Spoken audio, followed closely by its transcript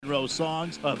roll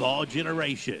songs of all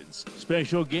generations.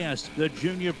 Special guests, the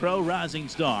Junior Pro Rising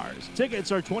Stars.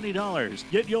 Tickets are $20.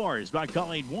 Get yours by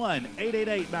calling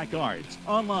 1-888-MAC-ARTS,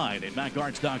 online at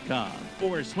MacArts.com,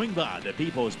 or swing by the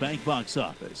People's Bank box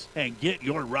office and get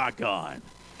your rock on.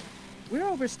 We're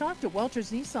overstocked at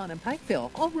Walters Nissan in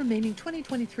Pikeville. All remaining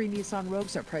 2023 Nissan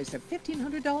Rogues are priced at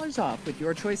 $1,500 off with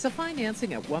your choice of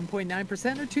financing at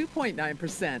 1.9% or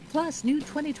 2.9%. Plus, new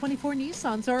 2024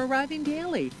 Nissans are arriving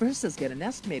daily. Versas get an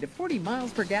estimated 40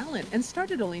 miles per gallon and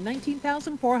start at only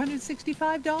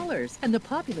 $19,465. And the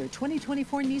popular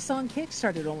 2024 Nissan Kick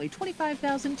start at only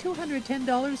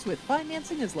 $25,210 with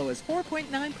financing as low as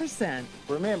 4.9%.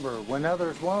 Remember, when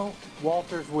others won't,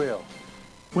 Walters will.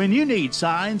 When you need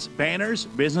signs, banners,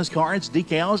 business cards,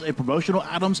 decals, and promotional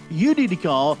items, you need to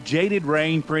call Jaded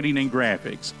Rain Printing and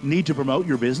Graphics. Need to promote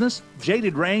your business?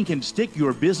 Jaded Rain can stick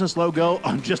your business logo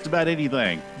on just about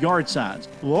anything. Yard signs,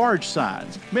 large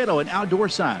signs, meadow and outdoor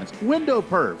signs, window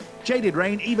perf. Jaded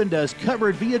Rain even does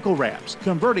covered vehicle wraps,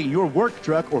 converting your work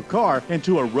truck or car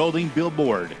into a rolling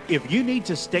billboard. If you need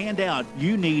to stand out,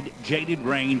 you need Jaded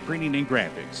Rain Printing and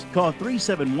Graphics. Call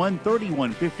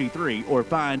 371-3153 or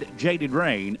find Jaded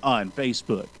Rain on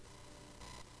Facebook.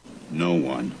 No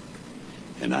one,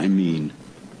 and I mean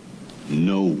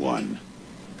no one,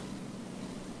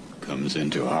 comes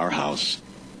into our house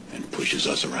and pushes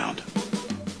us around.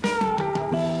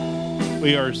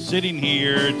 We are sitting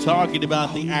here talking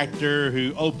about the actor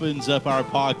who opens up our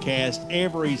podcast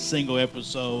every single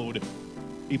episode.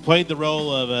 He played the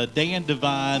role of Dan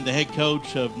Devine, the head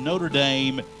coach of Notre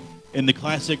Dame in the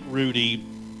classic Rudy.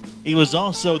 He was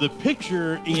also the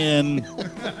pitcher in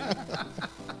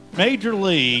Major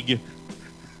League.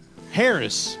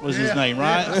 Harris was his name,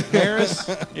 right? Harris?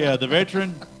 Yeah, the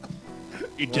veteran.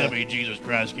 You tell me Jesus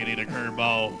Christ can hit a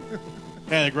curveball.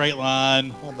 Had a great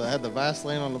line. Oh, they had the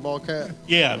Vaseline on the ball cap?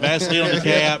 Yeah, Vaseline on the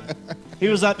cap. He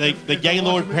was like the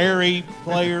Gaylord Perry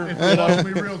player. If you watch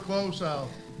me real close, I'll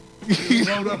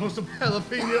load up with some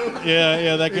jalapeno.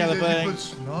 Yeah, that kind of thing. Put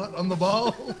snot on the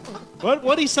ball. What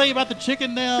did he say about the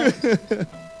chicken now? I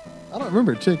don't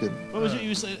remember chicken. What was it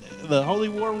you said? The Holy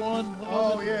War one?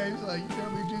 Oh, yeah. He's like, you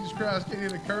tell me Jesus Christ can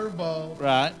hit a curveball.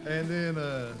 Right. And then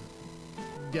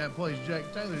guy plays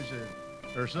Jack Taylor said,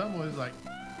 or someone was like,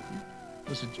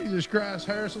 listen, Jesus Christ,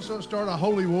 Harris, let's start a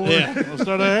holy war. Yeah, let's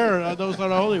start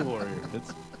a holy war here.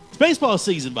 It's baseball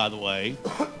season, by the way.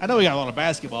 I know we got a lot of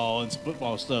basketball and some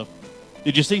football stuff.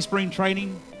 Did you see spring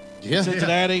training in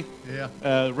Cincinnati? Yeah.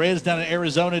 Reds down in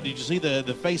Arizona. Did you see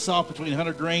the face-off between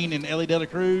Hunter Green and Ellie De La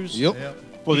Cruz? Yep.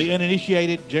 For the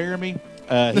uninitiated, Jeremy,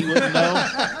 he wouldn't know.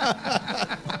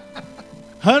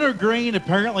 Hunter Green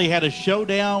apparently had a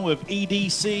showdown with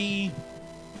EDC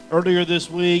earlier this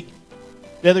week.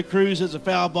 De La Cruz has a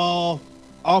foul ball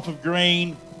off of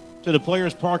Green to the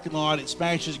players' parking lot. It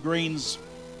smashes Green's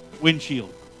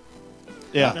windshield.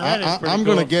 Yeah. I'm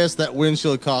going to guess that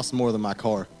windshield costs more than my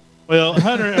car. Well,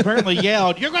 Hunter apparently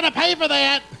yelled, "You're going to pay for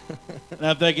that!" And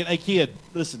I'm thinking, hey, kid,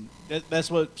 listen, that's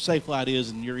what Safe Flight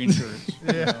is in your insurance.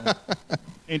 Yeah.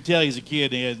 Until he's a kid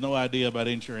and he has no idea about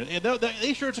insurance. And the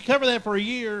insurance will cover that for a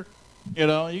year. You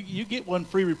know, you get one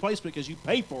free replacement because you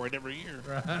pay for it every year.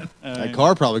 Right. That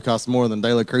car probably costs more than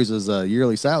De La Cruz's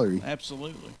yearly salary.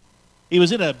 Absolutely. He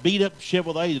was in a beat-up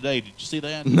Chevrolet today. Did you see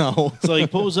that? No. So he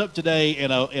pulls up today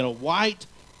in a white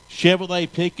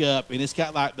Chevrolet pickup, and it's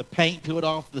got like the paint peeled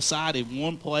off the side in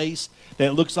one place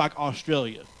that looks like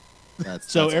Australia.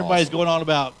 That's everybody's awesome. going on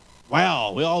about,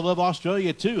 wow, we all love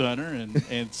Australia too, Hunter, and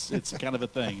it's kind of a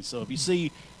thing. So if you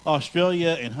see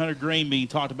Australia and Hunter Green being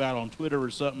talked about on Twitter or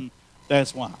something,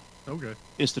 that's why. Okay.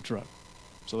 It's the truck.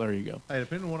 So there you go. Hey,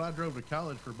 depending on when I drove to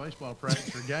college for baseball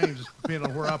practice or games, it's depending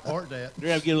on where I parked at. You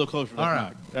have to get a little closer to that All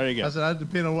right. mic. There you go. I said I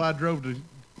depend on where I drove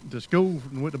to school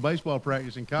and went to baseball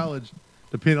practice in college,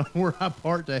 depending on where I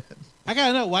parked at. I got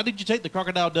to know, why did you take the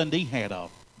Crocodile Dundee hat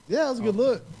off? Yeah, it was a good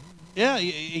look. Yeah,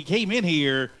 he came in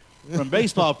here from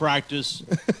baseball practice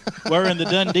wearing the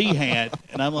Dundee hat,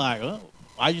 and I'm like, oh,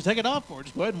 why'd you take it off for?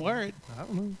 Just go ahead and wear it. I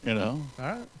don't know. You know? All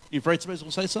right. You afraid somebody's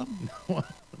going to say something?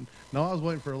 No, I was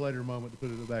waiting for a later moment to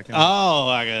put it back on. Oh,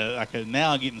 I could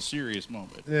now get in the serious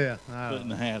moment. Yeah. Putting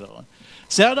the hat on.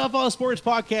 Sound Off All Sports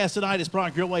podcast tonight is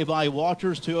brought your way by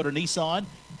Walters Toyota Nissan,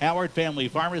 Howard Family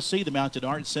Pharmacy, the Mountain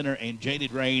Arts Center, and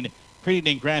Jaded Rain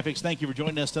Printing and Graphics. Thank you for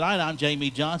joining us tonight. I'm Jamie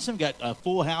Johnson. Got a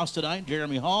full house tonight.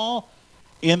 Jeremy Hall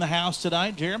in the house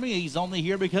tonight. Jeremy, he's only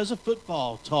here because of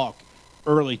football talk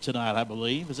early tonight, I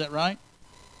believe. Is that right?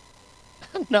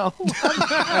 No.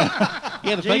 You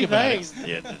had to think about thanks.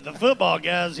 Yeah, the football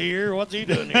guy's here. What's he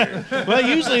doing here? it. Well,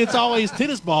 usually it's always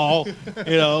tennis ball.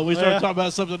 We start talking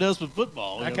about something else but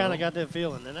football. I kind of got that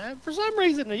feeling. And for some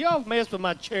reason, y'all messed with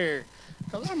my chair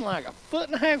because I'm like a foot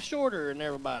and a half shorter than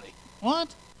everybody.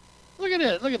 What? Look at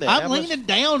it. Look at that. I'm leaning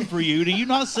down for you. Do you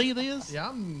not see this? Yeah, I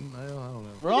don't know.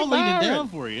 We're all Look at leaning Byron. down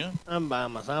for you. I'm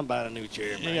buying a new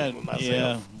chair, man, Yeah, with myself.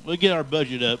 yeah. We'll get our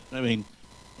budget up. I mean,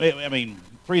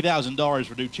 $3,000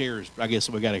 for new chairs. I guess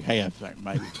we got to have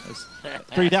maybe.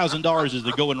 $3,000 is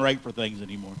the going rate for things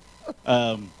anymore.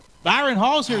 Byron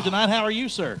Hall's here tonight. How are you,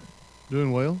 sir?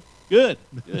 Doing well. Good.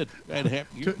 Glad to have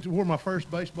you. Wore my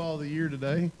first baseball of the year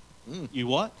today. You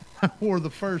what? I wore the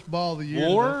first ball of the year.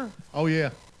 Wore? Today. Oh, yeah.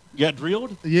 You got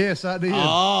drilled? Yes, I did.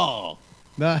 Oh.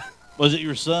 No. Was it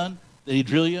your son? Did he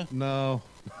drill you? No.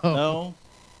 No.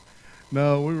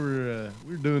 No, we were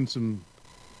doing some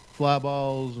fly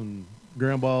balls and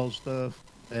ground balls stuff,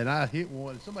 and I hit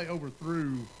one. Somebody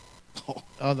overthrew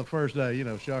on the first day.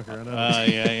 Shocker. I know.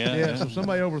 Yeah. So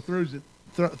somebody overthrows it,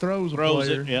 throws a Throws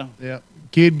player. it, yeah. Yeah.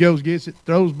 Kid goes, gets it,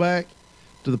 throws back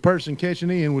to the person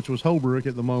catching in, which was Holbrook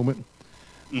at the moment.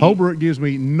 Mm-hmm. Holbrook gives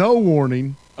me no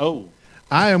warning. Oh.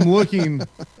 I am looking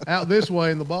out this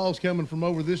way, and the ball's coming from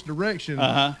over this direction,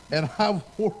 and I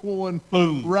wore one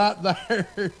Boom. right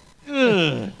there.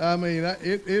 Ugh. I mean,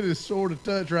 it is sort of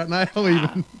touch right now,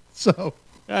 even. So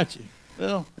Got you.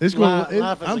 Well, it's going.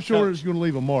 life as I'm a sure coach. it's going to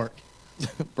leave a mark.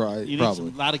 Probably. you need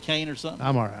some lidocaine or something?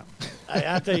 I'm all right.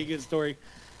 I'll tell you a good story.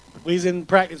 We was in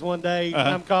practice one day, and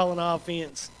I'm calling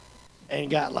offense, and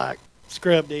got like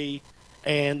scrub D,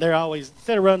 and they're always,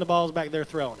 instead of running the balls back, they're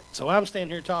throwing it. So I'm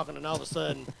standing here talking, and all of a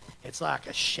sudden, it's like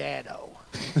a shadow.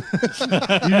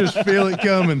 You just feel it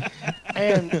coming.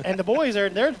 And the boys are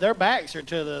their backs are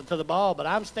to the ball, but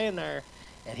I'm standing there,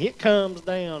 and it comes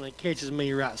down and catches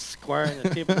me right square in the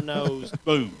tip of the nose.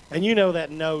 Boom. And you know that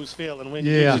nose feeling when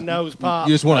Yeah. your nose pops.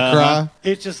 You just want to cry.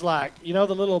 It's just like, the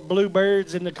little blue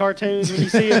birds in the cartoons when you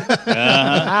see it?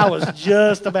 I was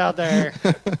just about there.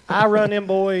 I run them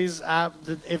boys.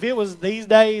 If it was these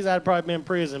days, I'd probably been in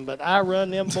prison, but I run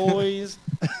them boys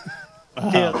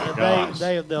till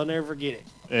they'll never forget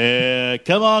it.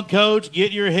 Come on, Coach.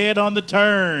 Get your head on the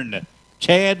turn.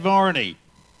 Chad Varney.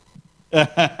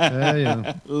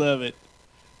 Yeah. Love it.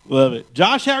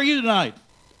 Josh, how are you tonight?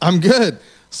 I'm good.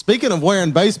 Speaking of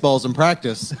wearing baseballs in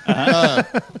practice,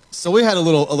 so we had a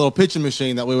little pitching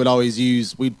machine that we would always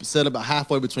use. We'd set about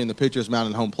halfway between the pitcher's mound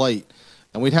and home plate,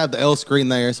 and we'd have the L screen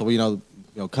there, so we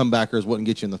comebackers wouldn't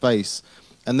get you in the face.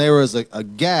 And there was a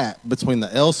gap between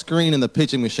the L screen and the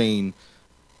pitching machine,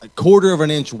 a quarter of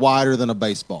an inch wider than a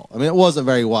baseball. I mean, it wasn't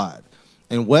very wide.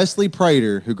 And Wesley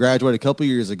Prater, who graduated a couple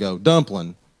years ago,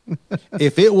 Dumpling,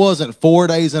 if it wasn't 4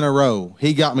 days in a row,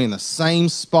 he got me in the same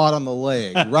spot on the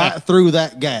leg, right through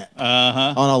that gap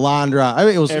on a line drive. I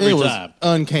mean, it was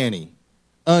uncanny.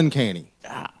 Placement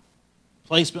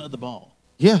of the ball.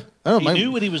 Yeah. He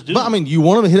knew what he was doing. But, I mean, you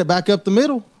want him to hit it back up the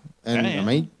middle. And, Yeah. I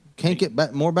mean, can't get back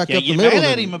up Can't the get middle. mad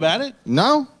at him about it.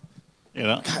 No.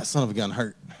 God, God, son of a gun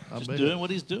hurt. just doing what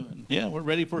he's doing. Yeah, we're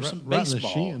ready for some right in the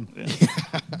baseball. shin. Yeah.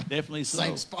 Definitely so.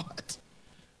 Same spot.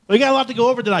 We got a lot to go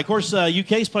over tonight. Of course,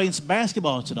 UK's playing some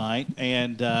basketball tonight,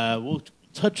 and we'll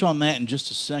touch on that in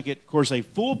just a second. Of course, a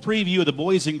full preview of the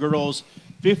boys and girls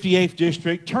 58th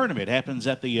District Tournament happens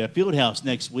at the Fieldhouse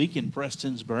next week in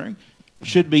Prestonsburg.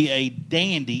 Should be a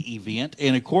dandy event.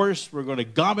 And, of course, we're going to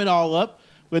gom it all up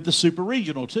with the Super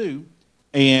Regional, too.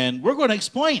 And we're going to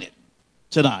explain it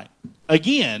tonight.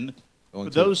 Again, for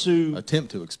those who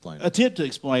attempt to explain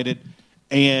it.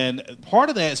 And part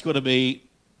of that is going to be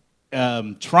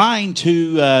trying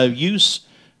to use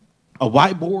a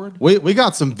whiteboard. We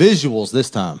got some visuals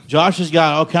this time. Josh has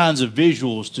got all kinds of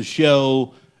visuals to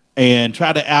show and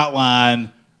try to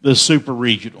outline the Super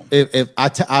Regional.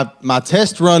 My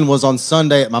test run was on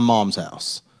Sunday at my mom's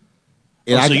house.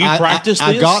 And so you practiced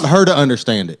this? I got her to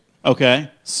understand it. Okay.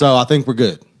 So I think we're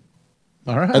good.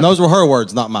 All right. And those were her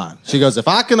words, not mine. She goes, if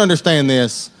I can understand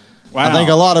this, Wow. I think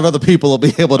a lot of other people will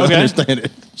be able to understand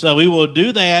it. So we will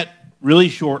do that really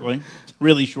shortly.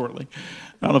 I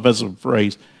don't know if that's a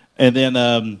phrase. And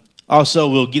then also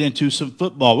we'll get into some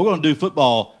football. We're going to do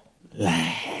football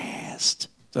last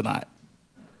tonight.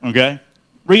 Okay?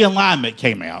 Realignment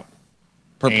came out.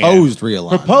 Proposed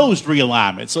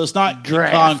realignment. So it's not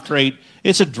concrete.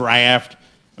 It's a draft.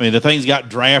 I mean, the thing's got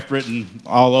draft written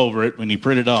all over it when you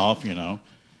print it off,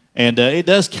 And it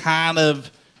does kind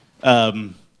of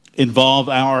involve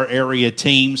our area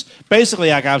teams. Basically,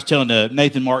 like I was telling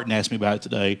Nathan Martin asked me about it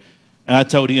today, and I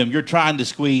told him, you're trying to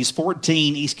squeeze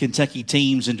 14 East Kentucky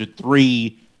teams into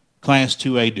 3 Class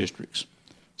 2A districts.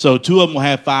 So 2 of them will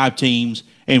have 5 teams,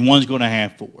 and one's going to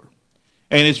have 4.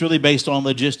 And it's really based on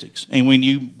logistics. And when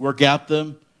you work out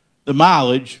the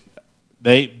mileage,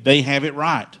 they have it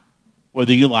right,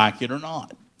 whether you like it or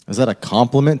not. Is that a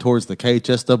compliment towards the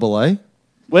KHSAA?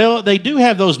 Well, they do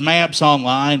have those maps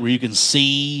online where you can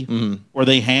see where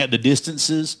they had the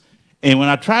distances. And when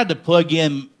I tried to plug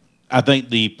in, I think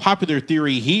the popular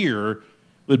theory here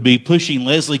would be pushing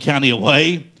Leslie County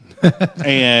away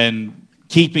and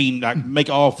make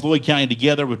all Floyd County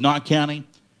together with Knott County.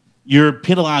 You're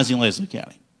penalizing Leslie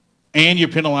County, and you're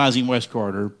penalizing West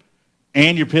Carter,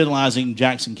 and you're penalizing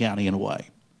Jackson County in a way.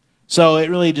 So it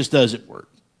really just doesn't work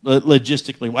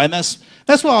logistically. And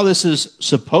that's what all this is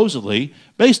supposedly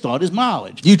based on is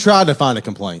mileage. You tried to find a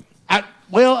complaint.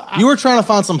 You were trying to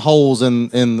find some holes in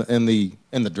the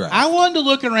draft. I wanted to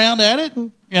look around at it,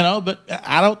 but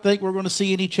I don't think we're going to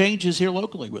see any changes here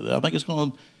locally with it. I think it's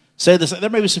going to say this. There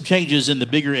may be some changes in the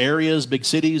bigger areas, big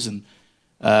cities, and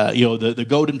the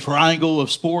golden triangle of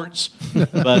sports,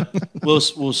 but we'll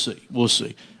see. We'll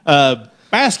see.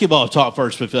 Basketball talk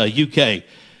first with UK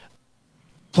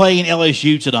playing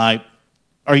LSU tonight.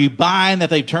 Are you buying that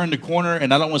they've turned the corner?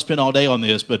 And I don't want to spend all day on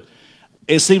this, but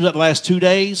it seems like the last 2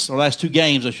 days, or last 2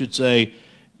 games, I should say,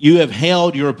 you have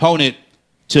held your opponent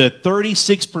to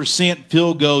 36%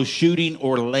 field goal shooting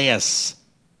or less.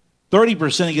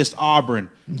 30% against Auburn.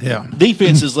 Yeah.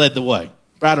 Defense has led the way,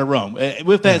 right or wrong.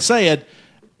 With that said,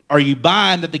 are you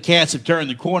buying that the Cats have turned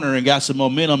the corner and got some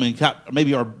momentum and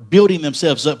maybe are building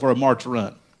themselves up for a March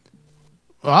run?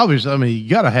 Well, obviously, you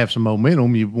got to have some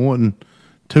momentum. You've won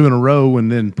 2 in a row,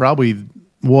 and then probably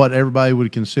what everybody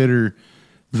would consider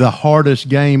the hardest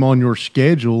game on your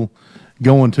schedule,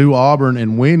 going to Auburn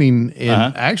and winning in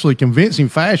actually convincing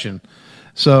fashion.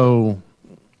 So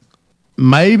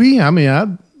maybe,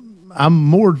 I'm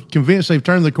more convinced they've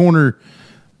turned the corner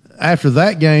after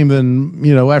that game than,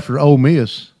 after Ole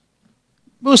Miss.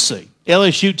 We'll see.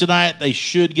 LSU tonight, they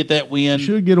should get that win.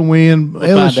 Should get a win.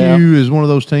 We'll LSU is one of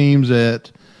those teams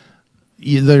that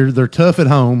they're tough at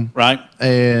home. Right.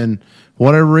 And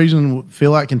whatever reason,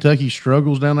 feel like Kentucky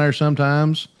struggles down there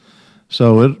sometimes.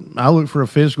 So I look for a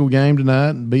physical game tonight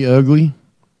and be ugly.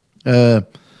 And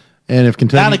if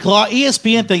Kentucky 9 o'clock,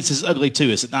 ESPN thinks it's ugly too.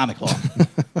 It's at 9 o'clock.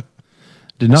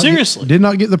 Seriously, did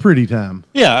not get the pretty time.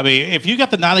 Yeah, I mean, if you got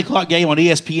the 9 o'clock game on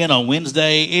ESPN on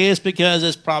Wednesday, it's because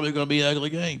it's probably going to be an ugly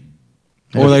game.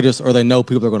 Or they know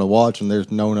people are going to watch, and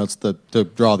there's no one else to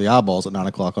draw the eyeballs at 9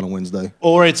 o'clock on a Wednesday.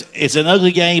 Or it's an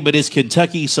ugly game, but it's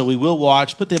Kentucky, so we will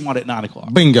watch. Put them on at 9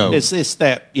 o'clock. Bingo. It's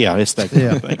that kind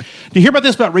of thing. Do you hear about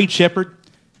this about Reed Shepherd?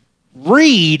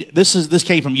 Reed, this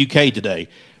came from UK today.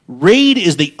 Reed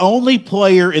is the only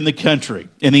player in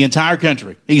the entire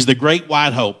country. He's the Great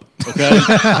White Hope. Okay,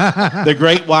 the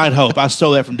Great White Hope. I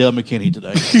stole that from Dale McKinney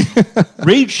today.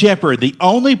 Reed Shepherd, the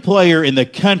only player in the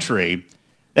country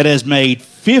that has made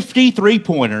 50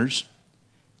 3-pointers,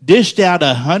 dished out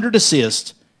 100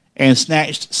 assists, and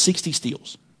snatched 60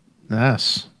 steals.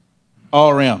 Nice. All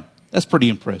around. That's pretty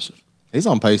impressive. He's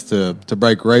on pace to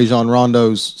break Rajon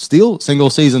Rondo's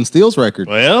single-season steals record.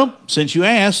 Well, since you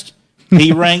asked,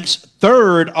 he ranks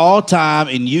 3rd all-time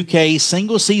in UK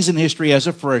single-season history as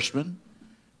a freshman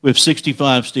with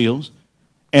 65 steals.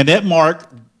 And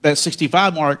that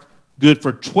 65 mark, good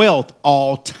for 12th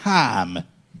all-time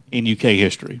in UK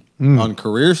history. On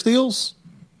career steals?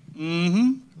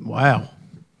 Mm-hmm. Wow.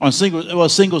 On single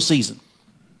season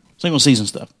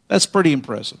stuff. That's pretty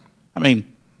impressive. I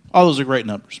mean, all those are great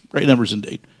numbers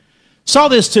indeed. Saw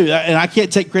this too, and I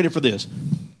can't take credit for this.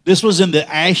 This was in the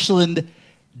Ashland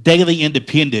Daily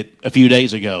Independent a few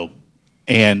days ago,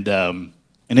 and an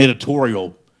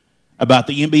editorial about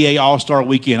the NBA All-Star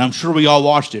Weekend. I'm sure we all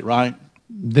watched it, right?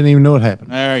 Didn't even know what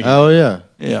happened. There you go. Oh, yeah.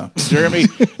 Yeah. Jeremy,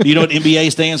 do you know what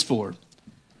NBA stands for?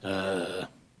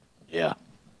 Yeah.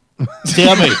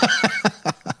 Tell me.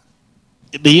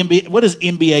 What does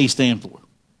NBA stand for?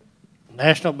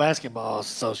 National Basketball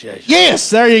Association. Yes,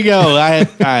 there you go.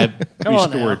 I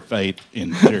restored faith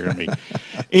in Jeremy.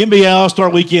 NBA All-Star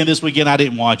Weekend this weekend. I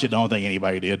didn't watch it. I don't think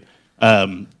anybody did.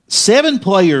 7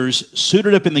 players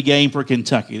suited up in the game for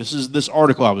Kentucky. This is this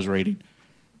article I was reading.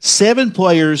 7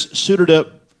 players suited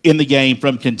up in the game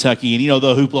from Kentucky. And,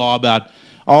 the hoopla about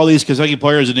all these Kentucky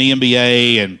players in the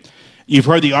NBA. And you've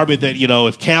heard the argument that,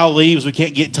 if Cal leaves, we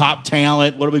can't get top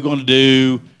talent. What are we going to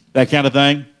do? That kind of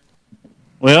thing.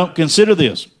 Well, consider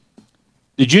this.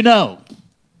 Did you know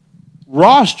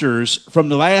rosters from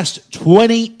the last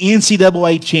 20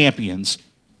 NCAA champions,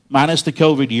 minus the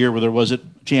COVID year where there was a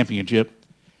championship,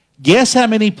 guess how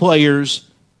many players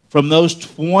from those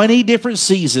 20 different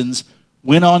seasons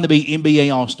went on to be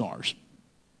NBA All-Stars?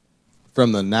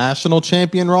 From the national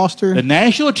champion roster? The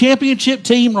national championship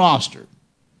team roster.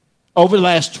 over the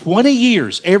last 20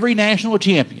 years, every national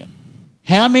champion,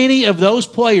 how many of those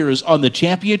players on the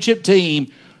championship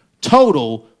team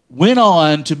total went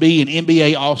on to be an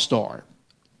NBA All-Star?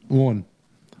 One.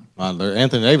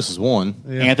 Anthony Davis is one.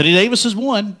 Yeah. Anthony Davis is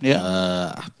one.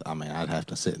 Yeah. I'd have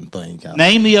to sit and think.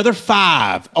 Name the other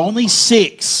 5. Only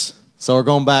 6. So we're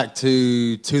going back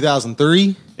to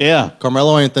 2003. Yeah.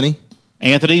 Carmelo Anthony.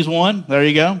 Anthony's one. There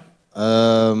you go.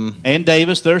 And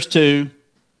Davis. There's 2.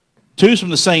 2's from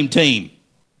the same team.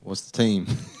 What's the team?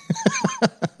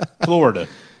 Florida.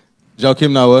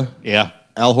 Joakim Noah. Yeah.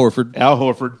 Al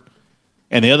Horford.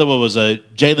 And the other one was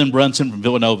Jalen Brunson from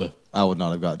Villanova. I would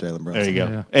not have got Jalen Brunson. There you go.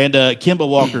 Yeah. And Kemba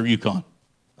Walker, UConn.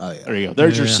 Oh, yeah. There you go.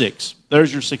 There's your 6.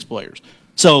 There's your 6 players.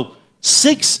 So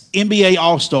 6 NBA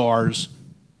All-Stars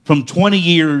from 20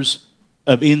 years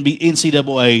of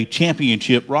NCAA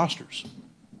championship rosters.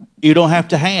 You don't have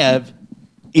to have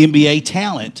NBA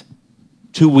talent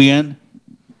to win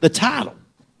the title.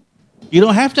 You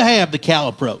don't have to have the Cal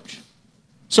approach.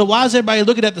 So why is everybody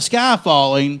looking at the sky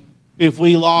falling if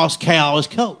we lost Cal as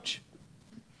coach?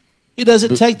 It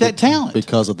doesn't take that talent.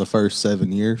 Because of the first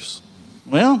 7 years?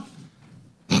 Well,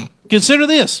 consider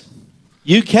this.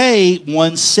 UK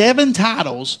won 7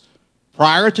 titles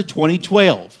prior to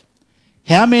 2012.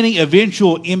 How many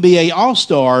eventual NBA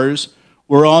All-Stars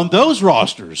were on those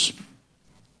rosters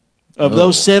of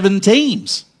those 7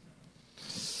 teams?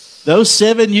 Those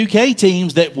 7 UK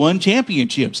teams that won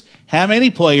championships. How many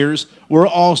players were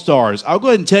All-Stars? I'll go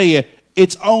ahead and tell you,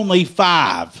 it's only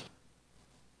 5.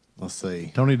 Let's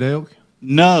see. Tony Delk?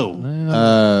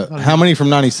 No. How many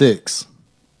from 96?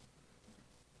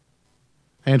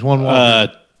 Antoine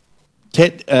Walker?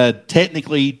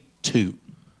 Technically 2.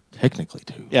 Technically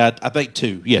 2. Yeah, I think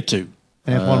 2. Yeah, 2.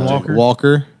 Antoine Walker?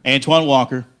 Walker. Antoine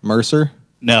Walker. Mercer.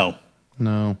 No.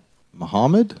 No.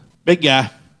 Muhammad. Big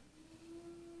guy.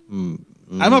 I'm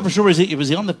not for sure. Was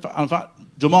he on the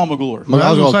Jamal McGlure?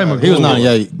 I was gonna say McGlure. He was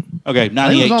 98. Okay,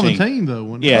 98 He was on the team. team, though,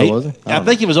 wasn't he? Yeah, was he? I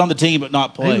think he was on the team, but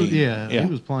not playing. He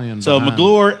was playing. So behind.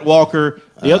 McGlure, Walker.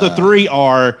 The other 3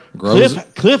 are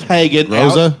Cliff Hagan,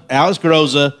 Groza. Alex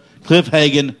Groza, Cliff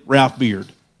Hagan, Ralph Beard.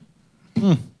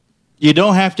 You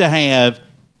don't have to have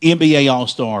NBA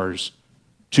All-Stars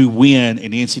to win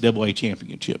an NCAA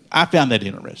championship. I found that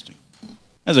interesting.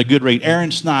 That's a good read.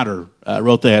 Aaron Snyder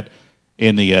wrote that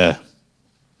in the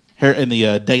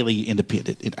Daily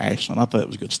Independent in Ashland. I thought that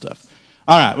was good stuff.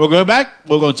 All right, we'll go back.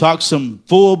 We're going to talk some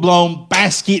full-blown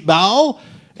basketball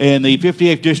in the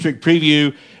 58th District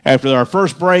preview after our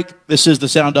first break. This is the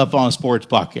Sound Up on Sports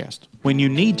podcast. When you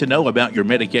need to know about your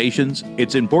medications,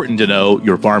 it's important to know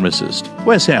your pharmacist.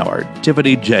 Wes Howard,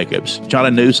 Tiffany Jacobs,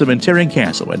 John Newsom, and Terry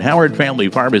Castle at Howard Family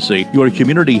Pharmacy, your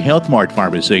community health mart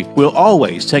pharmacy, will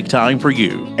always take time for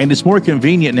you. And it's more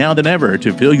convenient now than ever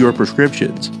to fill your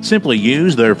prescriptions. Simply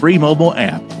use their free mobile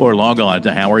app or log on to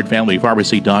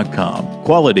howardfamilypharmacy.com.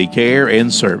 Quality care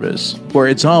and service, where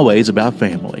it's always about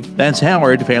family. That's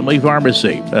Howard Family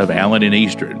Pharmacy of Allen and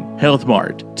Eastern. Health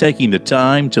Mart, taking the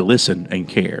time to listen and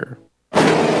care.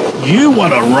 You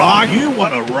want to rock? You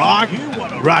want to rock? You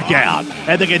want to rock out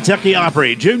at the Kentucky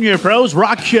Opry Junior Pros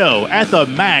Rock Show at the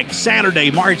MAC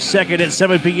Saturday, March 2nd at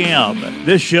 7 p.m.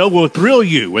 This show will thrill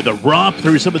you with a romp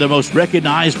through some of the most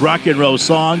recognized rock and roll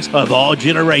songs of all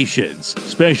generations.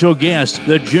 Special guests,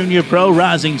 the Junior Pro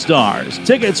Rising Stars.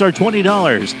 Tickets are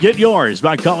 $20. Get yours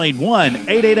by calling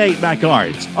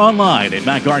 1-888-MAC-ARTS, online at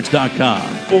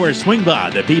macarts.com, or swing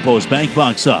by the People's Bank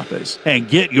box office and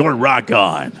get your rock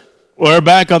on. We're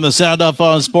back on the Sound Off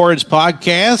on Sports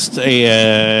podcast,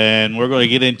 and we're going to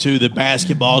get into the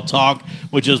basketball talk,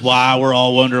 which is why we're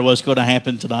all wondering what's going to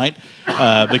happen tonight,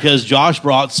 because Josh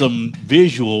brought some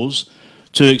visuals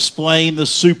to explain the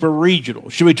Super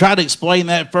Regional. Should we try to explain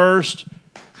that first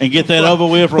and get that over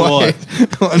with, or what?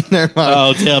 Never mind.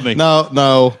 Oh, tell me.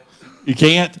 No. You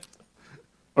can't?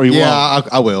 Or you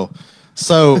won't? I will.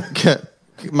 So,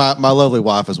 my lovely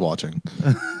wife is watching.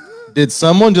 Did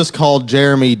someone just call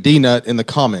Jeremy D-Nut in the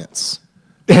comments?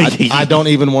 I don't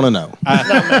even want to know.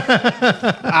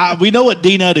 We know what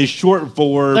D-Nut is short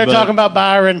for. They're talking about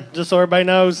Byron, just so everybody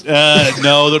knows.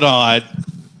 No, they're not.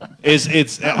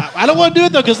 It's. I don't want to do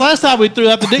it though, because last time we threw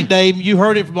out the nickname, you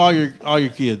heard it from all your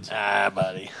kids.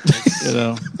 Buddy, You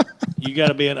know, you got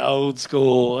to be an old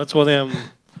school. That's one of them.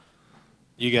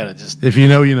 You got to just. If you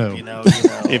know, you know. If you know, you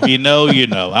know. if you know, you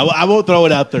know. I won't throw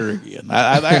it out there again.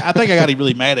 I think I got him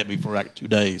really mad at me for like 2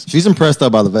 days. She's impressed though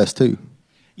by the vest too.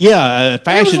 Yeah, a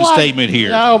fashion statement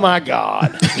here. Oh my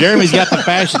God. Jeremy's got the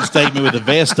fashion statement with the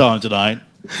vest on tonight.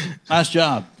 Nice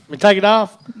job. We take it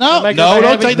off? No, Make don't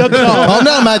everybody take happy? nothing off. Oh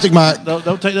no, Magic Mike.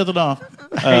 Don't take nothing off.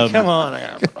 Hey, come on. I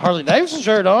got a Harley Davidson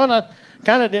shirt on.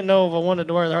 kind of didn't know if I wanted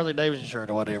to wear the Harley Davidson shirt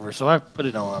or whatever, so I put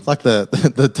it on. It's like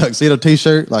the tuxedo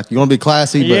T-shirt. Like you want to be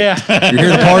classy, but Yeah. you're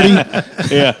here to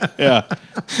party. Yeah.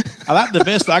 I like the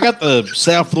best. I got the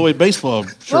South Floyd baseball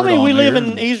shirt Well, I mean, on we live here.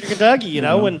 in Eastern Kentucky, you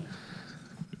know, and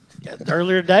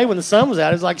earlier today when the sun was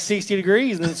out, it was like 60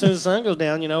 degrees, and then as soon as the sun goes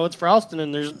down, you know, it's frosting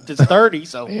and it's 30.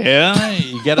 So Yeah,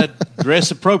 you got to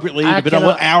dress appropriately I depending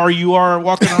on what hour you are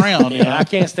walking around. you know. yeah, I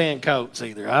can't stand coats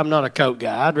either. I'm not a coat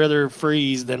guy. I'd rather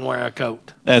freeze than wear a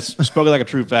coat. That's spoken like a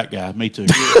true fat guy. Me too.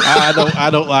 I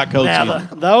don't like coats Now,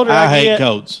 either. the older I I hate get,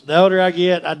 coats. The older I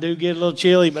get, I do get a little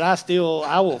chilly, but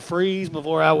I will freeze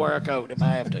before I wear a coat if I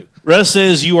have to. Russ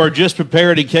says you are just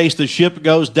prepared in case the ship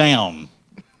goes down.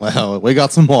 Well, we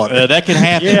got some water. That can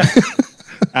happen.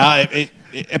 Yeah.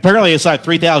 Apparently, it's like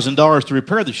 $3,000 to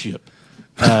repair the ship.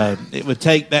 It would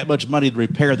take that much money to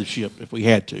repair the ship if we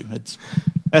had to.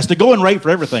 That's the going rate for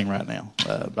everything right now,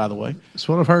 by the way. That's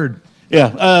what I've heard.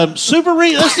 Yeah. Let's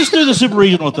just do the super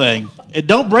regional thing. And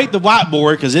don't break the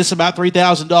whiteboard because it's about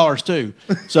 $3,000 too.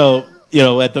 So,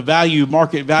 at the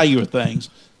market value of things.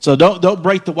 So don't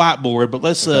break the whiteboard, but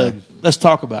let's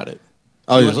talk about it.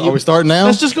 Oh, are we starting now?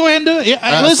 Let's just go ahead and do it.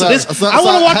 Yeah, listen, so I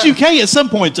want to watch UK at some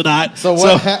point tonight. So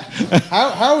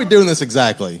how are we doing this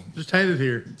exactly? Just hand it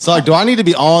here. So like, do I need to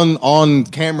be on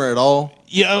camera at all?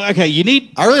 Yeah, okay.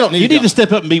 I really don't need. You need to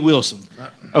step up and be Wilson.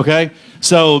 Okay,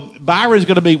 so Byron's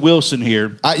going to be Wilson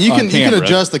here. You can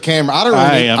adjust the camera.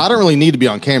 I don't really need to be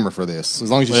on camera for this, as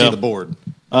long as you see the board.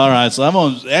 All right, so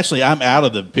I'm out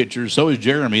of the picture. So is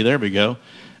Jeremy. There we go.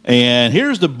 And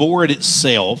here's the board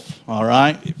itself. All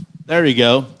right, there you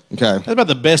go. Okay, that's about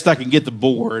the best I can get the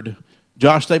board.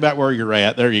 Josh, stay back where you're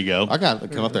at. There you go. I got to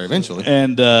come up there eventually.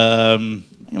 And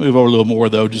move over a little more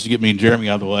though, just to get me and Jeremy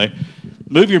out of the way.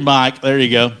 Move your mic. There you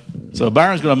go. So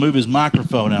Byron's going to move his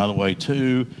microphone out of the way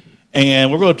too.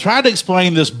 And we're going to try to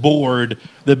explain this board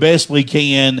the best we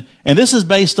can. And this is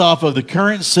based off of the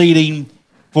current seating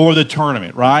for the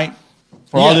tournament, right?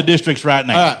 For all the districts right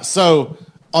now. All right. So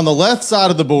on the left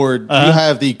side of the board, you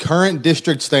have the current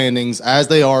district standings as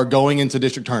they are going into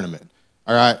district tournament.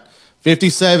 All right.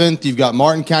 57th, you've got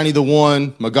Martin County, the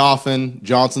 1, Magoffin,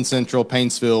 Johnson Central,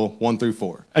 Paintsville, 1 through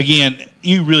 4. Again,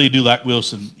 you really do like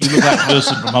Wilson. You look like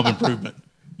Wilson from Home Improvement.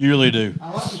 You really do.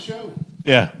 I like the show.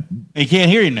 Yeah. He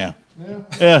can't hear you now.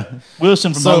 Yeah.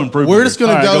 Wilson from Home Improvement. We're just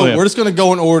going to go. We're just going to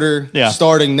go in order. Yeah.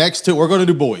 Starting next to, we're going to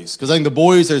do boys because I think the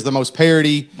boys there's the most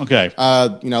parity. Okay.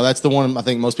 That's the one I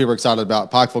think most people are excited about.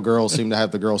 Pikeville girls seem to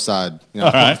have the girl side.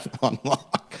 All right. On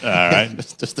lock. All right.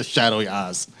 just the shadowy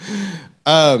eyes.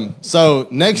 So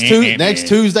next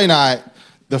Tuesday night,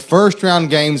 the first round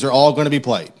games are all going to be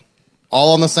played,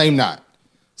 all on the same night.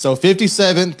 So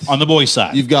 57th on the boys'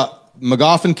 side, you've got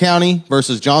Magoffin County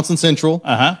versus Johnson Central.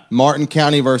 Martin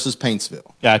County versus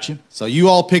Paintsville. Gotcha. So you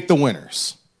all pick the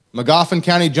winners. Magoffin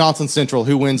County, Johnson Central.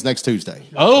 Who wins next Tuesday?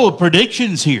 Oh,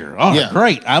 predictions here. Oh, yeah.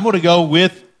 Great. I'm going to go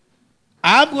with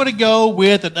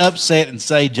an upset and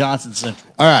say Johnson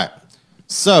Central. All right.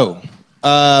 So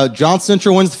Johnson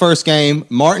Central wins the first game.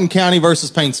 Martin County versus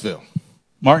Paintsville.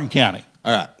 Martin County.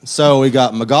 All right. So we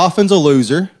got Magoffin's a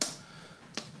loser.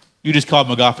 You just called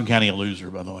Magoffin County a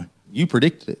loser, by the way. You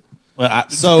predicted it. Well,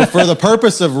 so for the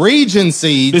purpose of region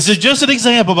seeds, this is just an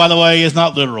example, by the way. It's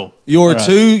not literal. Your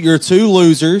two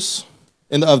losers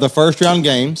of the first round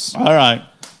games. All right.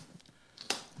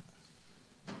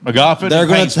 Magoffin. They're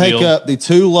going to take up the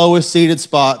two lowest seeded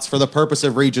spots for the purpose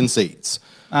of region seeds.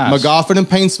 Nice. Magoffin and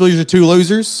Paintsville are your two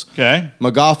losers. Okay.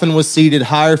 Magoffin was seeded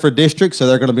higher for district, so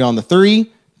they're going to be on the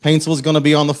 3. Paintsville is going to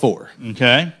be on the 4.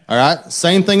 Okay. All right.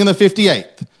 Same thing in the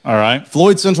 58th. All right.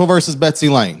 Floyd Central versus Betsy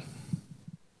Lane.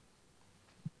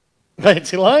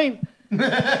 Betsy Lane.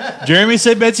 Jeremy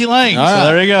said Betsy Lane. All right. So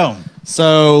there you go.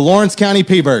 So Lawrence County,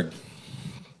 Peaburg.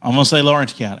 I'm going to say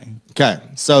Lawrence County. Okay.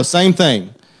 So same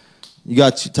thing. You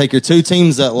got to take your two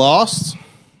teams that lost.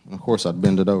 Of course, I'd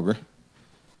bend it over.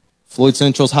 Floyd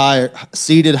Central's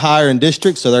seeded higher in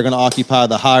district, so they're going to occupy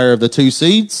the higher of the two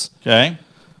seeds. Okay.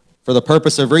 For the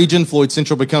purpose of region, Floyd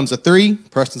Central becomes a 3.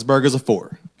 Prestonsburg is a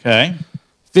 4. Okay.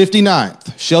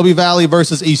 59th, Shelby Valley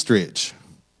versus Eastridge.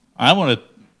 I want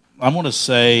to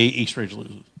say Eastridge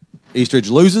loses. Eastridge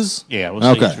loses? Yeah, we'll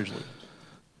say Eastridge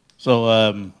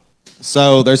loses.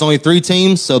 So there's only 3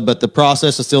 teams, but the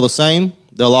process is still the same.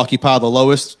 They'll occupy the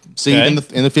lowest seed in the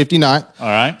 59th. All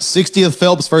right. 60th,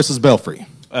 Phelps versus Belfry.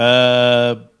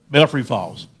 Belfry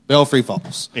Falls. Belfry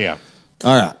Falls. Yeah.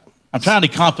 All right. I'm trying to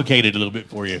complicate it a little bit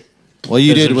for you. Well,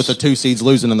 you did with the 2 seeds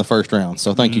losing in the first round,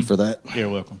 so thank you for that. You're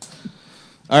welcome.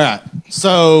 All right.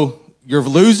 So your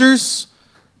losers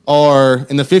are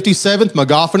in the 57th,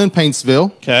 Magoffin and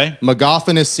Paintsville. Okay.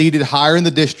 Magoffin is seated higher in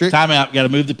the district. Time out. Got to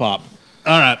move the pop.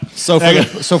 All right. So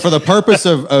for the purpose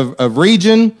of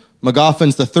region,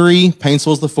 McGoffin's the 3,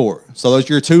 Paintsville's the 4. So those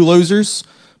are your 2 losers.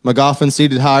 McGoffin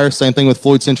seated higher. Same thing with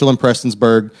Floyd Central and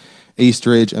Prestonsburg,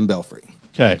 Eastridge, and Belfry.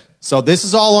 Okay. So this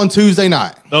is all on Tuesday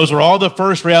night. Those are all the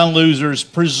first round losers.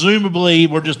 Presumably,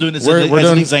 we're just doing this as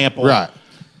an example. Right.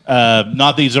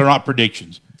 These are not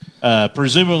predictions.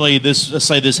 Presumably, let's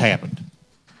say this happened.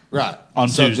 Right. On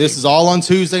Tuesday. This is all on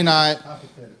Tuesday night.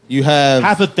 You have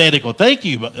hypothetical. Thank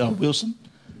you, Wilson.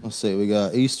 Let's see. We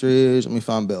got Eastridge. Let me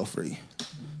find Belfry.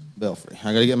 I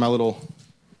got to get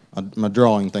my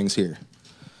drawing things here.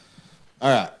 All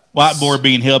right. Whiteboard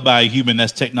being held by a human,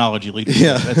 that's technology leadership.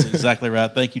 Yeah. That's exactly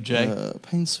right. Thank you, Jay.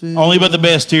 Paintsville. Only but the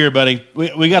best here, buddy.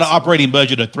 We got an operating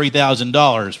budget of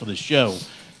 $3,000 for the show.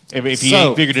 If you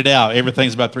ain't figured it out,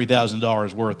 everything's about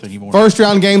 $3,000 worth anymore. First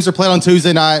round games are played on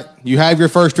Tuesday night. You have your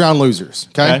first round losers.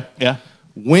 Okay? Yeah.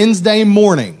 Wednesday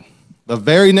morning, the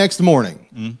very next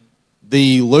morning,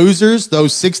 the losers,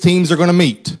 those 6 teams are going to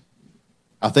meet.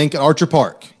 I think at Archer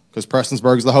Park, because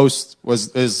Prestonsburg's the host.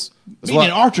 Is what?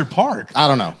 In Archer Park? I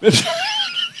don't know.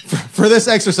 for this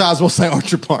exercise, we'll say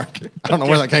Archer Park. I don't know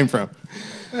where that came from.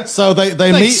 So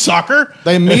they meet soccer.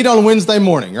 They meet on Wednesday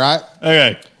morning, right?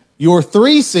 Okay. Your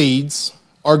 3 seeds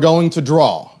are going to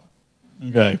draw.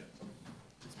 Okay.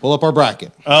 Pull up our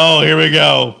bracket. Oh, here we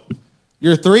go.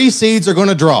 Your 3 seeds are going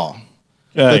to draw.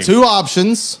 Okay. The 2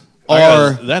 options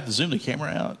are. Is that to zoom the camera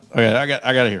out? Okay, I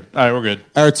got it here. All right, we're good.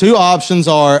 Our 2 options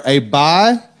are a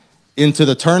bye into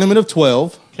the tournament of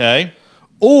 12. Okay.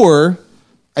 Or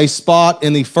a spot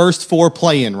in the first 4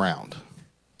 play-in round.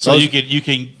 So you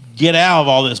can get out of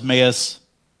all this mess.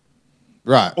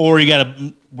 Right. Or you got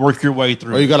to work your way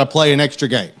through. Or you got to play an extra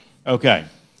game. Okay.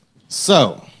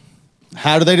 So,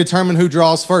 how do they determine who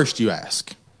draws first, you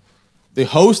ask? The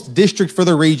host district for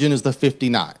the region is the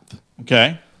 59th.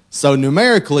 Okay. So,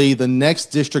 numerically, the next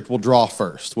district will draw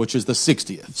first, which is the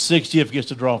 60th. 60th gets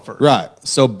to draw first. Right.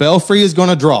 So, Belfry is going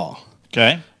to draw.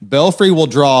 Okay. Belfry will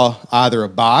draw either a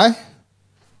bye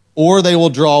or they will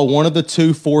draw one of the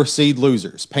 2 4-seed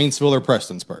losers, Paintsville or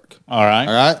Prestonsburg. All right.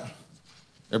 All right?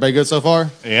 Everybody good so far?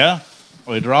 Yeah.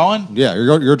 Are we drawing? Yeah,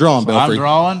 you're drawing, So Belfry. I'm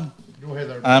drawing. Go ahead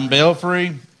there. I'm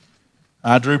Belfry.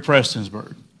 I drew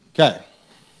Prestonsburg. Okay.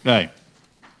 Okay.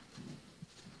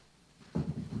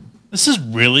 This is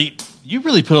you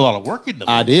really put a lot of work into this.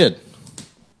 I did.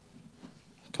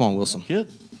 Come on, Wilson. Kid.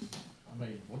 I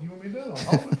mean, what do you want me to do? I'm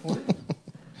holding it for you.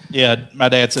 Yeah, my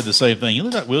dad said the same thing. You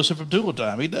look like Wilson from Tool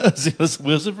Time. He does. He looks like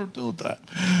Wilson from Tool Time.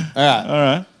 All right. All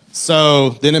right.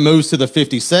 So then it moves to the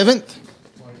 57th.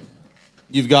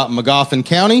 You've got McGoffin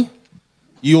County.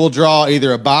 You will draw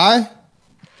either a bye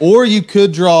or you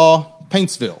could draw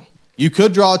Paintsville. You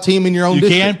could draw a team in your own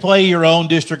district. You can play your own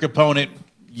district opponent.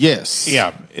 Yes.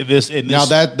 Yeah. Now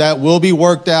that will be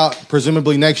worked out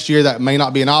presumably next year. That may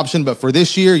not be an option, but for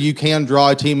this year, you can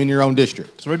draw a team in your own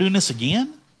district. So we're doing this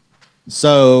again?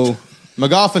 So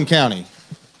McGoffin County.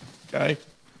 Okay.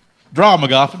 Draw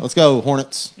McGoffin. Let's go,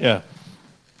 Hornets. Yeah.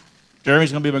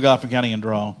 Jeremy's going to be McGoffin County and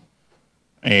draw.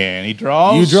 And he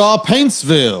draws. You draw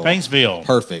Paintsville. Paintsville.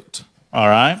 Perfect. All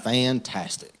right.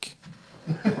 Fantastic.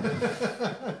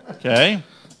 Okay.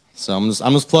 So I'm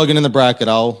just plugging in the bracket.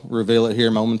 I'll reveal it here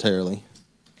momentarily.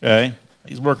 Okay.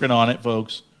 He's working on it,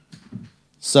 folks.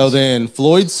 So then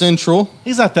Floyd Central.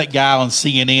 He's like that guy on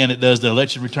CNN that does the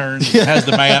election returns. Yeah. Has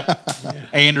the map.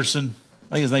 Anderson.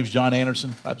 I think his name's John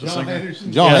Anderson. John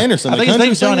Anderson. John Anderson. I think his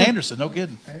name's John Anderson. No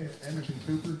kidding. Anderson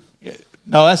Cooper. Yeah.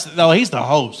 No, he's the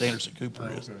host. Anderson Cooper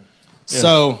is. Okay. Yeah.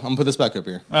 So I'm gonna put this back up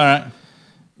here. All right.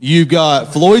 You've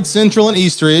got Floyd Central and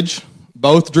Eastridge.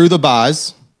 Both drew the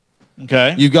byes.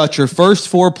 Okay. You've got your first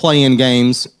 4 play-in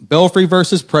games: Belfry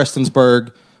versus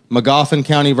Prestonsburg, McGoffin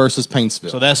County versus Paintsville.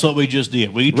 So that's what we just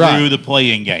did. We drew the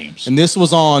play-in games. And this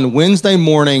was on Wednesday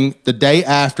morning, the day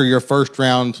after your first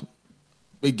round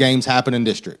games happen in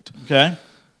district. Okay.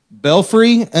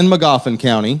 Belfry and McGoffin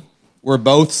County were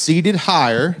both seated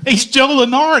higher. He's Joe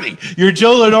Lenardi. You're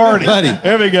Joe Lenardi. Buddy,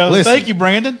 there we go. listen. Thank you,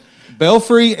 Brandon.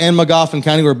 Belfry and McGoffin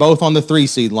County were both on the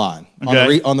 3-seed line,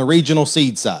 Okay. on the regional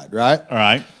seed side, right? All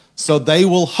right. So they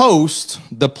will host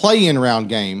the play-in round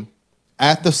game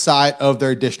at the site of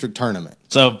their district tournament.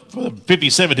 So for the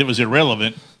 57th, it was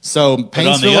irrelevant. So on the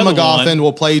Paintsville and other McGoffin one-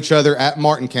 will play each other at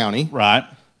Martin County. Right.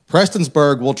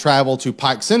 Prestonsburg will travel to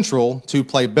Pike Central to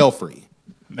play Belfry.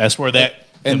 That's where that.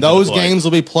 And comes into those play. games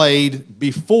will be played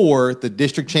before the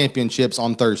district championships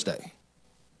on Thursday.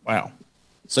 Wow.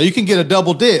 So you can get a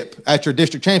double dip at your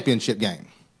district championship game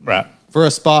Right. for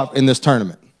a spot in this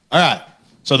tournament. All right.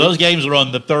 So those games are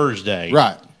on the Thursday.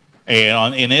 Right.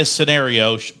 And in this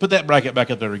scenario, put that bracket back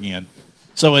up there again.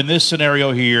 So in this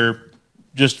scenario here,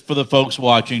 just for the folks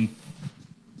watching,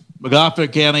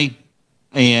 McGoffin County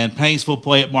and Painesville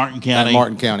play at Martin County. At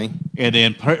Martin County. And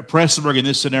then Prestonsburg in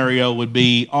this scenario would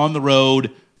be on the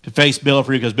road to face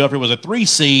Belfry because Belfry was a 3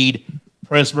 seed.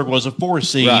 Prestonsburg was a 4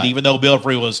 seed, Right. even though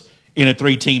Belfry was in a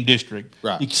 3-team district.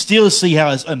 Right. You can still see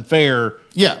how it's unfair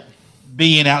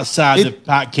being outside the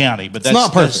Pike County. But that's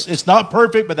not perfect. It's not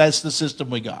perfect, but that's the system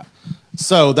we got.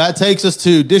 So that takes us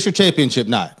to district championship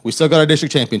night. We still got our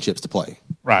district championships to play.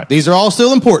 Right. These are all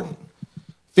still important.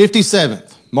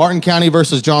 57th, Martin County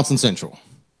versus Johnson Central.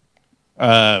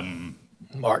 Martin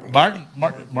County.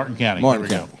 Martin Here we County.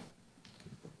 go.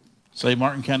 Say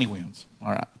Martin County wins.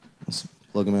 All right. Let's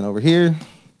plug them in over here.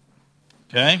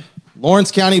 Okay.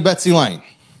 Lawrence County, Betsy Lane.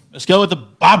 Let's go with the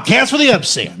Bobcats for the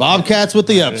upset. Bobcats with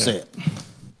the upset.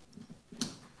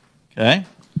 Okay.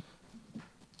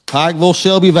 Pikeville,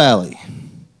 Shelby Valley.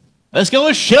 Let's go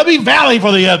with Shelby Valley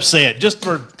for the upset, just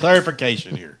for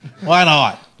clarification here. Why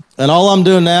not? And all I'm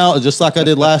doing now is just like I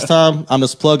did last time, I'm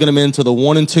just plugging them into the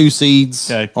 1 and 2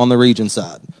 seeds on the region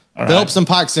side. All right. Phelps and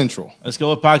Pike Central. Let's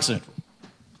go with Pike Central.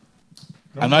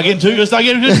 Let's not getting too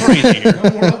crazy here.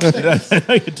 Let's not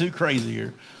get too crazy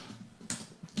here.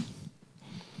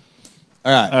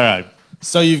 All right. All right.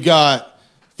 So you've got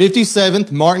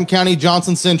 57th, Martin County,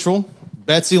 Johnson Central.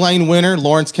 Betsy Lane winner,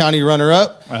 Lawrence County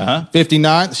runner-up.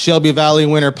 59th, Shelby Valley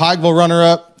winner, Pikeville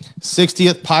runner-up.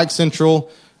 60th, Pike Central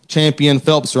champion,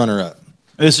 Phelps runner-up.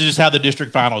 This is just how the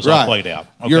district finals all played out.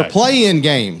 Okay. Your play-in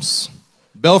games,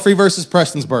 Belfry versus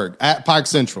Prestonsburg at Pike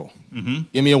Central.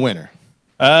 Give me a winner.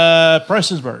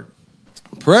 Prestonsburg.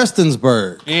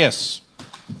 Prestonsburg. Yes.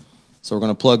 So we're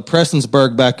going to plug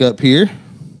Prestonsburg back up here.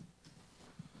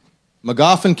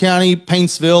 McGoffin County,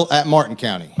 Paintsville at Martin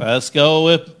County. Let's go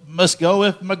with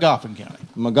McGoffin County.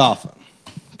 McGoffin.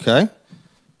 Okay.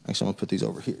 Actually, I'm going to put these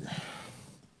over here.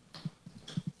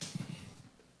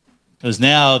 Because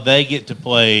now they get to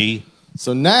play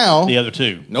So now. the other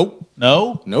two. Nope.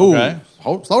 No? No. Okay.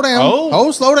 Slow down.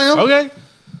 Oh. Slow down. Okay.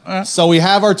 So we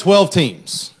have our 12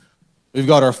 teams. We've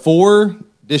got our 4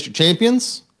 district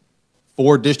champions,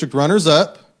 4 district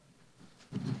runners-up,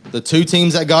 the 2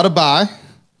 teams that got a bye,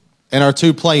 and our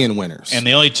 2 play-in winners. And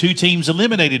the only 2 teams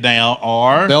eliminated now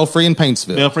are Belfry and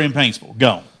Paintsville. Belfry and Paintsville.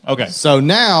 Go. Okay. So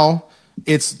now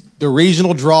it's the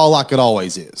regional draw like it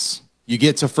always is. You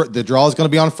get to the draw is going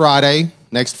to be on Friday,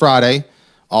 next Friday.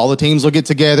 All the teams will get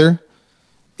together.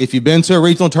 If you've been to a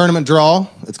regional tournament draw,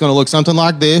 it's going to look something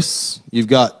like this. You've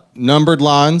got numbered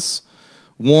lines,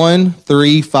 1,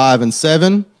 3, 5, and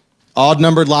 7. Odd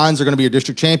numbered lines are going to be your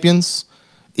district champions.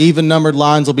 Even numbered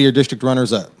lines will be your district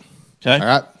runners-up. Okay. All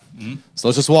right? So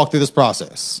let's just walk through this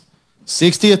process.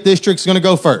 60th district's going to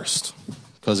go first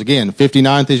because, again,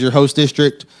 59th is your host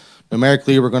district.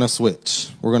 Numerically, we're going to switch.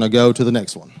 We're going to go to the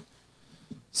next one.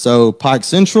 So Pike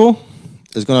Central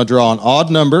is going to draw an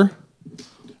odd number.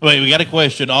 Wait, we got a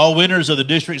question. All winners of the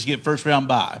districts get first round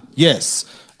bye. Yes.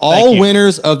 All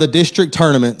winners of the district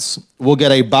tournaments will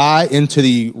get a bye into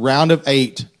the round of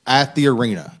 8 at the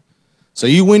arena. So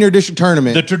you win your district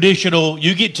tournament. The traditional,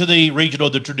 you get to the regional,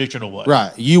 the traditional way.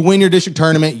 Right. You win your district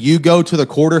tournament. You go to the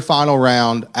quarterfinal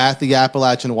round at the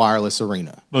Appalachian Wireless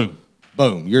Arena. Boom.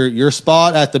 Boom. Your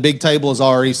spot at the big table is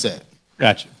already set.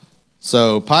 Gotcha.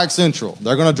 So Pike Central,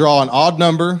 they're going to draw an odd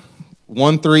number,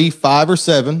 1, 3, 5, or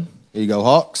 7. Here you go,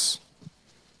 Hawks.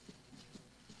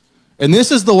 And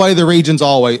this is the way the region's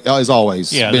always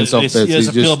been so fast. It's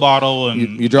a pill bottle.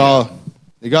 And, you draw,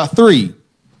 you got 3.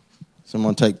 So I'm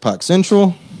going to take Pike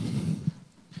Central,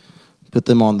 put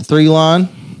them on the 3 line.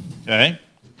 Okay.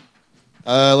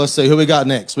 Let's see, who we got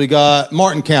next? We got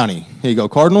Martin County. Here you go,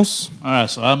 Cardinals. All right,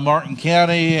 so I'm Martin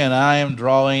County, and I am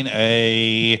drawing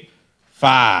a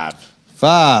 5.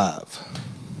 5.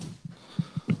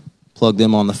 Plug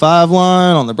them on the 5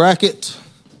 line on the bracket.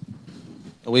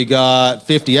 We got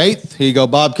 58th. Here you go,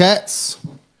 Bobcats.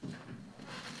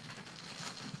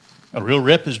 A real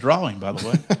rep is drawing, by the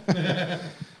way.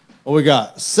 What we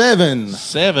got? 7.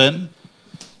 7.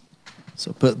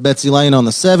 So put Betsy Lane on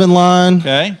the 7 line.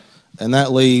 Okay. And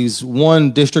that leaves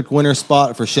 1 district winner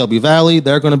spot for Shelby Valley.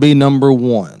 They're going to be number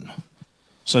 1.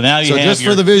 So now you have just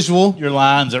for the visual, your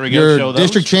lines. There we go. your Show those.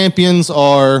 district champions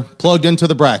are plugged into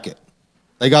the bracket.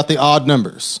 They got the odd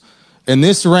numbers. In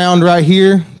this round right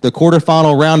here, the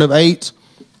quarterfinal round of 8,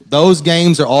 those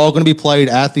games are all going to be played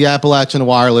at the Appalachian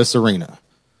Wireless Arena.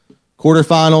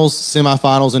 Quarterfinals,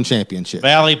 semifinals, and championship.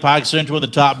 Valley, Pike Central in the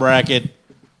top bracket,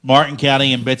 Martin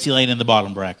County, and Betsy Lane in the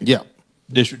bottom bracket. Yeah.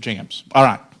 District champs. All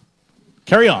right.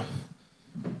 Carry on.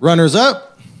 Runners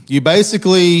up, you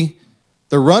basically,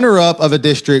 the runner-up of a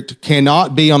district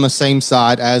cannot be on the same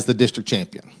side as the district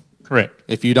champion. Correct.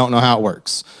 If you don't know how it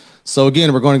works. So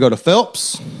again, we're going to go to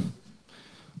Phelps,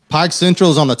 Pike Central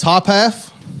is on the top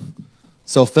half,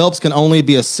 so Phelps can only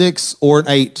be a 6 or an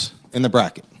 8 in the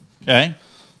bracket. Okay.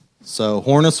 So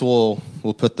Hornets will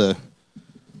put the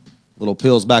little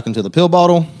pills back into the pill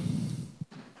bottle.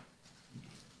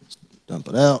 Dump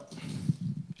it out.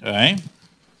 Okay.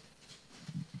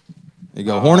 There you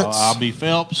go, Hornets. I'll be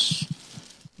Phelps.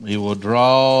 We will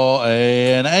draw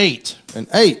an 8. An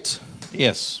 8.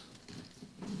 Yes.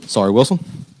 Sorry, Wilson.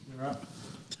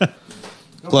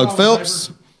 Plug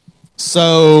Phelps.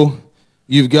 So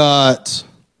you've got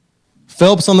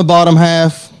Phelps on the bottom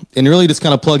half, and really just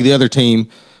kind of plug the other team.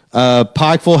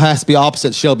 Pikeville has to be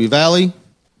opposite Shelby Valley,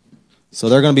 so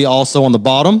they're going to be also on the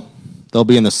bottom. They'll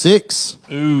be in the 6.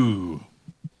 Ooh.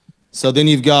 So then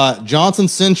you've got Johnson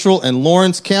Central and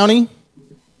Lawrence County.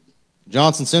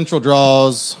 Johnson Central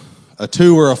draws a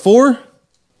 2 or a 4.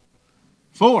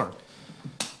 4.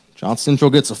 Johnson Central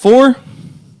gets a 4.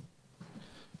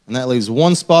 And that leaves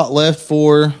one spot left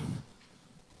for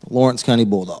Lawrence County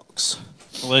Bulldogs.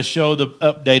 Let's show the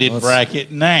updated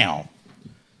bracket now.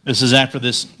 This is after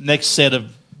this next set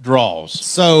of draws.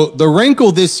 So the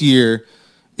wrinkle this year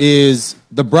is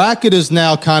the bracket is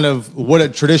now kind of what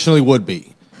it traditionally would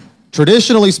be.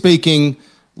 Traditionally speaking,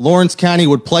 Lawrence County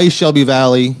would play Shelby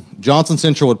Valley, Johnson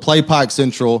Central would play Pike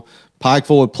Central,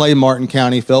 Pikeville would play Martin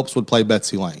County, Phelps would play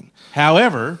Betsy Lane.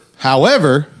 However,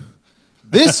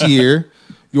 this year,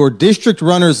 your district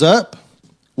runners-up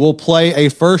will play a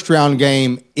first-round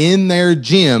game in their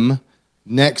gym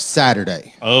next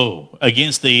Saturday. Oh,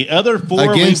 against the other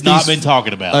 4 we've not been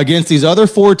talking about. Against these other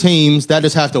 4 teams that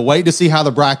just have to wait to see how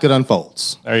the bracket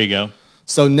unfolds. There you go.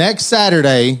 So next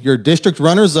Saturday, your district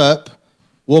runners-up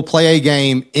will play a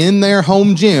game in their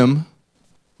home gym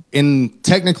in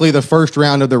technically the first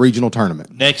round of the regional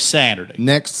tournament. Next Saturday.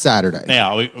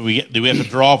 Now, do we have to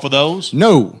draw for those?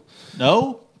 No.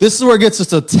 No? This is where it gets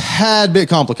just a tad bit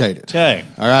complicated. Okay.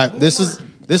 All right. This is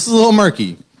a little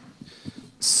murky.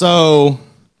 So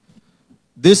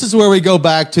this is where we go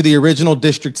back to the original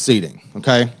district seating.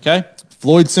 Okay. Okay.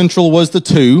 Floyd Central was the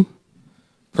 2.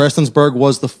 Prestonsburg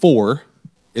was the 4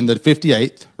 in the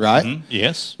 58th, right? Mm-hmm.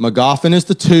 Yes. Magoffin is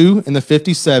the 2 in the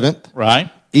 57th.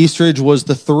 Right. Eastridge was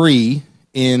the 3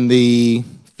 in the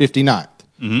 59th.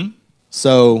 Mm-hmm.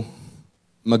 So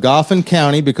Magoffin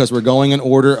County, because we're going in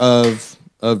order of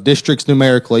districts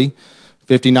numerically,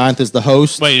 59th is the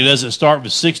host. Wait, does it start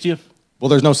with 60th? Well,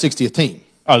 there's no 60th team.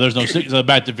 Oh, there's no 60th. So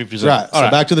back to 57th. Right.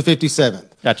 So back to the 57th.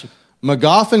 Gotcha.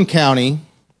 Magoffin County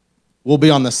will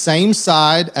be on the same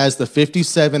side as the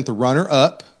 57th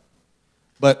runner-up,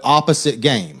 but opposite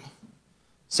game.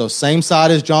 So same side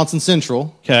as Johnson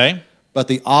Central. Okay. But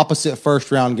the opposite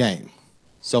first-round game.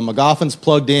 So Magoffin's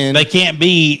plugged in. They can't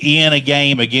be in a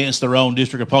game against their own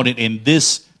district opponent in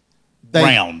this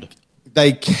round.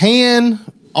 They can,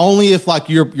 only if, like,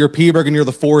 you're Petersburg and you're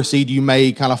the 4 seed, you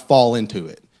may kind of fall into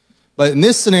it. But in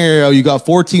this scenario, you got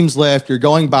 4 teams left. You're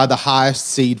going by the highest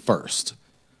seed first.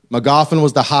 Magoffin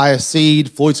was the highest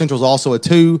seed. Floyd Central is also a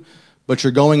 2, but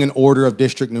you're going in order of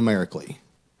district numerically.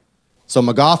 So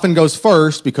Magoffin goes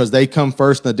first because they come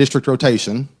first in the district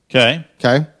rotation. Okay.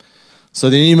 Okay. So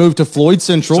then you move to Floyd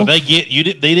Central. So they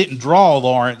didn't draw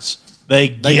Lawrence. They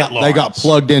got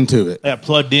plugged into it. They got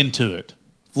plugged into it.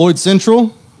 Floyd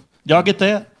Central. Y'all get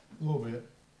that? A little bit.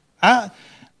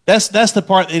 That's the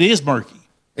part. It is murky.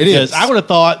 It because is. I would have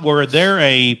thought were they're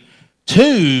a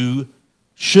 2,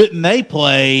 shouldn't they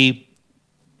play,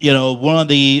 one of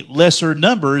the lesser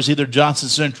numbers, either Johnson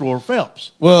Central or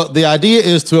Phelps? Well, the idea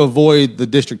is to avoid the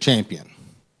district champion,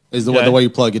 is the way you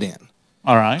plug it in.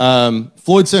 All right.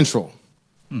 Floyd Central,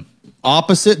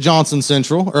 opposite Johnson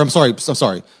Central, or I'm sorry,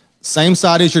 same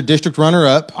side as your district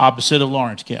runner-up. Opposite of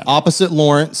Lawrence County. Opposite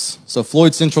Lawrence. So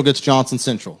Floyd Central gets Johnson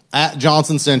Central. At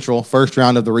Johnson Central, first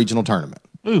round of the regional tournament.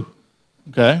 Ooh.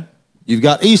 Okay. You've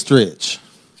got Eastridge.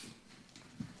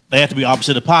 They have to be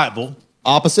opposite of Pikeville.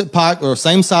 Opposite Pike, or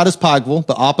same side as Pikeville,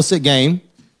 but opposite game.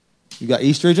 You've got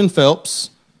Eastridge and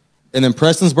Phelps. And then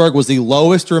Prestonsburg was the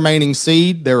lowest remaining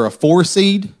seed. They're a 4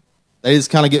 seed. They just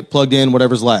kind of get plugged in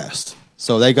whatever's last.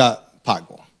 So they got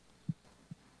Pikeville.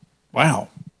 Wow.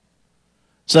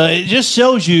 So it just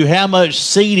shows you how much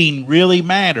seeding really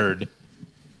mattered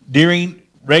during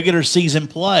regular season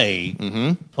play,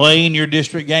 playing your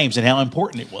district games, and how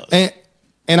important it was.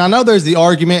 And I know there's the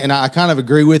argument, and I kind of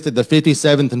agree with it, the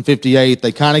 57th and 58th,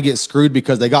 they kind of get screwed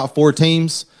because they got 4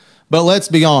 teams. But let's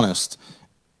be honest.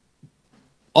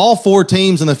 All 4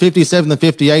 teams in the 57th and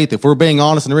 58th, if we're being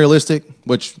honest and realistic,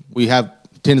 which we have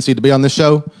tendency to be on this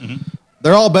show,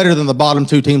 they're all better than the bottom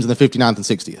 2 teams in the 59th and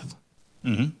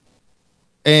 60th.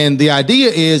 And the idea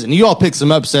is, and you all pick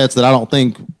some upsets that I don't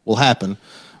think will happen,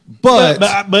 But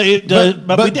it does.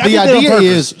 But the idea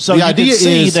is so the you idea can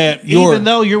see is that even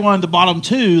though you're one of the bottom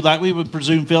two, like we would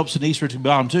presume Phelps and Easter to be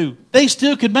bottom two, they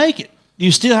still could make it.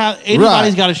 You still have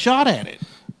anybody's got a shot at it.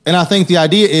 And I think the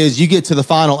idea is you get to the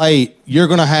final 8, you're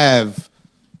going to have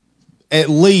at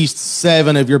least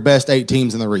 7 of your best 8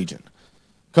 teams in the region.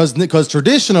 Because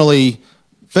traditionally,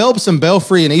 Phelps and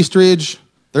Belfry and Eastridge,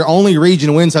 their only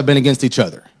region wins have been against each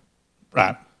other.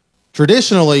 Right.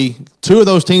 Traditionally, 2 of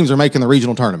those teams are making the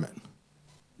regional tournament.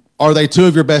 Are they 2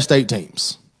 of your best 8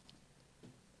 teams?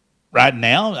 Right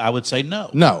now, I would say no.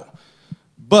 No.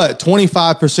 But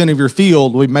 25% of your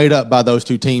field will be made up by those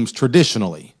 2 teams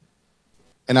traditionally.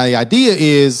 And the idea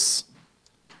is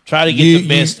try to get the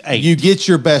best 8. You get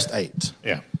your best 8.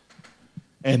 Yeah.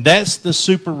 And that's the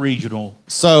super regional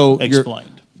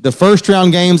explained. The first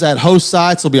round games at host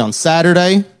sites will be on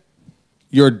Saturday.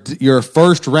 Your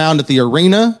first round at the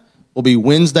arena will be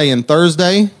Wednesday and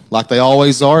Thursday, like they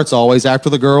always are. It's always after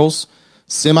the girls.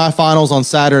 Semifinals on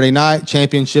Saturday night,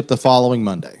 championship the following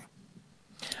Monday.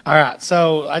 All right,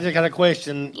 so I just got a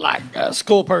question, like a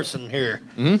school person here.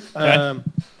 Mm-hmm.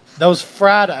 Those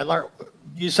Friday, like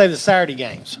you say, the Saturday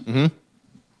games. Mm-hmm.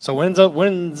 So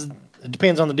when's it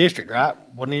depends on the district, right?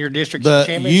 When your district's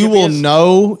championship you will is?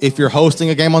 know if you're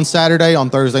hosting a game on Saturday on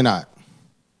Thursday night.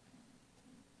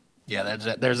 Yeah,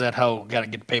 there's that whole got to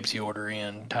get the Pepsi order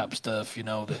in type stuff. You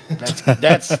know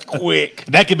that's quick.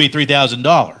 That could be $3,000.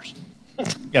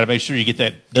 Got to make sure you get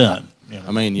that done. You know.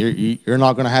 I mean, you're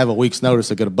not going to have a week's notice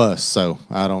to get a bus, so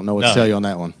I don't know what to tell you on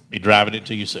that one. Be driving it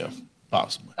to yourself,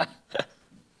 possibly.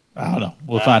 I don't know.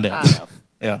 We'll find out. I know.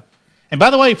 Yeah. And by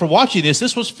the way, for watching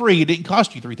this was free. It didn't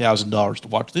cost you $3,000 to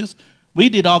watch this. We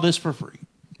did all this for free.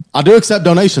 I do accept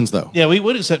donations, though. Yeah, we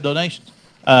would accept donations.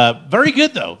 Very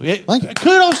good, though. Thank you.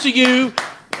 Kudos to you.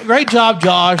 Great job,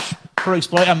 Josh, for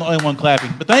explaining. I'm the only one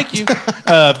clapping, but thank you.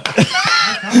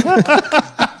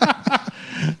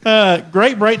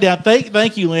 Great breakdown.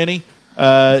 Thank you, Lenny.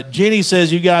 Jenny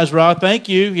says, you guys rock. Thank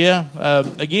you. Yeah.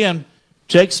 Again,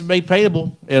 checks made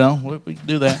payable. You know, we can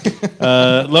do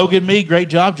that. Logan, great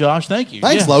job, Josh. Thank you.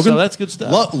 Thanks, Logan. So that's good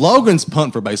stuff. Logan's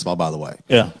pumped for baseball, by the way.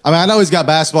 Yeah. I mean, I know he's got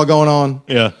basketball going on.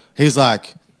 Yeah. He's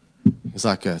like,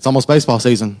 it's almost baseball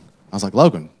season. I was like,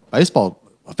 Logan, baseball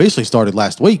officially started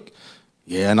last week.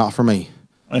 Yeah, not for me.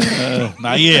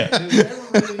 Not yet.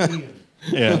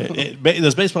 Yeah.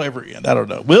 Does baseball ever end? I don't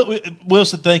know.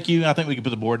 Wilson, thank you. I think we can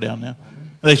put the board down now.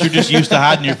 Unless you're just used to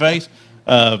hiding your face.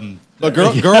 But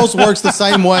girls works the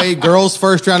same way. Girls'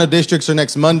 first round of districts are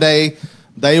next Monday.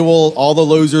 All the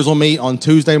losers will meet on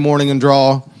Tuesday morning and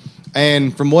draw.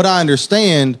 And from what I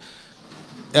understand,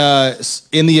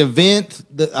 in the event,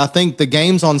 I think the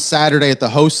games on Saturday at the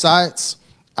host sites,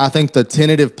 I think the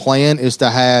tentative plan is to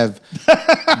have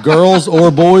girls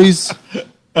or boys.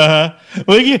 Well,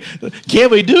 can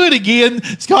we do it again?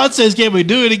 Scott says, can we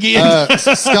do it again?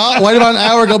 Scott, wait about an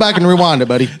hour. Go back and rewind it,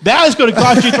 buddy. That is going to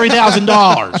cost you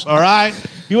 $3,000. All right,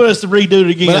 you want us to redo it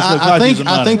again? But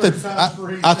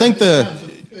I think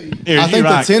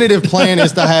the tentative plan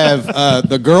is to have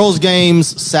the girls'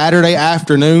 games Saturday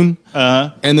afternoon,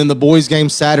 and then the boys'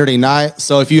 games Saturday night.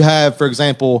 So if you have, for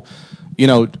example,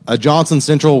 a Johnson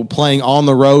Central playing on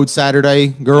the road Saturday,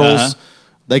 girls.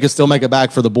 They could still make it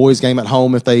back for the boys' game at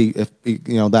home if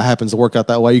that happens to work out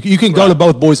that way. You can go to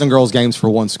both boys and girls games for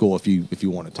one school if you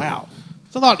wanted to. Wow,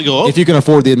 it's a lot to go. If you can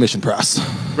afford the admission price.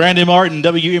 Brandon Martin,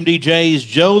 WMDJ's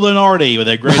Joe Lenardi with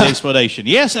a great explanation.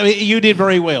 Yes, I mean you did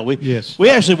very well. We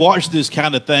actually watched this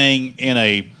kind of thing in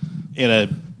a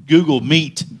Google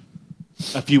Meet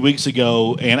a few weeks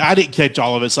ago, and I didn't catch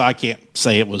all of it, so I can't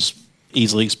say it was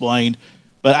easily explained.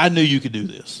 But I knew you could do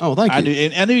this. Oh, thank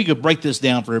you. I knew you could break this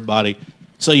down for everybody.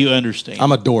 So you understand.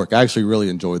 I'm a dork. I actually really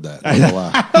enjoyed that. I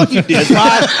know you did.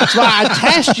 That's why I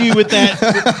tasked you with that,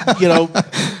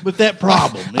 with that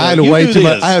problem. I had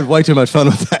way too much fun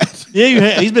with that. Yeah, you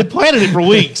had. He's been planning it for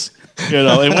weeks.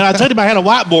 And when I told him I had a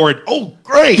whiteboard, oh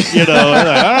great, all right,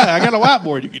 I got a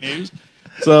whiteboard you can use.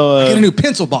 So get a new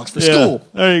pencil box for school.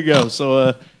 There you go.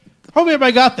 So hope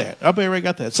everybody got that.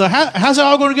 So how's it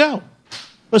all going to go?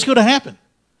 What's going to happen?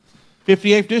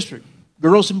 58th district,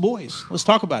 girls and boys. Let's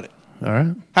talk about it. All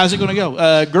right. How's it going to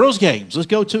go? Girls games. Let's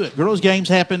go to it. Girls games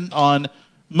happen on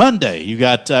Monday. You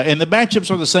got and the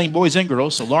matchups are the same, boys and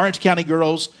girls. So Lawrence County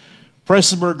girls,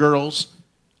 Prestonsburg girls,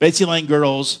 Betsy Lane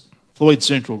girls, Floyd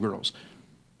Central girls.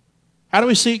 How do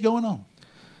we see it going on?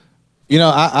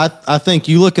 I think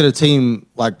you look at a team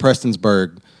like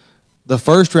Prestonsburg, the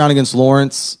first round against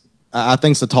Lawrence, I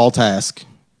think it's a tall task.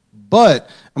 But,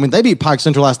 I mean, they beat Pike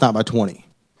Central last night by 20.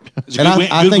 It's a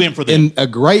good win for them. A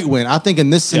great win. I think in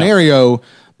this scenario,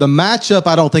 The matchup,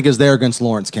 I don't think, is there against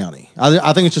Lawrence County.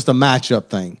 I think it's just a matchup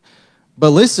thing.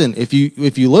 But listen, if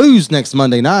you lose next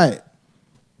Monday night,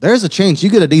 there's a chance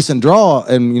you get a decent draw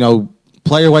and,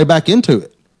 play your way back into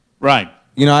it. Right.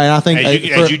 And I think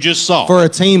as you just saw. For a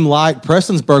team like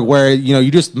Prestonsburg where,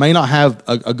 you just may not have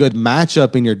a good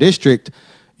matchup in your district,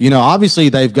 obviously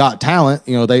they've got talent.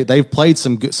 They've played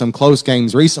some close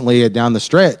games recently down the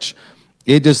stretch.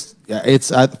 It's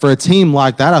for a team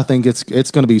like that, I think it's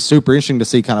going to be super interesting to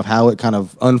see kind of how it kind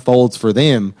of unfolds for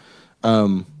them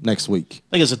next week.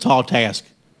 I think it's a tall task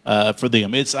for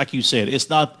them. It's like you said,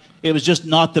 it was just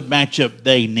not the matchup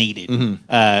they needed.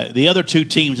 Mm-hmm. The other two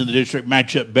teams in the district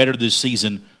match up better this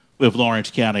season with Lawrence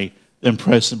County than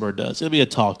Prestonsburg does. It'll be a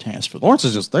tall task for them.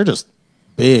 Lawrence they're just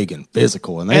big and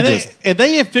physical, and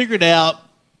they have figured out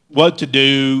what to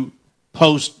do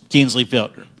post Kinsley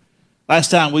Felder.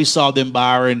 Last time we saw them,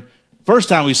 Byron, first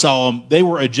time we saw them, they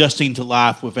were adjusting to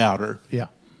life without her. Yeah.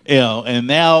 And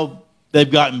now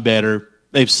they've gotten better.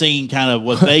 They've seen kind of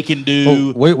what they can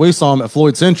do. Well, we saw them at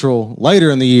Floyd Central later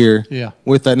in the year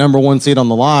with that number 1 seed on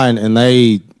the line, and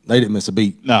they didn't miss a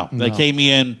beat. No, they came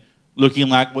in looking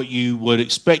like what you would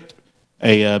expect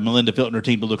a Melinda Feltner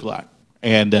team to look like,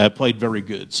 and played very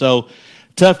good. So,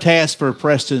 tough task for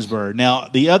Prestonsburg. Now,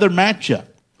 the other matchup,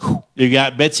 you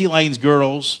got Betsy Lane's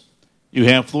girls, you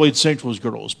have Floyd Central's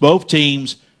girls. Both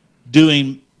teams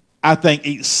doing, I think,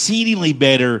 exceedingly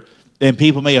better than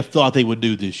people may have thought they would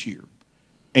do this year.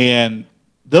 And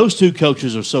those two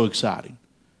coaches are so exciting,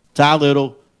 Ty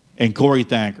Little and Corey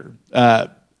Thacker.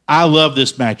 I love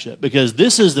this matchup because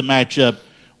this is the matchup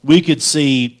we could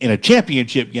see in a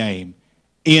championship game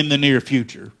in the near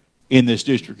future in this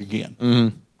district again.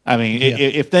 Mm-hmm. I mean,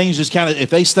 if things just if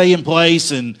they stay in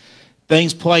place and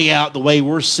things play out the way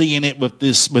we're seeing it with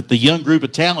the young group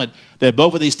of talent that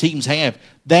both of these teams have,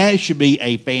 that should be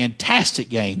a fantastic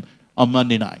game on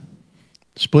Monday night.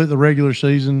 Split the regular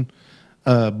season.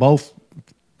 Both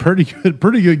pretty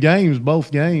good games,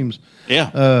 both games.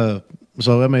 Yeah.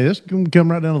 So, I mean, it's going to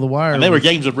come right down to the wire. And they were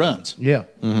games of runs. Yeah.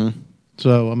 Mm-hmm.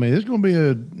 So, I mean, it's going to be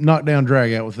a knockdown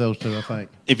drag out with those two, I think.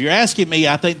 If you're asking me,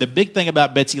 I think the big thing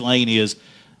about Betsy Lane is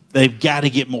they've got to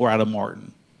get more out of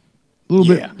Martin. A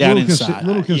little bit. Down inside.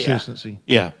 Little consistency.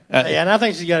 Yeah. And I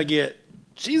think she's got to get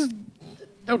 –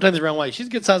 don't take this the wrong way. She's a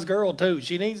good-sized girl, too.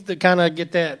 She needs to kind of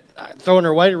get that throwing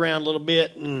her weight around a little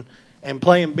bit and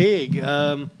playing big.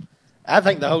 I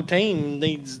think the whole team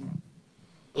needs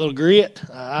a little grit.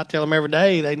 I tell them every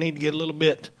day they need to get a little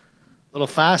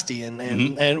feisty.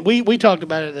 And we talked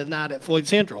about it that night at Floyd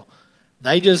Central.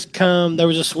 They just there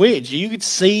was a switch. You could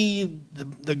see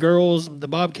the girls, the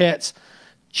Bobcats,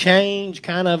 change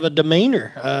kind of a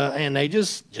demeanor. And they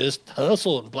just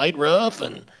hustled and played rough.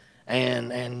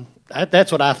 And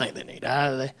that's what I think they need.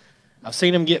 I've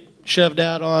seen them get shoved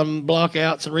out on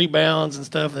blockouts and rebounds and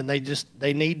stuff, and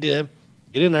they need to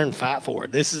get in there and fight for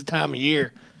it. This is the time of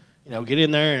year, get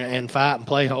in there and fight and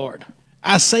play hard.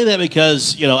 I say that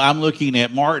because, I'm looking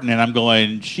at Martin and I'm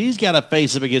going, she's got to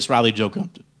face up against Riley Joe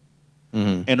Compton.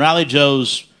 Mm-hmm. And Riley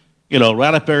Joe's,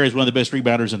 right up there is one of the best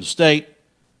rebounders in the state.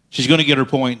 She's going to get her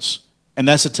points, and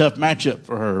that's a tough matchup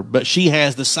for her. But she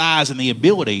has the size and the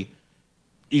ability.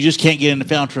 You just can't get into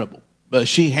foul trouble. But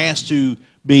she has to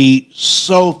be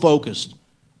so focused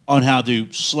on how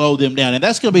to slow them down. And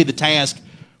that's going to be the task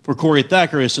for Corey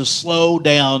Thacker, is to slow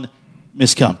down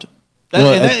Miss Compton.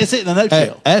 That's it in a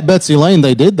nutshell. At Betsy Lane,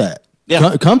 they did that.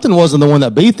 Yeah. Compton wasn't the one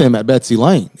that beat them at Betsy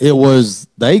Lane. It was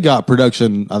they got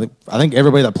production. I think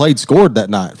everybody that played scored that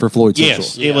night for Floyd Central.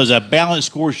 Yes, it was a balanced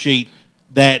score sheet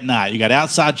that night. You got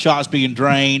outside shots being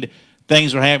drained.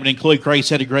 Things were happening. Chloe Crace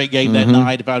had a great game that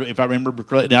night, if I remember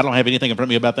correctly. I don't have anything in front of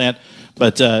me about that.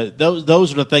 But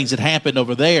those are the things that happened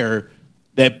over there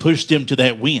that pushed them to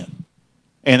that win.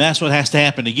 And that's what has to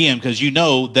happen again, because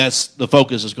that's the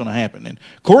focus is going to happen. And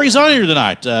Corey's on here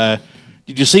tonight.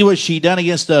 Did you see what she done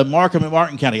against Markham and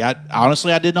Martin County?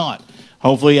 Honestly, I did not.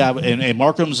 Hopefully, and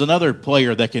Markham's another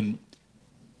player that can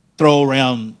throw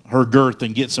around her girth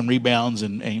and get some rebounds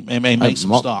and make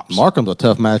some stops. Markham's a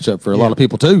tough matchup for a lot of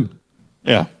people, too.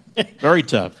 Yeah, very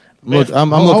tough. Look, I'm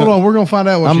Hold looking. on, we're gonna find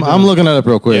out what I'm looking at it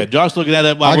real quick. Yeah, Josh looking at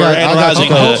it while I we're got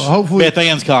analyzing hopefully- Beth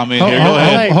Ann's comment here. Go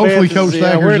ahead. Hopefully, Beth Coach is,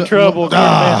 Thacker's we're in trouble.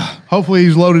 Hopefully,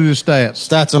 he's loaded his stats.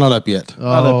 Stats are not up yet.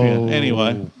 Not up yet.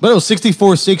 Anyway, But it was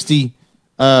 64-60.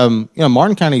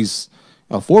 Martin County's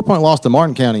a 4-point loss to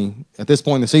Martin County at this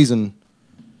point in the season.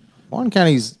 Martin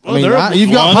County's. Well,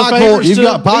 you've got one of the Pikeville, favorites you've to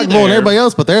got be Pikeville and there. everybody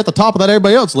else, but they're at the top of that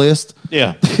everybody else list.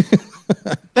 yeah.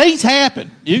 Things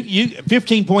happen. You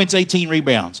 15 points, 18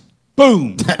 rebounds.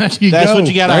 Boom. That's what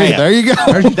you got to have. There you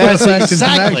go. That's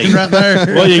exactly right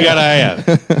there. what you got to have.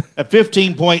 A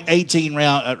 15-point, 18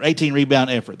 rebound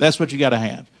effort. That's what you got to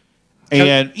have.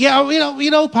 And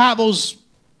Pieble's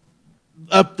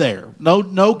up there.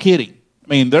 No kidding. I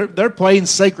mean, they're playing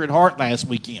Sacred Heart last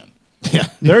weekend. Yeah.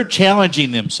 They're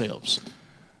challenging themselves.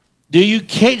 Do you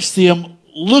catch them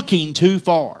looking too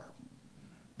far?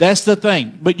 That's the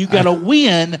thing. But you got to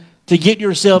win to get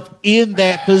yourself in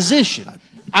that position.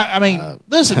 I mean,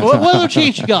 listen, what other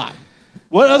chance you got?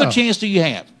 What other chance do you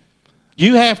have?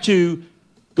 You have to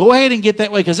go ahead and get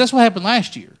that way, because that's what happened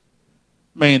last year.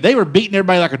 Man, they were beating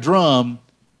everybody like a drum,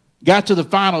 got to the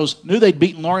finals, knew they'd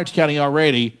beaten Lawrence County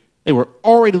already. They were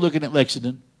already looking at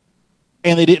Lexington,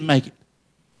 and they didn't make it.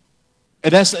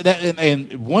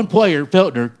 And one player,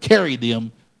 Feltner, carried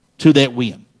them to that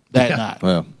win that night.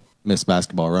 Well, Miss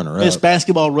Basketball runner-up. Miss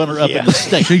Basketball runner-up in the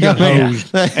state. She got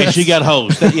hosed. And she got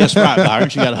hosed. Yes, right, Byron.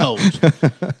 She got hosed.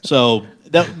 So,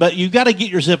 but you got to get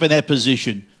yourself in that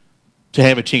position to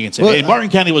have a chance. Well, and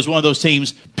Martin County was one of those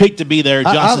teams picked to be there.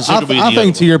 Johnson Central be the other. I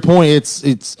think to your point,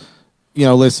 it's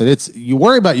listen, you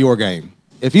worry about your game.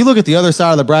 If you look at the other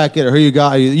side of the bracket or who you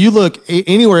got, you look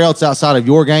anywhere else outside of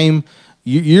your game,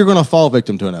 you're going to fall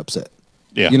victim to an upset.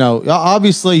 Yeah.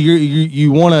 Obviously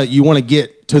you want to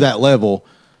get to that level,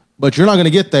 but you're not going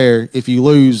to get there if you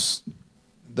lose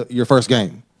your first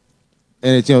game.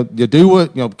 And it's you do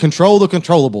what control the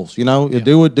controllables.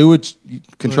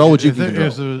 Control what you can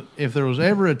control. If there was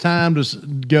ever a time to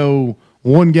go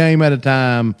one game at a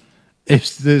time,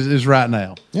 it's right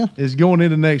now. Yeah, it's going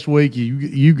into next week.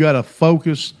 You got to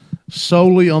focus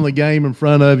solely on the game in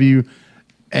front of you,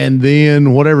 and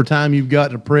then whatever time you've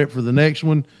got to prep for the next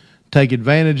one, take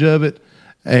advantage of it,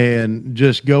 and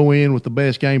just go in with the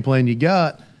best game plan you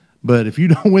got. But if you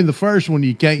don't win the first one,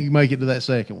 you can't make it to that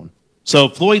second one. So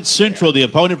Floyd Central, the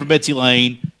opponent for Betsy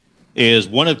Lane, is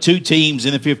one of two teams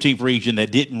in the 15th region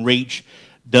that didn't reach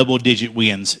double-digit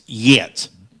wins yet.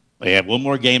 They have one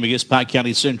more game against Pike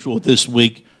County Central this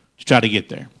week to try to get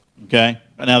there. Okay?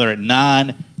 Right now they're at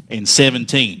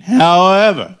 9-17.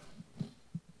 However,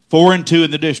 4-2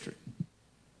 in the district.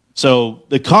 So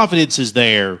the confidence is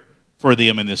there for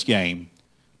them in this game,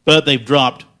 but they've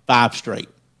dropped 5 straight.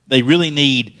 They really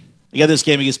need. They got this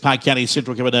game against Pike County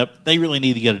Central coming up. They really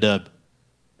need to get a dub.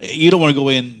 You don't want to go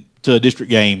into a district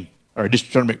game or a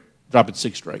district tournament dropping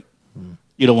 6 straight.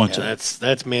 You don't want to.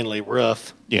 That's mentally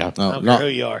rough. Yeah. I don't care who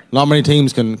you are. Not many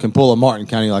teams can pull a Martin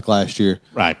County like last year.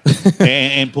 Right.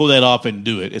 and pull that off and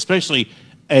do it, especially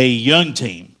a young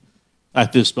team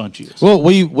like this bunch is. Well,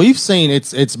 we've seen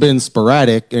it's been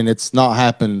sporadic and it's not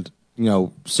happened,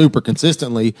 super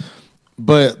consistently.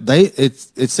 But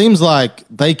it seems like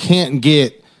they can't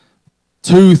get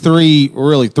 2, 3,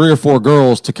 really 3 or 4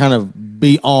 girls to kind of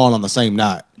be on the same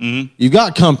night. Mm-hmm. You've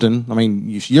got Compton. I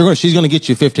mean, she's going to get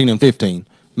you 15 and 15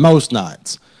 most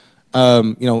nights.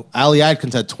 Allie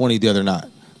Adkins had 20 the other night.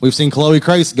 We've seen Chloe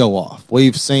Crace go off.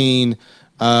 We've seen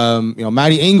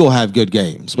Maddie Engel have good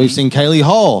games. We've seen Kaylee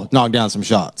Hall knock down some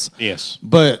shots. Yes,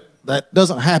 but that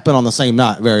doesn't happen on the same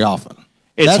night very often.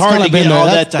 It's hard to get all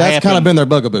that to happen. That's kind of been their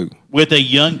bugaboo. With a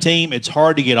young team, it's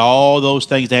hard to get all those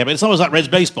things to happen. It's almost like Reds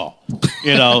baseball.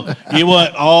 You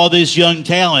want all this young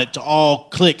talent to all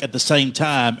click at the same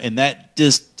time, and that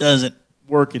just doesn't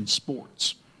work in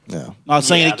sports. Yeah. Not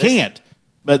saying it can't,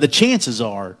 but the chances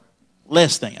are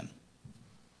less than.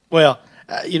 Well,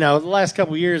 the last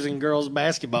couple of years in girls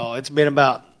basketball, it's been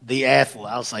about the athlete.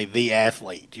 I'll say the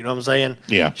athlete. You know what I'm saying?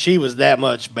 Yeah. She was that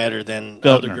much better than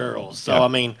Feltner. other girls. So, I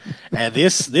mean,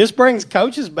 this brings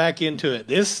coaches back into it.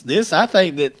 This I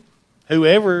think that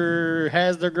whoever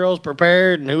has their girls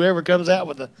prepared and whoever comes out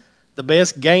with the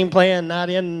best game plan night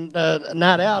in,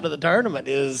 night out of the tournament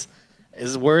is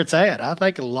where it's at. I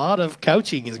think a lot of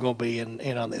coaching is going to be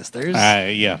in on this.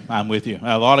 I'm with you.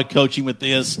 A lot of coaching with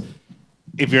this.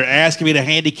 If you're asking me to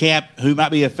handicap who might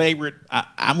be a favorite,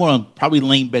 I'm going to probably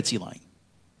lean Betsy Lane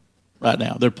right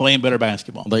now. They're playing better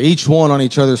basketball. They each won on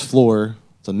each other's floor.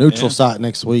 It's a neutral site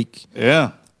next week.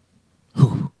 Yeah.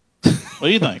 What do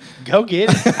you think? Go get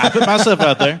it. I put myself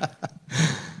out there.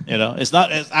 It's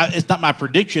not my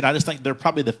prediction. I just think they're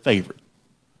probably the favorite.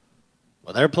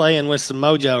 Well, they're playing with some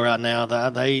mojo right now.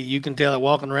 You can tell it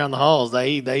walking around the halls.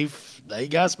 They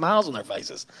got smiles on their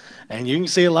faces, and you can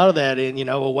see a lot of that in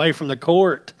away from the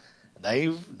court.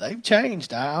 They've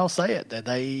changed. I'll say it that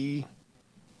they,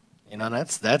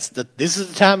 this is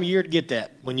the time of year to get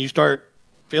that when you start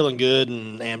feeling good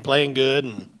and playing good.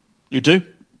 And you too.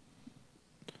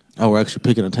 Oh, we're actually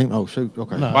picking a team. Oh shoot.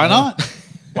 Okay. No. Why not?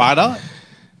 Why not?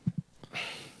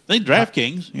 They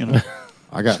DraftKings.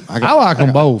 I like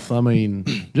them both. I mean,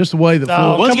 just the way the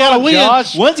No, One's come got to on, win.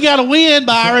 Josh. One's got to win,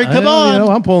 Byron. Come Hell, on. You know,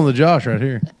 I'm pulling the Josh right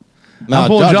here. No, I'm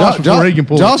pulling Josh before he can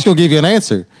pull. Josh will give you an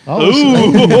answer.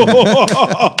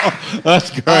 That's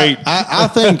great. I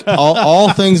think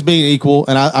all things being equal,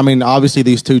 and I mean, obviously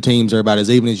these two teams are about as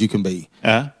even as you can be.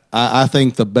 I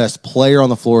think the best player on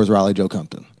the floor is Riley Joe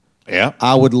Compton. Yeah.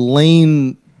 I would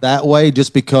lean that way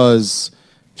just because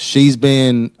she's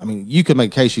been. I mean, you could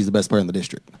make a case she's the best player in the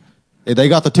district. They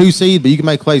got the 2 seed, but you can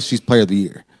make a case she's player of the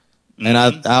year. And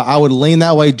I would lean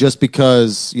that way just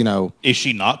because, you know. Is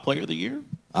she not player of the year?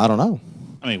 I don't know.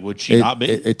 I mean, would she not be?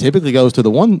 It typically goes to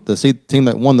the seed team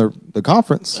that won the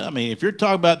conference. I mean, if you're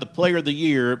talking about the player of the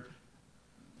year,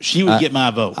 she would get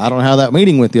my vote. I don't have that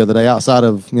meeting with the other day outside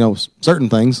of, you know, certain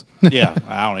things. Yeah,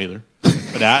 I don't either.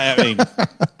 But I mean,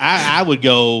 I would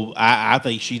go. I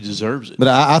think she deserves it. But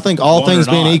I think all things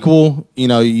being equal, you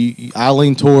know, I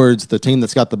lean towards the team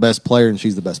that's got the best player, and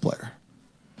she's the best player.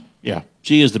 Yeah,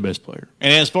 she is the best player.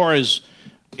 And as far as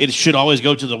it should always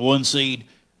go to the 1 seed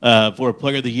for a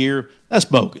player of the year, that's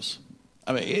bogus.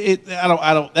 I mean,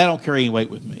 that don't carry any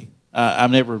weight with me. I've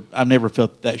never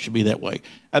felt that should be that way.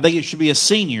 I think it should be a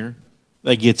senior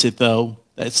that gets it though.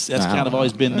 That's kind of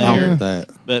always been there.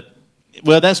 But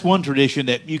well, that's one tradition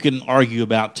that you can argue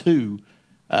about too.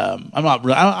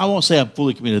 I won't say I'm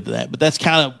fully committed to that, but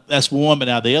that's one. But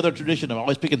now the other tradition of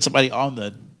always picking somebody on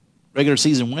the regular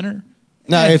season winner.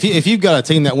 Now, if you've got a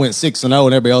team that went 6-0 and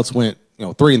everybody else went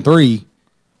 3-3,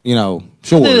 you know,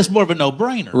 sure, then it's more of a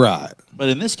no-brainer, right? But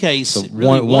in this case, so it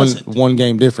really wasn't. one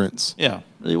game difference. Yeah, it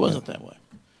really wasn't that way.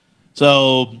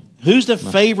 So, who's the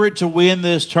favorite to win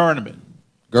this tournament?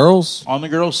 Girls on the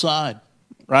girls' side,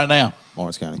 right now.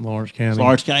 Lawrence County. Lawrence County. So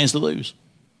Lawrence County is to lose.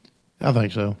 I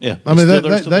think so. Yeah, I mean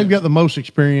they've got the most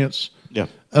experience. Yeah.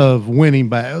 Of winning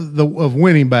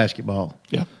basketball.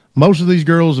 Yeah. Most of these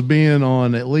girls have been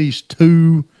on at least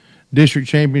 2 district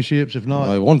championships, if not.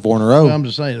 They won 4 in a row. I'm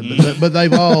just saying, but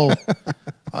they've all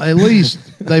at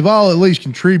least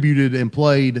contributed and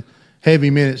played heavy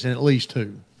minutes in at least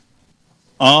 2.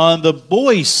 On the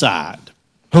boys' side,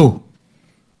 who?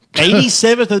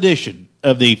 87th edition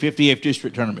of the 58th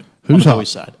district tournament. Who's on the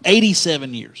boys' side?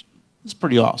 87 years. That's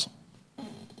pretty awesome.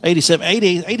 87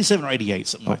 or 88,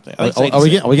 something like that. Are we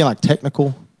getting like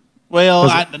technical?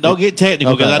 Well, don't get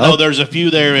technical because I know there's a few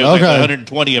there in like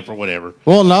 120th or whatever.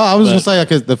 Well, no, I was going to say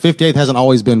because the 58th hasn't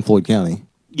always been Floyd County.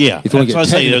 Yeah, that's what I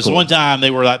say. There's one time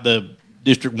they were like the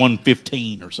District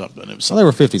 115 or something. It was they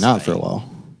were 59th for a while.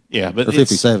 Yeah, but or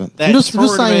 57th.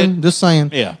 Just saying.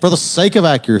 Yeah, for the sake of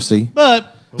accuracy.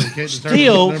 But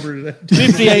still,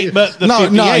 58. But the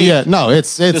 58. No,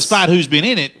 it's despite who's been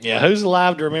in it. Yeah, who's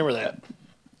alive to remember that?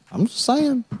 I'm just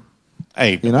saying.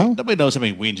 Hey, nobody knows how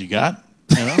many wins you got.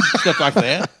 You know, stuff like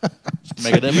that.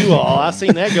 Make it up. You all, I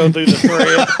seen that go through the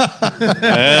thread.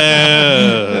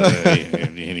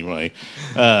 Anyway,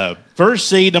 first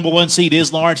seed, number 1 seed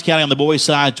is Lawrence County on the boys'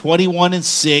 side,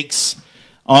 21-6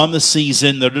 on the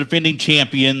season. They're defending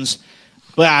champions,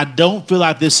 but I don't feel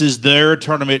like this is their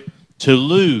tournament to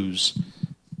lose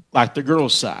like the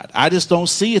girls' side. I just don't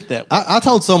see it that way. I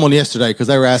told someone yesterday because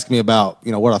they were asking me about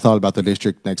what I thought about the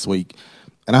district next week,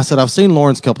 and I said I've seen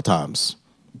Lawrence a couple times.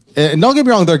 And don't get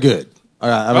me wrong, they're good. All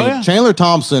right, I mean Chandler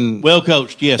Thompson, well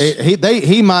coached, yes.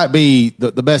 He might be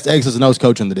the best X's and O's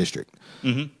coach in the district.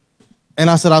 Mm-hmm. And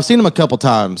I said I've seen him a couple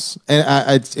times,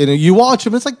 and you watch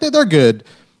them, it's like they're good.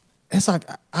 It's like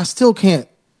I still can't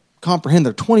comprehend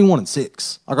they're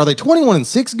 21-6. Like, are they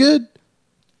 21-6 good?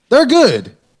 They're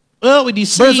good. Well, when you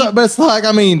see, but it's like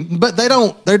but they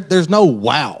don't. There's no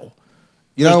wow.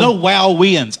 There's no wow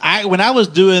wins. When I was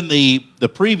doing the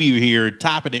preview here,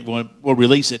 typing it, we'll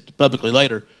release it publicly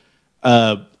later.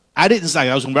 I didn't say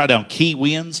I was going to write down key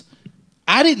wins.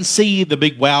 I didn't see the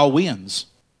big wow wins.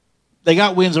 They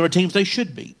got wins over teams they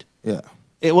should beat. Yeah,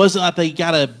 it wasn't like they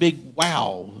got a big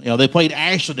wow. They played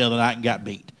Ashland the other night and got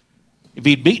beat. If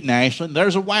he'd beaten Ashland,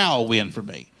 there's a wow win for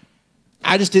me.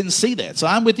 I just didn't see that. So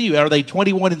I'm with you. Are they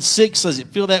 21-6? Does it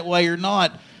feel that way or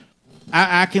not?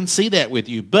 I can see that with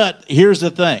you. But here's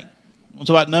the thing. It's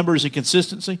about numbers and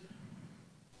consistency.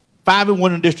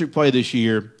 5-1 in district play this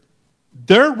year.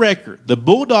 Their record, the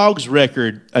Bulldogs'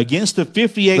 record against the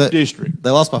 58th district. They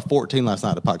lost by 14 last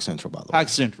night at Pike Central, by the way. Pike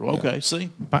Central, okay, see?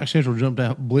 Pike Central jumped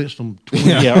out, blitzed them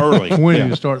 20, early. 20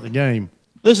 to start the game.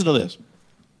 Listen to this.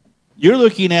 You're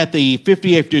looking at the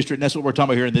 58th district, and that's what we're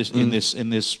talking about here in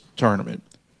this tournament.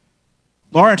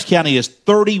 Lawrence County is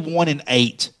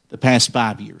 31-8 the past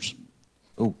 5 years.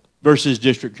 Versus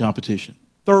district competition.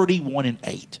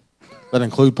 31-8. That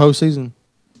include postseason?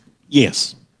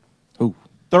 Yes.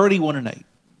 31-8.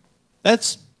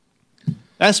 That's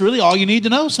That's really all you need to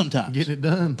know sometimes. Getting it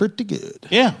done. Pretty good.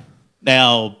 Yeah.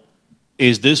 Now,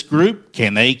 is this group,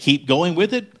 can they keep going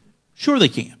with it? Sure they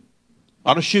can. A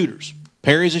lot of shooters.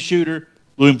 Perry's a shooter.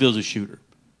 Bloomfield's a shooter.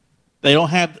 They don't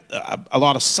have a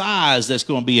lot of size that's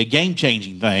going to be a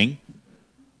game-changing thing,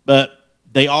 but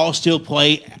they all still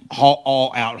play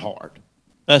all out hard.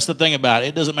 That's the thing about it.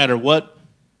 It doesn't matter what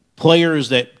players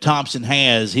that Thompson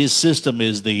has. His system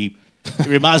is it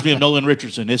reminds me of Nolan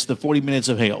Richardson. It's the 40 minutes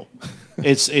of hell.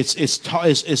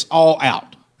 It's all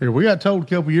out. Here, we got told a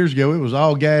couple years ago it was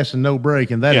all gas and no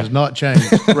brake, and that has not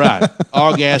changed. Right.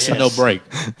 All gas and no brake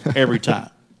every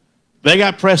time. They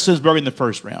got Prestonsburg in the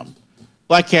first round.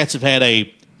 Black Cats have had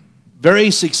a very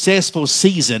successful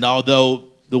season, although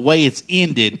the way it's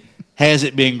ended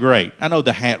hasn't been great. I know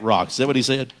the hat rocks. Is that what he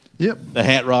said? Yep. The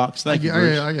hat rocks. Thank you,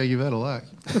 Bruce. I got to give that a like.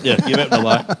 Yeah, give it a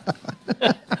like.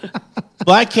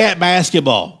 Black Cat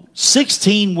basketball,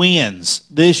 16 wins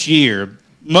this year,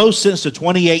 most since the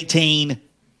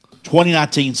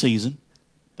 2018-2019 season.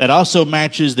 That also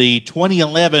matches the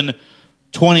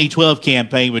 2011-2012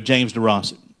 campaign with James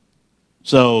DeRossi.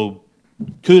 So,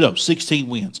 kudos, 16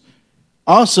 wins.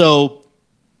 Also,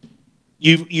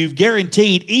 you've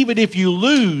guaranteed, even if you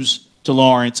lose to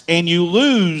Lawrence and you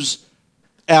lose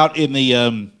out in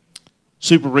the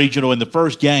Super Regional in the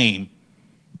first game,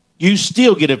 you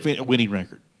still get a winning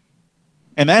record.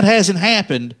 And that hasn't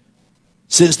happened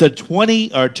since the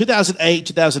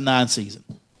 2008-2009 season.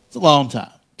 It's a long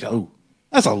time. Oh.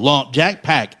 That's a long. Jack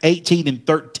Pack,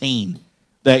 18-13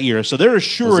 that year. So they're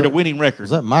assured a winning record. Was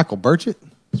that Michael Burchett?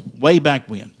 Way back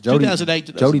when. 2008,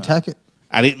 2009. Jody Tackett?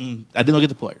 I didn't look at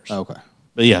the players. Okay.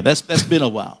 But yeah, that's been a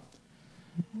while.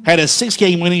 Had a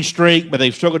 6-game winning streak, but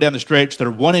they've struggled down the stretch.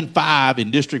 They're 1-5 in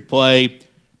district play.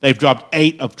 They've dropped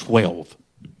 8 of 12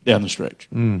 down the stretch.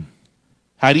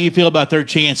 How do you feel about their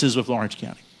chances with Lawrence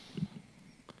County?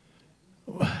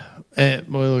 Well,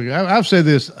 look, I've said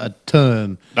this a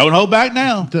ton. Don't hold back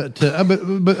now. But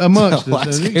amongst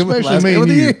us, especially me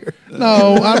and you.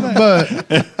 No,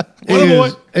 but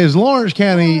is Lawrence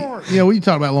County, we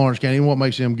talk about Lawrence County and what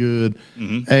makes them good.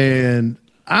 Mm-hmm. And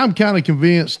I'm kind of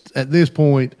convinced at this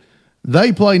point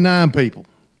they play 9 people.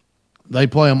 They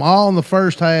play them all in the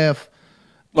first half.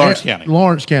 Lawrence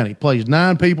County plays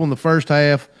 9 people in the first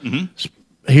half.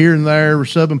 Mm-hmm. Here and there, we're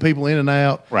subbing people in and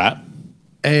out. Right.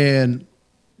 And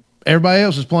everybody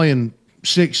else is playing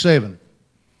 6, 7.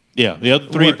 Yeah, the other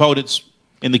 3 opponents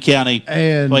in the county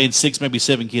playing 6, maybe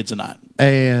 7 kids a night.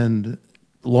 And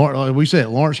like we said,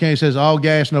 Lawrence County says all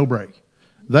gas, no brake.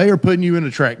 They are putting you in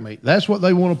a track meet. That's what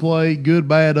they want to play, good,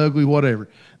 bad, ugly, whatever.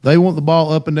 They want the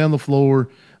ball up and down the floor.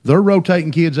 They're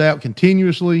rotating kids out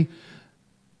continuously.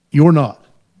 You're not.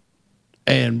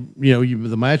 And,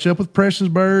 the matchup with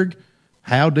Prestonsburg,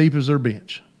 how deep is their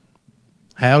bench?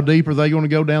 How deep are they going to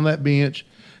go down that bench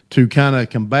to kind of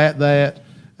combat that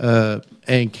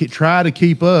and try to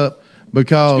keep up?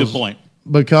 Because that's a good point.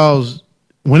 Because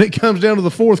when it comes down to the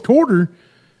fourth quarter,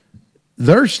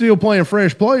 they're still playing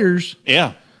fresh players.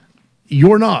 Yeah.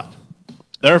 You're not.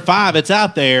 There are 5 that's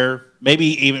out there. Maybe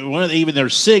even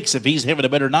there's 6 if he's having a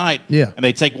better night. Yeah. And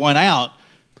they take one out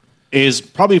is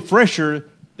probably fresher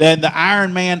than the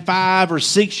Iron Man 5 or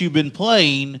 6 you've been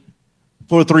playing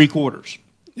for 3 quarters.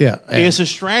 Yeah. It's a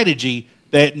strategy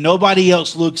that nobody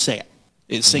else looks at,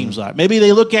 it seems like. Maybe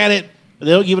they look at it, but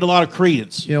they don't give it a lot of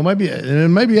credence. Maybe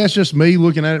that's just me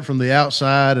looking at it from the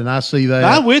outside, and I see that.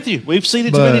 I'm with you. We've seen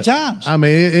it too many times. I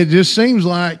mean, it just seems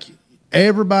like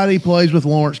everybody plays with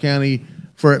Lawrence County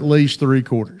for at least 3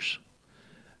 quarters.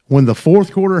 When the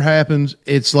fourth quarter happens,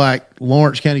 it's like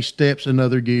Lawrence County steps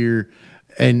another gear,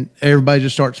 and everybody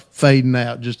just starts fading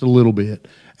out just a little bit.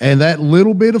 And that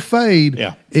little bit of fade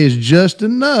is just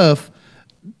enough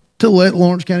to let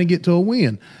Lawrence County get to a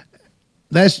win.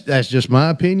 That's just my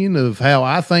opinion of how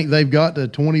I think they've got to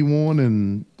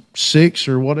 21-6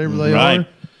 or whatever they are.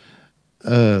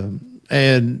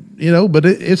 And but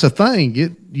it's a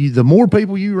thing. The more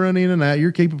people you run in and out,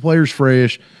 you're keeping players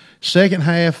fresh. Second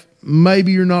half,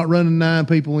 maybe you're not running 9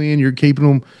 people in. You're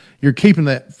keeping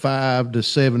that 5 to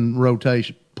 7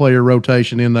 player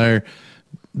rotation in there,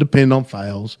 depending on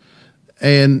fouls.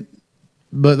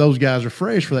 But those guys are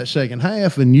fresh for that second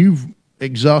half, and you've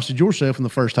exhausted yourself in the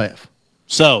first half.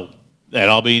 So, that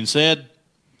all being said,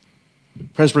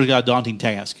 Prestonsburg's got a daunting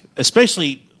task,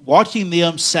 especially watching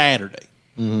them Saturday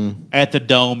at the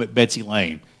Dome at Betsy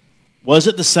Lane. Was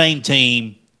it the same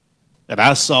team that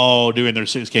I saw during their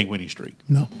 6-game winning streak?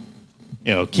 No.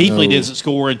 Keithley didn't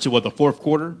score into the fourth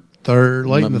quarter.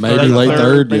 Late in the maybe third. Late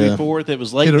third, maybe fourth. It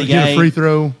was late in the game. Hit a free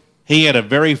throw. He had a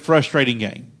very frustrating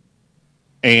game.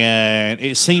 And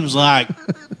it seems like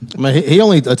I mean, he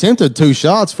only attempted 2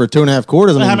 shots for 2.5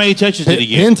 quarters. How many touches did he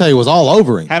get? Pente was all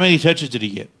over him. How many touches did he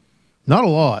get? Not a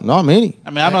lot. Not many. I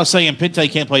mean, I'm not saying Pente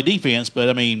can't play defense, but,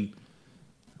 I mean,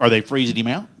 are they freezing him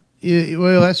out? Yeah,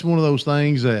 well, that's one of those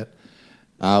things that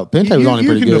Pente was on him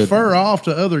pretty you good. can defer off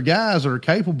to other guys that are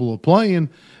capable of playing,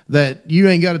 that you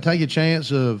ain't got to take a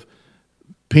chance of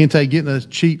Pente getting a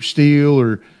cheap steal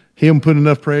or him putting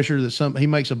enough pressure that he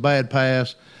makes a bad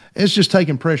pass. It's just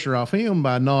taking pressure off him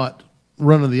by not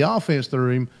running the offense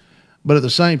through him. But at the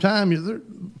same time,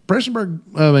 Betsy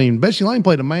Lane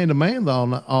played a man-to-man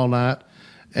all night,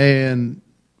 and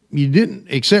you didn't,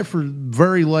 except for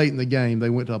very late in the game, they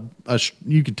went to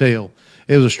you could tell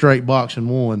it was a straight box and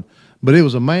one. But it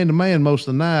was a man-to-man most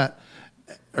of the night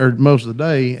or most of the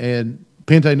day, and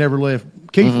Pente never left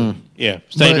Keith. Mm-hmm. Yeah,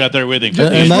 stayed out there with him.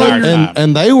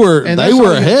 And they were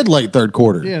ahead late third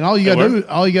quarter. Yeah, and all you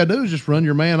got to do is just run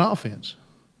your man offense.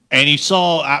 And you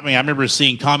saw, I remember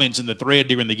seeing comments in the thread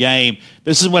during the game.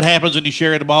 This is what happens when you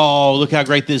share the ball. Look how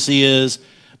great this is.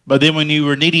 But then when you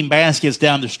were needing baskets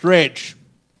down the stretch,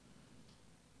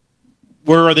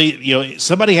 where are they?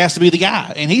 Somebody has to be the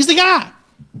guy, and he's the guy.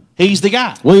 He's the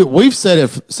guy. We've said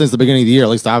it since the beginning of the year. At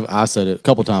least I said it a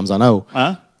couple times. I know.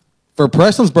 For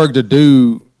Prestonsburg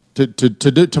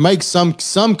to make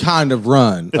some kind of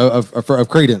run of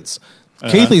credence,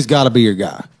 Keithley's got to be your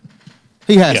guy.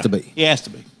 He has to be. He has to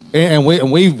be. And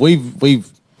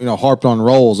we've harped on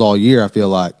roles all year. I feel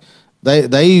like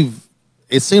they've.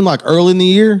 It seemed like early in the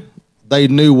year they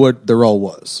knew what the role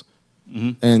was,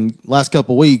 and last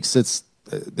couple of weeks it's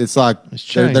like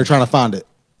they're trying to find it.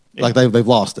 Yeah. Like they've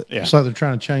lost it. Yeah. It's like they're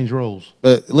trying to change roles.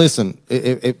 But listen,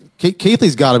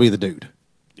 Keithley's got to be the dude.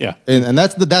 Yeah, and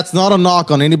that's not a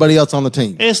knock on anybody else on the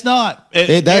team. It's not.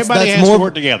 Everybody has to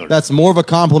work together. That's more of a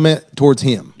compliment towards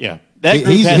him. Yeah, that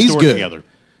group has to work together.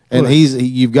 And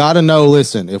you've got to know.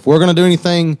 Listen, if we're going to do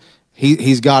anything,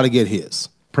 he's got to get his.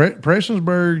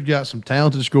 Prestonsburg got some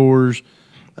talented scorers.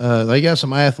 They got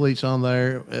some athletes on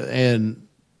there,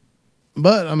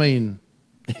 but I mean,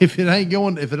 if it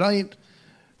ain't.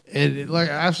 And like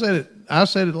I said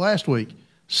it last week.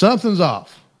 Something's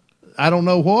off. I don't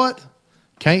know what.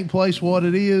 Can't place what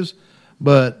it is,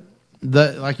 but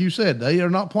like you said, they are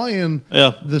not playing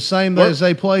the same as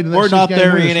they played in that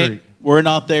 6-game winning streak. We're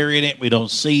not there in it. We don't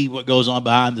see what goes on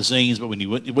behind the scenes. But what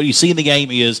you see in the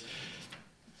game is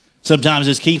sometimes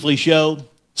it's Keithley's show,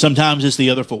 sometimes it's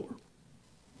the other 4.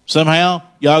 Somehow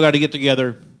y'all got to get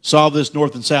together, solve this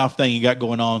North and South thing you got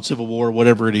going on, Civil War,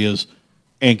 whatever it is,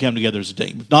 and come together as a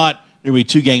team. If not, there'll be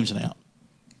 2 games and out.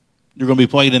 You're going to be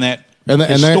playing in that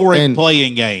historic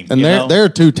playing game. And they're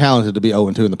too talented to be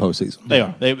 0-2 in the postseason. They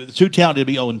are. They're too talented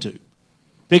to be 0-2.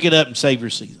 Pick it up and save your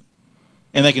season.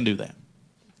 And they can do that.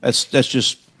 That's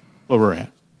just where we're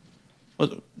at.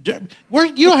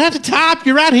 You don't have to type.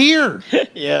 You're right here.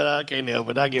 Yeah, I can't help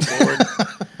it. I get bored.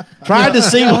 Trying to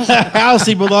see what house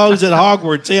he belongs at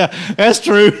Hogwarts. Yeah, that's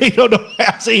true. He don't know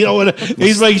house.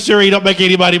 He's making sure he don't make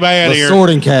anybody mad here. The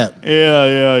sorting cap.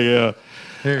 Yeah.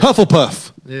 Hufflepuff.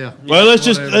 Yeah. Well, let's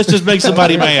just make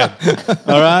somebody mad.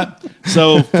 All right.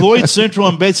 So Floyd Central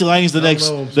and Betsy Lane's the next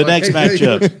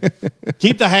matchup.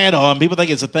 Keep the hat on. People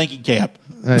think it's a thinking cap.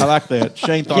 Hey. I like that.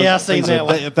 Shane thought I seen that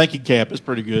one. A thinking cap is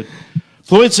pretty good.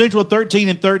 Floyd Central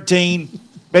 13-13.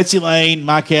 Betsy Lane,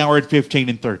 Mike Howard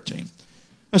 15-13.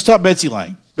 Let's talk Betsy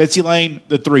Lane. Betsy Lane,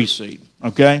 the 3 seed.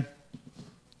 Okay.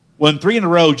 Won 3 in a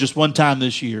row just one time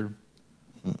this year.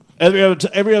 Every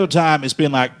other time, it's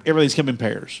been like everything's come in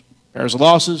pairs. Pairs of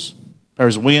losses,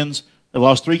 pairs of wins. They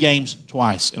lost 3 games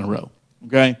twice in a row.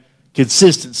 Okay?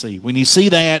 Consistency. When you see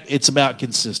that, it's about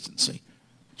consistency.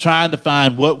 Trying to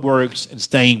find what works and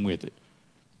staying with it.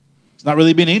 It's not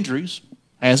really been injuries,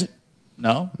 has it?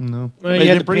 No. Well, you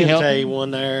had the Pente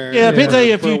one there. Yeah,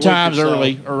 Pente a few times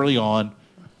early on.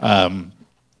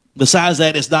 Besides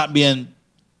that, it's not been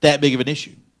that big of an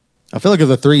issue. I feel like of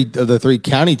the three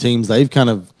county teams, they've kind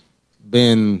of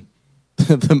been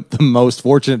the most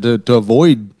fortunate to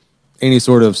avoid any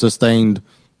sort of sustained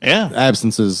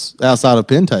absences outside of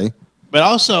Pente. But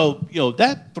also,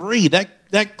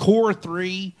 that core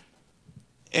 3,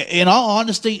 in all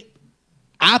honesty,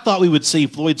 I thought we would see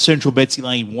Floyd Central, Betsy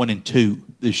Lane 1 and 2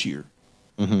 this year,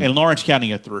 and Lawrence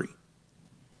County a 3.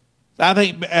 I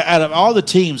think out of all the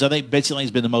teams, I think Betsy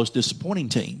Lane's been the most disappointing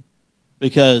team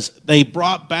because they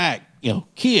brought back,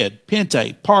 Kidd,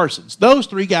 Pente, Parsons. Those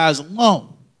 3 guys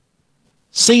alone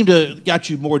seem to got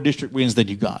you more district wins than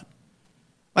you got.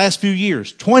 Last few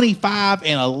years,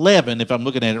 25-11, if I'm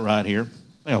looking at it right here.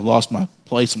 I've lost my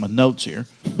place in my notes here.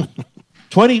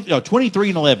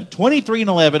 23-11.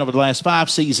 23-11 over the last 5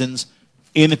 seasons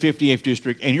in the 58th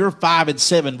district, and you're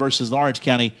 5-7 versus Lawrence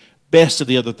County, best of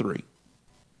the other three.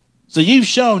 So you've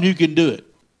shown you can do it.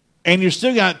 And you've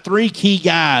still got three key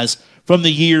guys from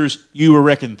the years you were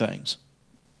wrecking things.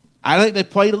 I think they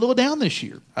played a little down this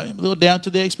year. A little down to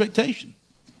the expectation.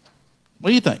 What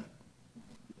do you think?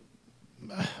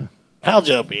 I'll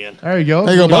jump in. There you go.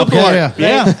 There you go, Bob.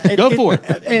 Yeah, go for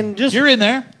it. And just You're in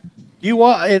there.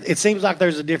 it seems like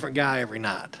there's a different guy every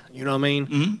night. You know what I mean?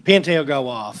 Mm-hmm. Pintail will go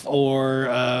off,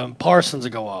 or Parsons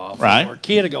will go off, Right. or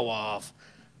Kidd will go off.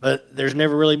 But there's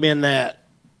never really been that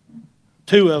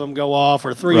two of them go off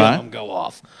or three Right. of them go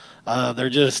off. It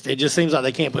just seems like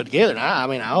they can't put it together. And I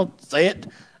mean, I'll say it.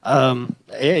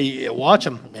 You watch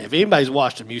them. If anybody's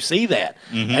watched them, you see that.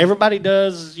 Mm-hmm. Everybody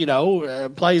does,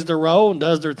 plays their role and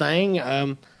does their thing.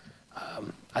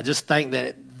 I just think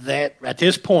that at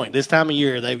this point, this time of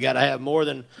year, they've got to have more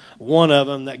than one of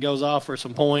them that goes off for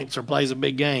some points or plays a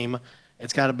big game.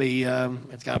 It's got to be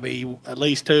at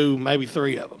least two, maybe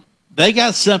three of them. They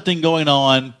got something going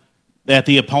on that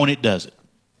the opponent doesn't.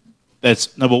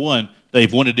 That's number one,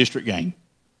 they've won a district game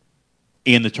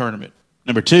in the tournament.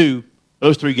 Number two,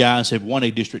 those three guys have won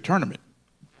a district tournament.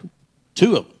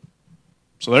 Two of them.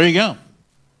 So there you go.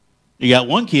 You got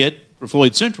one kid for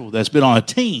Floyd Central that's been on a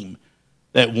team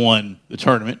that won the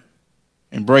tournament,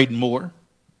 and Braden Moore,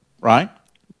 right?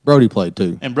 Brody played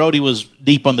too. And Brody was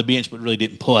deep on the bench but really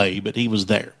didn't play, but he was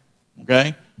there.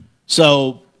 Okay?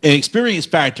 So an experience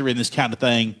factor in this kind of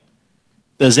thing,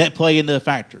 does that play into a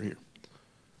factor here?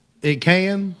 It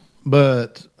can,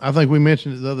 but I think we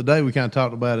mentioned it the other day. We kind of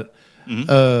talked about it.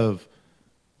 Of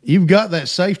you've got that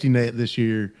safety net this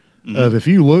year of if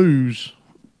you lose,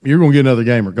 you're going to get another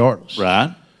game regardless.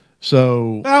 Right.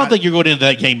 So I don't think you're going into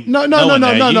that game. No.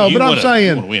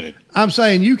 But I'm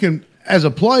saying you can, as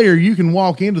a player, you can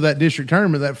walk into that district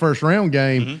tournament, that first round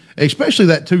game, especially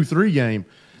that 2-3 game,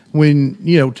 when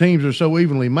teams are so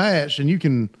evenly matched, and you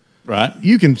can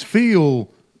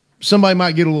feel somebody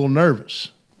might get a little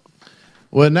nervous.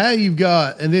 Well, now you've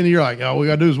got, and then you're like, all we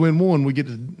got to do is win one. We get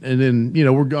to, and then,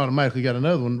 we're automatically got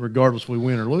another one, regardless if we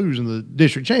win or lose in the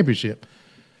district championship.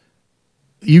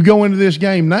 You go into this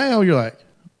game now, you're like,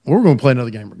 we're going to play another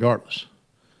game regardless.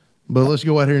 But let's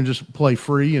go out here and just play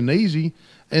free and easy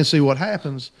and see what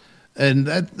happens. And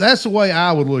that's the way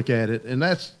I would look at it. And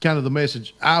that's kind of the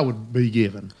message I would be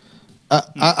given.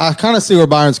 I kind of see where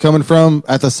Byron's coming from.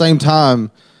 At the same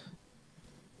time,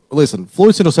 listen,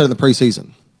 Floyd Central said in the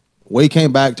preseason, we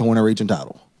came back to win a region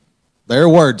title. Their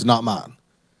words, not mine.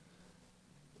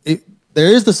 There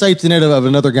is the safety net of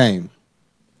another game,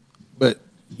 but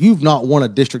you've not won a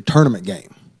district tournament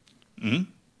game. Mm-hmm.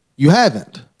 You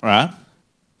haven't. Right.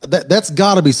 That's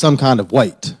got to be some kind of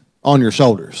weight on your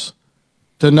shoulders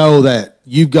to know that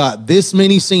you've got this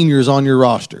many seniors on your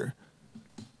roster.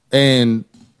 And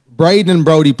Braden and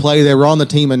Brody play. They were on the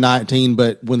team in 19,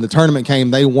 but when the tournament came,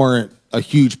 they weren't a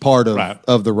huge part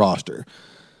of the roster.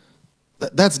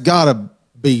 That's got to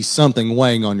be something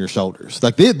weighing on your shoulders.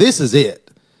 Like, this is it.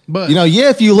 But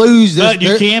if you lose, but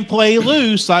you can play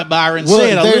loose, like Byron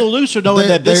said, a little looser, knowing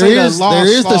that this ain't a loss. There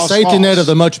is the safety net of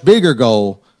the much bigger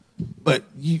goal, but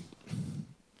you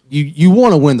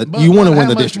want to win the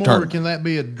the district tournament. Can that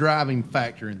be a driving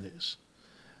factor in this?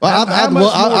 Well,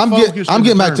 I'm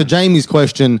getting back to Jamie's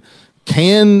question.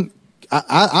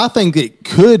 I think it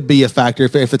could be a factor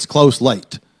if it's close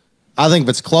late. I think if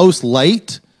it's close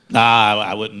late. Nah,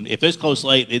 I wouldn't. If it's close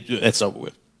late, it's over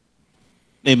with.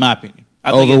 In my opinion.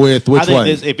 Which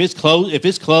way? If it's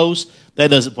close, that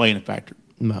doesn't play in a factor.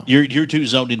 No. You're too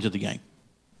zoned into the game.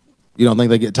 You don't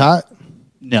think they get tight?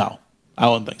 No, I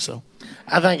wouldn't think so.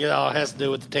 I think it all has to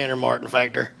do with the Tanner Martin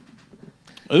factor.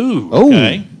 Ooh.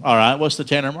 Okay. All right. What's the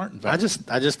Tanner Martin factor?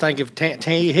 I just think if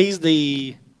he's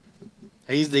the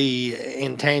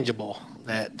intangible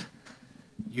that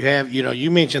you have.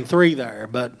 You mentioned three there,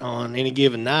 but on any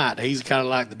given night, he's kind of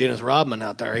like the Dennis Rodman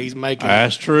out there. He's making.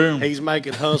 That's true. He's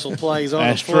making hustle plays on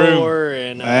the floor,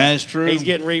 and that's true. He's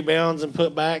getting rebounds and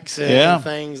putbacks and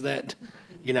things that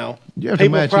you have people to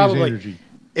match probably. his energy.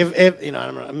 If you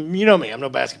know me, I'm no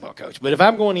basketball coach, but if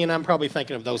I'm going in, I'm probably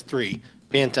thinking of those three: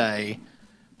 Pente,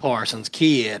 Parsons,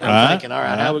 Kidd. I'm thinking, all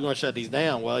right, how are we going to shut these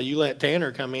down? Well, you let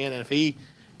Tanner come in, and if he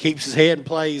keeps his head and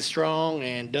plays strong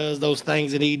and does those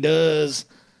things that he does,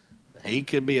 he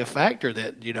could be a factor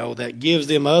that that gives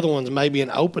them other ones maybe an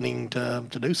opening to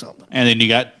do something. And then you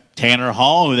got Tanner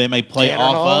Hall, who they may play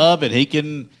of, and he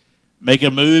can make a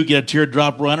move, get a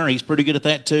teardrop runner. He's pretty good at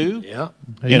that too. Yeah,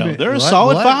 they're a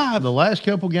solid five. The last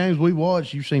couple games we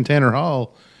watched, you've seen Tanner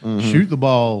Hall shoot the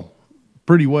ball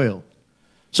pretty well.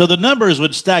 So the numbers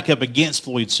would stack up against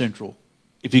Floyd Central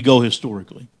if you go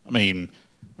historically. I mean,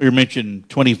 we mentioned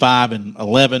 25 and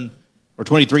 11 or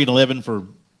 23 and 11 for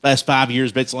last 5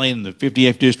 years, basically in the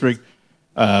 58th district.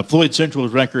 Floyd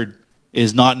Central's record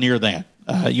is not near that.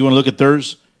 You want to look at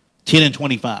theirs?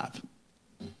 10-25.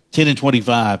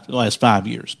 10-25 the last 5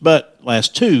 years. But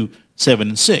last two,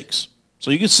 7-6.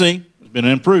 So you can see there's been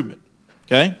an improvement.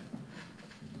 Okay?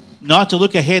 Not to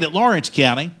look ahead at Lawrence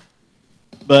County,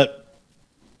 but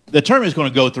the tournament is going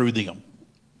to go through them.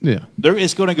 Yeah.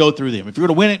 It's going to go through them. If you're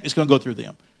going to win it, it's going to go through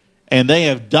them. And they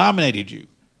have dominated you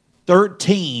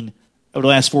 13 of the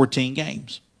last 14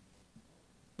 games.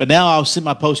 But now I'll send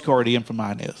my postcard in from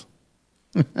Inez.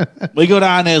 We go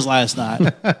to Inez last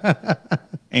night,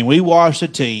 and we watched the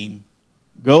team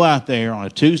go out there on a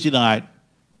Tuesday night,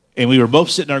 and we were both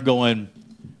sitting there going,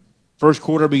 first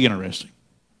quarter will be interesting.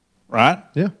 Right?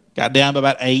 Yeah. Got down by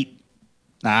about 8,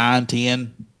 9,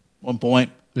 10, 1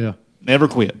 point. Yeah. Never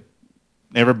quit.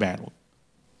 Never battled.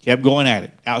 Kept going at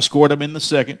it. Outscored them in the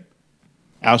second.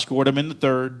 Outscored them in the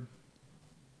third.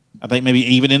 I think maybe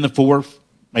even in the fourth.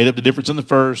 Made up the difference in the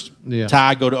first. Yeah.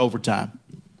 Tie, go to overtime.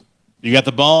 You got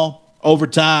the ball,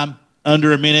 overtime,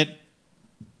 under a minute.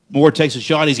 Moore takes a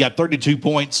shot. He's got 32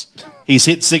 points. He's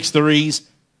hit 6 threes.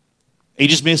 He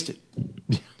just missed it.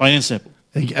 Plain and simple.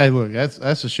 Hey, look,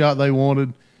 that's a shot they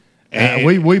wanted. And-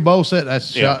 we both said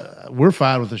that's a Yeah. shot. We're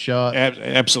fine with the shot.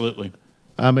 Absolutely.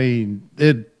 I mean,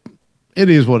 it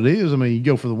is what it is. I mean, you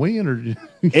go for the win or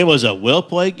It was a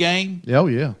well-played game. oh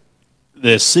yeah,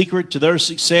 The secret to their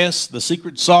success, the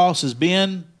secret sauce has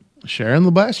been sharing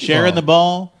the basketball, sharing the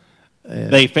ball.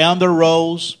 They found their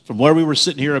roles from where we were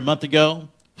sitting here a month ago,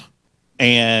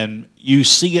 and you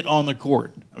see it on the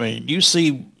court. I mean, you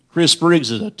see Chris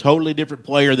Spriggs is a totally different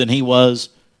player than he was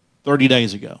 30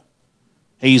 days ago.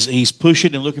 He's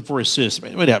pushing and looking for assists. I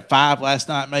mean, we had 5 last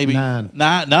night, maybe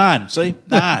 9. See,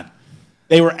 9.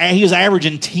 He was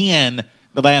averaging 10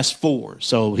 the last 4,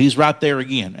 so he's right there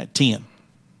again at 10.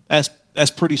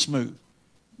 That's pretty smooth.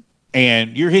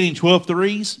 And you're hitting 12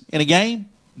 threes in a game.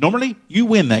 Normally, you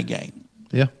win that game.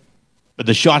 Yeah, But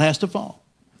the shot has to fall.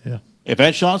 yeah, If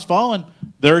that shot's falling,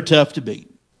 they're tough to beat.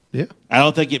 yeah. I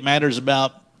don't think it matters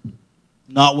about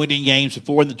not winning games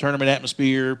before in the tournament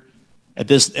atmosphere. At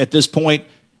this point,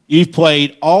 you've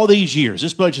played all these years.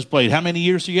 This bunch has played how many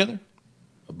years together?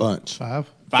 A bunch. 5.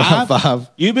 5? 5.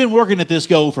 You've been working at this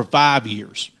goal for 5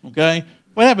 years, okay?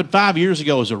 What happened 5 years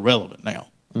ago is irrelevant now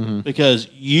because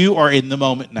you are in the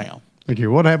moment now. Look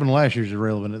here, what happened last year is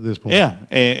irrelevant at this point. Yeah,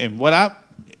 and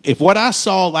if what I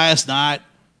saw last night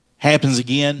happens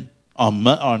again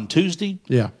on Tuesday,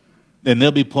 yeah, then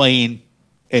they'll be playing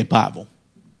at Pikeville.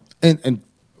 And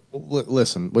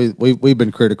listen, we've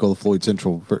been critical of Floyd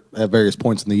Central at various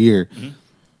points in the year.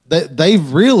 They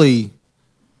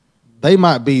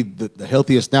might be the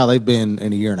healthiest now they've been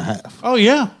in a year and a half. Oh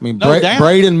yeah, I mean, no doubt.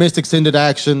 Braden missed extended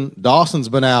action. Dawson's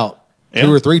been out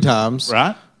 2 or 3 times.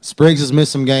 Right. Spriggs has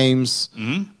missed some games,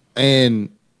 and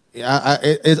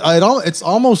it's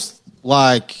almost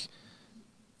like,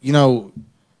 you know,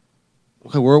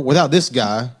 okay, we're without this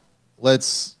guy.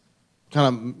 Let's kind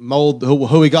of mold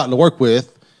who we got to work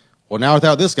with. Well, now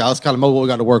without this guy, let's kind of mold what we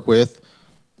got to work with,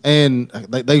 and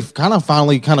they've kind of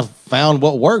finally found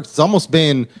what works. It's almost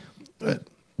been.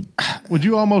 Would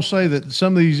you almost say that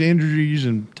some of these injuries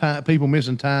and people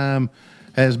missing time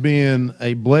has been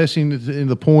a blessing in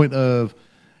the point of,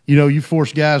 you know, you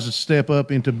force guys to step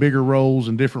up into bigger roles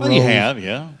and different roles? You have,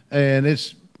 yeah. And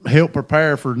it's helped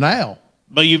prepare for now.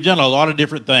 But you've done a lot of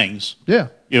different things. Yeah.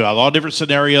 You know, a lot of different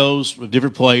scenarios with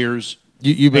different players.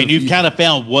 You've kind of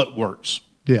found what works.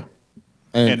 Yeah.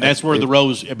 And that's where the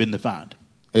roles have been defined.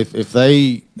 If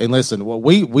they – and listen, what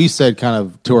we said kind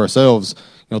of to ourselves,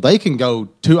 you know, they can go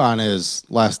to Inez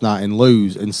last night and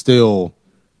lose and still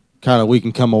kind of we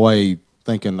can come away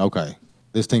thinking, okay,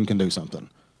 this team can do something.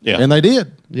 Yeah. And they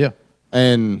did. Yeah.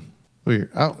 And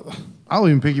weird. I'll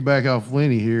even piggyback off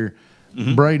Lenny here.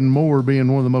 Braden Moore being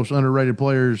one of the most underrated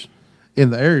players in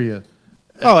the area.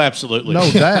 Oh, absolutely.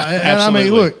 No doubt. And I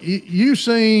mean, look, you've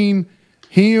seen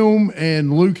him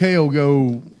and Luke Hale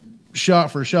go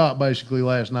shot for shot basically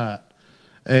last night.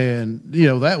 And, you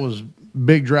know, that was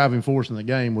big driving force in the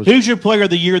game. Who's your player of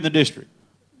the year in the district?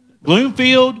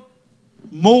 Bloomfield,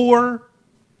 Moore,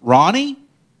 Ronnie,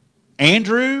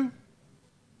 Andrew?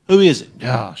 Who is it?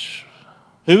 Gosh.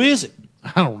 Who is it?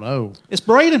 I don't know. It's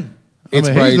Braden. It's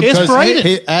Braden. It's Braden.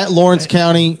 He, at Lawrence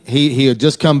County, he had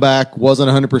just come back, wasn't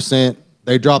 100%.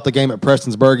 They dropped the game at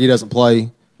Prestonsburg. He doesn't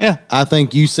play. Yeah. I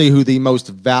think you see who the most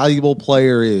valuable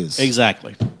player is.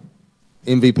 Exactly.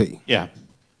 MVP. Yeah.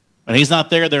 And he's not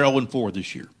there. They're 0-4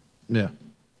 this year. Yeah.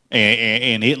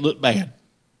 And it looked bad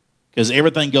because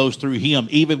everything goes through him,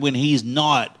 even when he's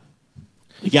not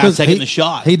The guy taking the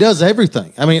shot. He does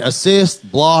everything. I mean, assists,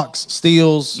 blocks,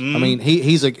 steals. I mean,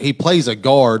 he plays a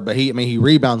guard, but he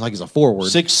rebounds like he's a forward.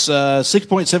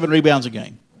 6.7 rebounds a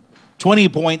game. 20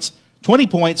 points,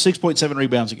 6.7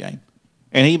 rebounds a game.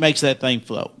 And he makes that thing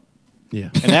flow. Yeah.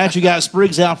 And now that you got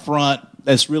Spriggs out front,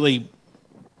 that's really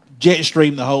jet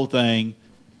stream the whole thing.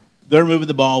 They're moving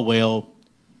the ball well.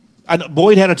 I know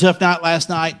Boyd had a tough night last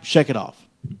night. Shake it off.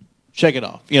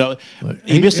 You know,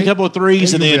 he missed a couple of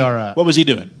threes, and then what was he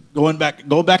doing? Going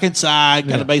back inside,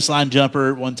 got a baseline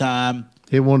jumper at one time.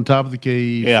 Hit one top of the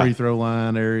key, free throw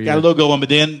line area. Got a little going, but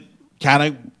then kind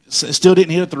of still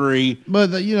didn't hit a three. But,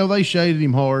 they shaded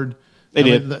him hard. They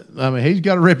did. He's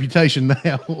got a reputation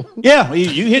now. Yeah,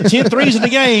 you hit 10 threes in the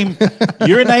game,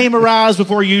 your name arrives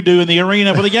before you do in the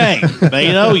arena for the game.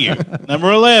 They know you.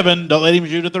 Number 11, don't let him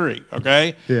shoot a three,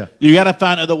 okay? Yeah. You got to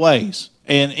find other ways.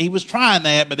 And he was trying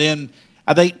that, but then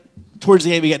I think towards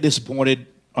the end he got disappointed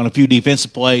on a few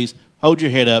defensive plays. Hold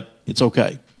your head up. It's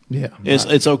okay. Yeah.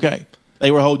 It's okay.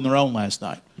 They were holding their own last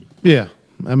night. Yeah.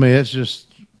 It's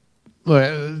just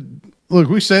look,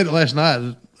 we said it last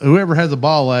night. Whoever has the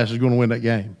ball last is going to win that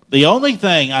game. The only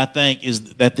thing I think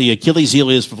is that the Achilles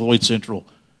heel is for Floyd Central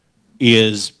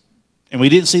is, and we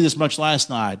didn't see this much last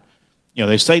night,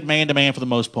 they stayed man-to-man for the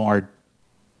most part,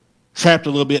 trapped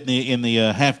a little bit in the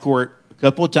half court a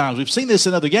couple of times. We've seen this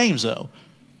in other games, though,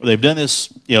 where they've done this,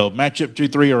 matchup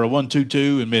 2-3 or a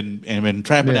 1-2-2 and been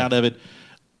trapping out of it.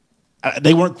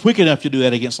 They weren't quick enough to do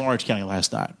that against Lawrence County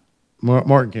last night.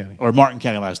 Martin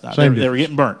County last night. Same They were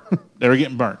getting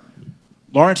burnt.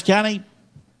 Lawrence County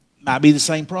might be the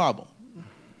same problem.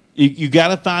 You got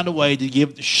to find a way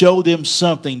to show them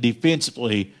something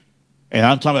defensively, and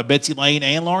I'm talking about Betsy Lane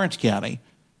and Lawrence County.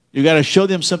 You got to show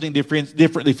them something different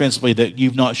defensively that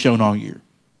you've not shown all year,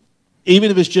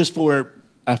 even if it's just for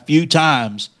a few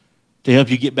times to help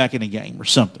you get back in a game or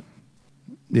something.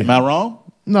 Yeah. Am I wrong?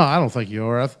 No, I don't think you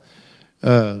are.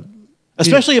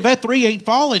 Especially if that three ain't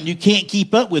falling, you can't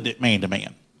keep up with it man to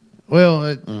man. Well,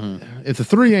 if the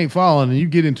three ain't falling and you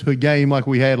get into a game like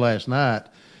we had last night,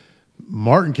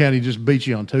 Martin County just beat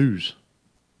you on twos.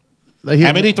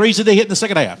 How many threes did they hit in the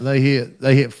second half? They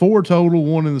hit 4 total,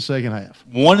 1 in the second half.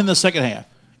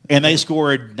 And they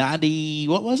scored 90,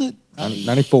 what was it?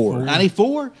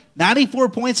 94. 94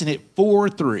 points and hit 4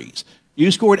 threes.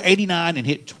 You scored 89 and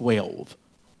hit 12.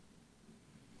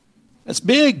 That's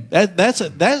big. That's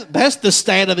the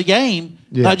stat of the game,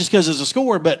 not just because it's a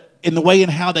score, but in the way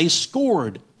and how they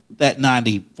scored that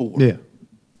 94. Yeah.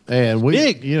 And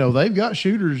big. They've got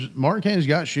shooters. Martin County's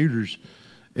got shooters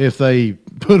if they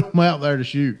put them out there to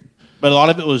shoot. But a lot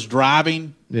of it was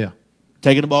driving,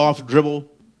 taking the ball off the dribble,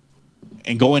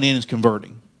 and going in and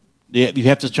converting. You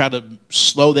have to try to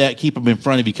slow that, keep them in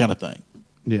front of you kind of thing.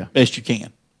 Yeah. Best you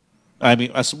can.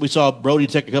 We saw Brody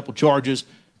take a couple charges,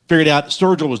 figured out that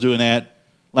Sturgill was doing that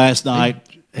last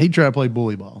night. He tried to play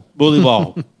bully ball.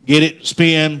 Get it,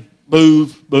 spin,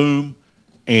 move, boom.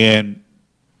 And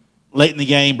late in the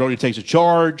game, Brody takes a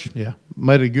charge. Yeah.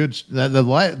 Made a good –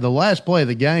 the last play of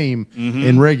the game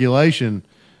in regulation,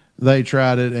 they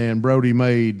tried it, and Brody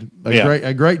made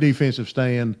a great defensive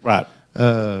stand. Right.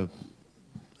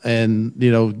 And,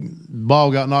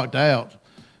 ball got knocked out,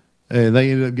 and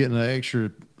they ended up getting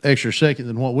an extra second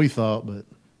than what we thought. But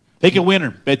pick a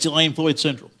winner. Betsy Lane, Floyd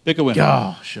Central. Pick a winner.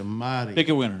 Gosh almighty. Pick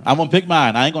a winner. I'm going to pick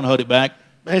mine. I ain't going to hold it back.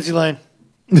 Betsy Lane.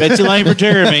 Betsy Lane for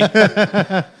Jeremy.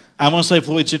 I'm going to say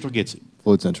Floyd Central gets it.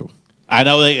 Floyd Central. I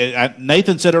know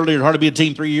Nathan said earlier it's hard to be a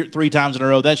team three times in a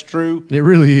row. That's true. It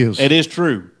really is. It is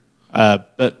true.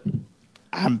 But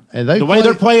the way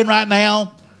they're playing right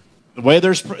now, the way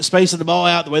they're spacing the ball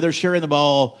out, the way they're sharing the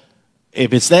ball,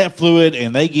 if it's that fluid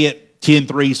and they get 10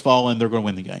 threes falling, they're going to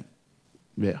win the game.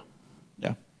 Yeah.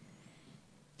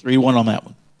 3-1 on that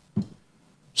one.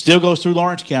 Still goes through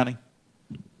Lawrence County.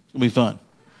 It's going to be fun.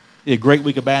 A great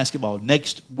week of basketball.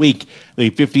 Next week, the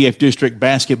 50th District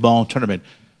Basketball Tournament.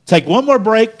 Take one more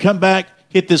break, come back,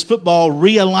 hit this football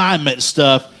realignment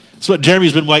stuff. That's what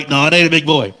Jeremy's been waiting on. Ain't a big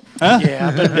boy? Huh? Yeah,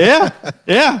 I've been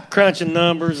yeah. crunching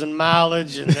numbers and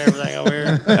mileage and everything over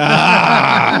here.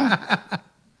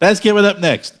 That's coming up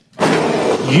next.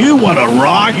 You want to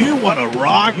rock? You want to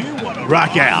rock? You want to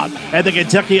rock out at the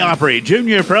Kentucky Opry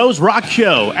Junior Pros Rock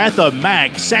Show at the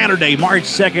MAC Saturday, March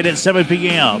 2nd at 7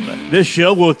 p.m. This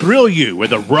show will thrill you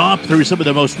with a romp through some of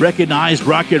the most recognized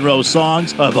rock and roll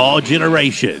songs of all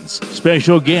generations.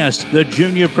 Special guest, the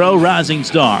Junior Pro Rising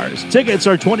Stars. Tickets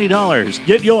are $20.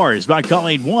 Get yours by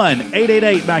calling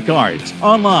 1-888-MAC-ARTS,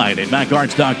 online at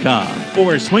macarts.com,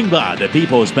 or swing by the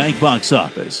People's Bank box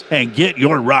office and get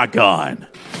your rock on.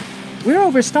 We're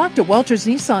overstocked at Welch's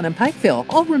Nissan in Pikeville.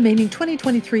 All remaining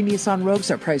 2023 Nissan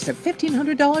Rogues are priced at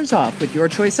 $1,500 off with your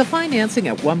choice of financing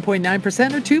at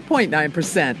 1.9% or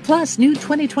 2.9%. Plus, new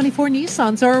 2024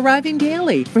 Nissans are arriving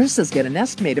daily. Versas get an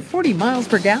estimated 40 miles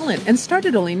per gallon and start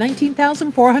at only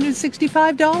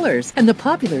 $19,465. And the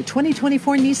popular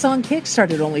 2024 Nissan Kick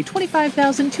start at only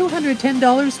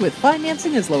 $25,210 with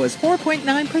financing as low as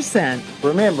 4.9%.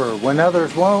 Remember, when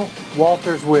others won't,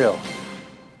 Walters will.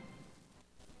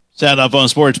 Sound Off on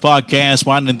Sports Podcast,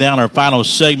 winding down our final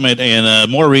segment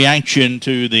and more reaction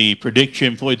to the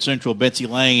prediction Floyd Central, Betsy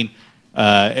Lane,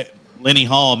 Lenny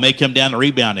Hall may come down to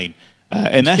rebounding.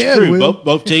 And that's true.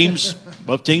 Both teams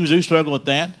do struggle with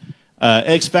that.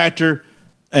 X Factor,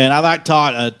 and I like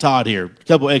Todd here. A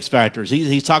couple X Factors.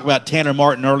 He's talked about Tanner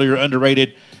Martin earlier,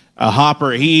 underrated.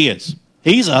 Hopper, he's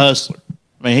a hustler.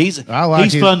 I mean, he's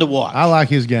fun to watch. I like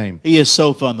his game. He is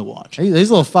so fun to watch. He's a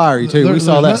little fiery, too. We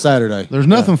saw that Saturday. There's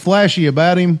nothing flashy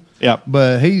about him. Yep.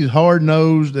 But he's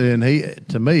hard-nosed, and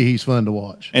to me, he's fun to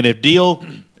watch. And if Deal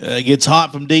gets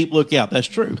hot from deep, look out. That's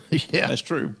true. Yeah. That's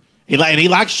true. He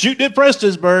likes shooting at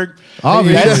Prestonsburg.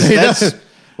 Obviously. That's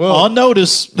on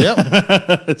notice.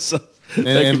 Yep. So,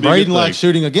 and Braden likes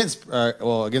shooting against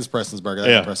Prestonsburg.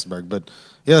 Yeah. Prestonsburg. But,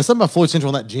 yeah, there's something about Floyd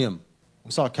Central in that gym. We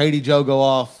saw Katie Joe go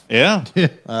off. Yeah.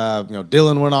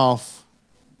 Dylan went off.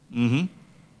 Mm-hmm.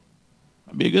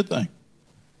 That'd be a good thing.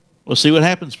 We'll see what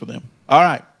happens for them. All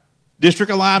right.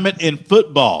 District alignment in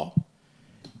football.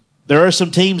 There are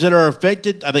some teams that are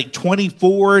affected. I think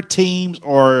 24 teams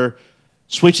are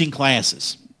switching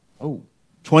classes. Oh.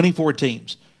 24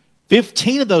 teams.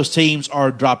 15 of those teams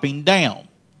are dropping down.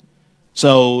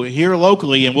 So here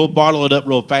locally, and we'll bottle it up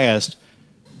real fast,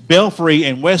 Belfry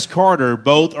and West Carter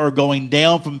both are going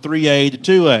down from 3A to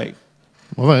 2A.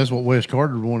 Well, that's what West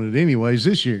Carter wanted anyways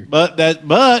this year. But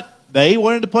they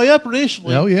wanted to play up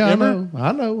initially. Oh, yeah, remember?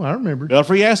 I know. I remember.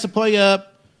 Belfry has to play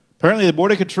up. Apparently the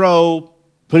Board of Control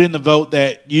put in the vote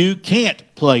that you can't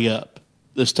play up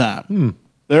this time.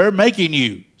 They're making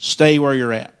you stay where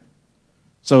you're at.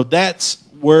 So that's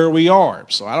where we are.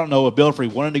 So I don't know if Belfry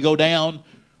wanted to go down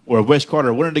or if West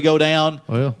Carter wanted to go down.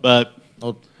 Well, but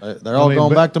they're all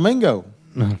going back to Mingo.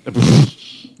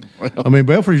 I mean,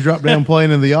 Belfry's dropped down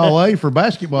playing in the All-A for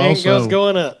basketball. Mingo's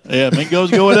going up. Yeah, Mingo's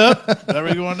going up. There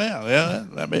we going down. Yeah,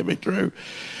 that may be true.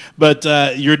 But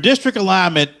your district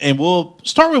alignment, and we'll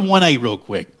start with 1A real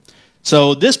quick.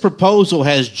 So this proposal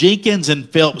has Jenkins and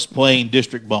Phelps playing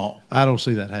district ball. I don't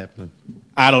see that happening.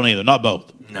 I don't either. Not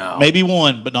both. No. Maybe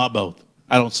one, but not both.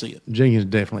 I don't see it. Jenkins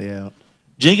definitely out.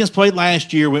 Jenkins played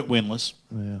last year, went winless.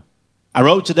 Yeah. I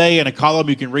wrote today in a column,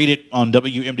 you can read it on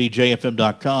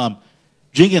WMDJFM.com.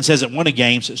 Jenkins hasn't won a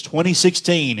game since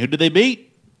 2016. Who did they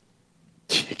beat?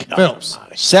 Phelps.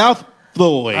 South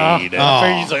Floyd.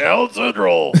 I say El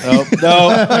Central. Oh, no.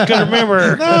 I couldn't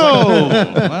remember. No.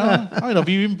 Well, I don't know if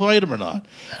you even played them or not.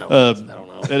 I don't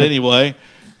know. But anyway,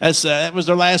 that was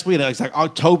their last week. It's like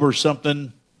October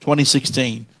something,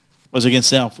 2016 was against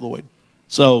South Floyd.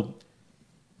 So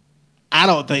I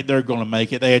don't think they're going to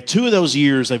make it. They had 2 of those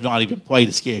years they've not even played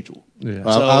a schedule. Yeah.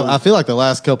 So, I feel like the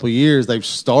last couple of years they've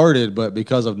started, but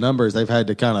because of numbers, they've had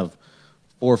to kind of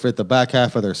forfeit the back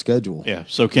half of their schedule. Yeah.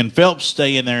 So can Phelps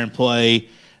stay in there and play?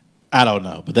 I don't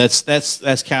know, but that's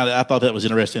kind of. I thought that was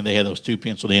interesting. They had those 2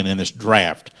 penciled in this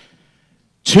draft.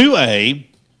 2A.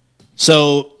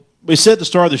 So we said at the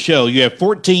start of the show, you have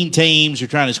 14 teams. You're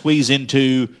trying to squeeze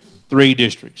into 3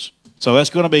 districts. So that's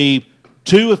going to be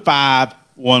 2 with 5,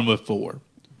 1 with 4.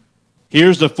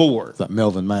 Here's the 4. It's like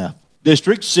Melvin math.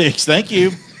 District 6, thank you.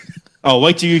 Oh,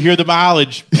 wait till you hear the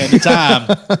mileage and the time.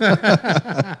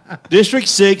 District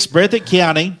 6, Breathitt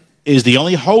County, is the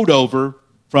only holdover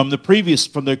from the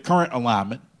current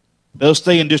alignment. They'll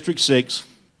stay in District 6.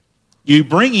 You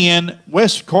bring in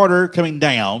West Carter coming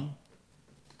down.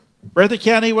 Breathitt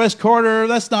County, West Carter,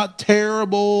 that's not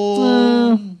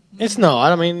terrible. It's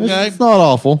not. I mean, It's not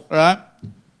awful. All right.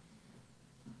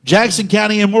 Jackson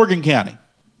County and Morgan County.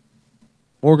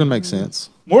 Morgan makes sense.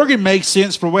 Morgan makes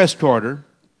sense for West Carter,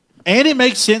 and it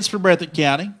makes sense for Breathitt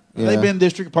County. Yeah. They've been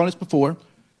district opponents before.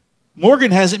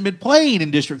 Morgan hasn't been playing in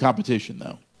district competition,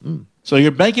 though. So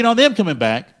you're banking on them coming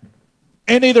back,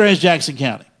 and neither has Jackson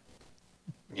County.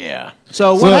 yeah.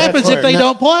 So what happens if they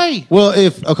don't play? Well,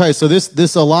 so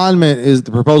this alignment is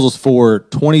the proposals for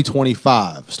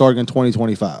 2025, starting in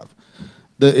 2025.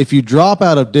 If you drop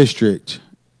out of district,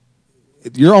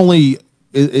 you're only.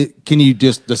 Can you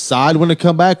just decide when to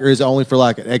come back, or is it only for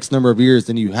like an X number of years?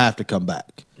 Then you have to come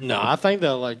back. No, I think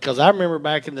they'll because I remember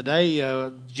back in the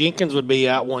day, Jenkins would be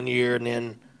out 1 year, and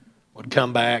then would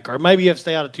come back, or maybe you have to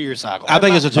stay out a 2-year cycle. I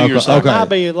think it's a 2-year cycle. It might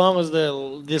be as long as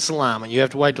this alignment. You have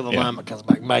to wait till the alignment comes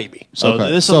back, maybe. So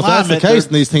this so if that's the alignment, case,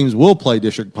 then these teams will play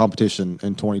district competition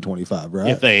in 2025, right?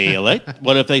 if they elect,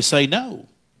 what if they say no?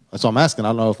 That's what I'm asking. I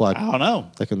don't know if I don't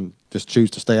know. they can just choose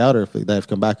to stay out or if they have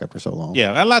come back after so long.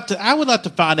 Yeah, I would like to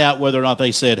find out whether or not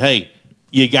they said, "Hey,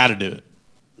 you got to do it."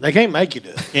 They can't make you do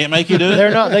it. Can't make you do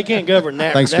it. They can't govern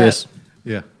that. Thanks, Chris.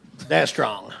 Yeah. That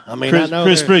strong. I mean, Chris, I know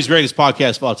Chris Spriggs, greatest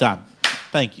podcast of all time.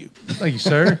 Thank you. Thank you,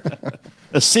 sir.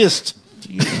 Assist.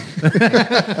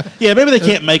 Yeah, maybe they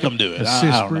can't make them do it.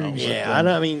 I don't know. Yeah,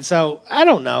 I mean, so I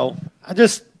don't know. I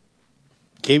just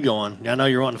keep going. I know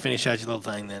you're wanting to finish out your little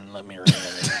thing. Then let me read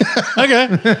it.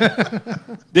 Okay.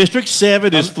 District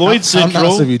 7 is Floyd Central. I'm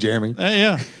nice of you, Jeremy.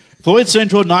 Yeah. Floyd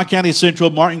Central, Knott County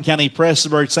Central, Martin County,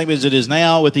 Prestonsburg, same as it is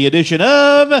now with the addition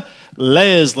of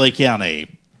Leslie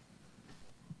County.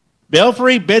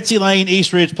 Belfry, Betsy Lane,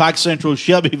 East Ridge, Pike Central,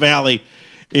 Shelby Valley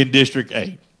in District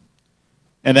 8.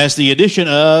 And that's the addition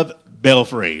of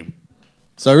Belfry.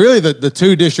 So really the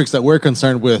two districts that we're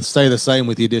concerned with stay the same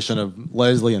with the addition of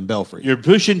Leslie and Belfry. You're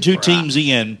pushing two teams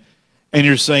in, and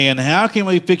you're saying, how can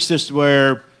we fix this to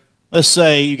where, let's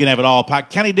say, you can have it all Pike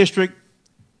County District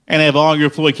and have all your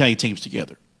Floyd County teams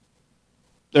together.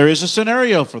 There is a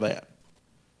scenario for that.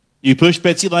 You push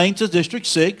Betsy Lane to District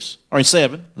 6, or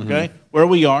 7, okay, where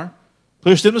we are.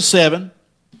 Push them to 7.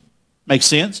 Makes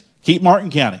sense. Keep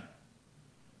Martin County.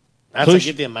 That's to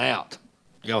get them out.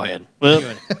 Go ahead.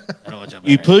 Well,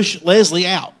 you push Leslie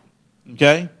out,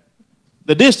 okay?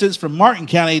 The distance from Martin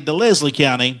County to Leslie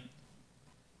County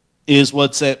is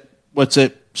what's at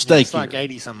stake. It's like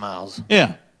 80-some miles.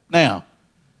 Yeah. Now,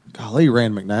 golly,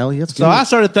 Rand McNally. That's so I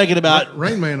started thinking about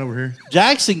Rain Man over here.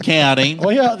 Jackson County.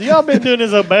 Well, y'all been doing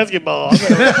this on basketball.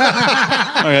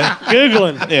 Okay.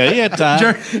 Googling. Yeah, he had time.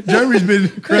 Jeremy's been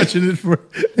crunching it for.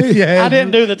 I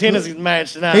didn't do the tennis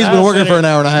match tonight. He's been working for an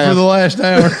hour and a half. For the last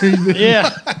hour. Yeah.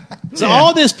 So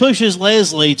all this pushes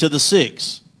Leslie to the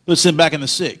 6, puts him back in the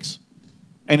 6.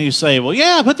 And you say, well,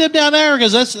 yeah, put them down there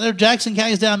because Jackson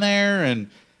County's down there and,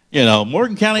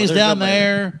 Morgan County's down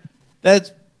there.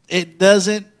 It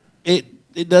doesn't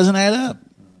add up.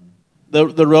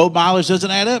 The road mileage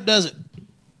doesn't add up, does it?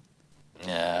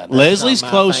 Yeah, Leslie's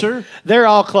closer. They're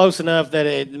all close enough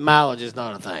that mileage is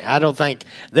not a thing. I don't think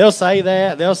they'll say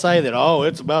that. They'll say that,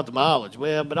 it's about the mileage.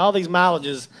 Well, but all these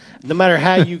mileages, no matter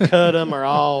how you cut them, are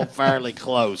all fairly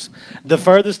close. The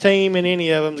furthest team in any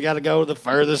of them's got to go to the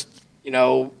furthest,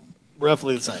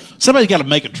 roughly the same. Somebody's got to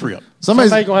make a trip.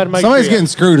 Somebody's gonna have to make somebody's getting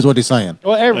screwed, is what he's saying.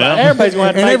 Well, everybody's going to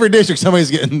have to in make, every district,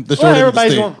 somebody's getting the short end of the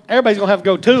stick. Everybody's going to have to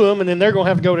go to them, and then they're going to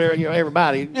have to go to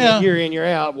everybody, year in, year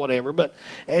out, whatever. But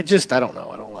it just, I don't know.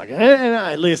 I don't like it.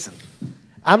 And listen,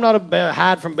 I'm not a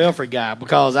hide from Belfry guy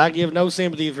because I give no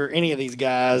sympathy for any of these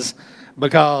guys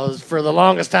because for the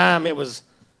longest time it was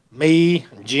me,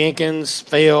 Jenkins,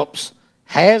 Phelps,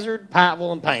 Hazard,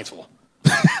 Pikeville, and Paintsville.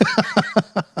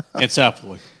 And South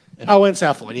Floyd. Oh, in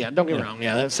South Floyd, yeah. Don't get me wrong.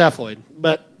 Yeah, that's South Floyd.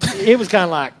 But it was kind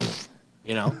of like,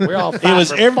 we're all fighting. It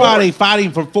was everybody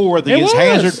fighting for 4th against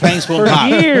Hazard, Paintsville, and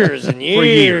Pike. For years and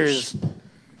years.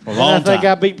 For a long time. I think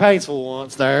I beat Paintsville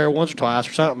once or twice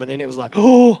or something, and then it was like, yeah.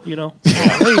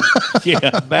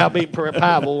 About beat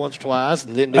Pikeville once or twice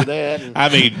and didn't do that. I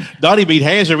mean, Donnie beat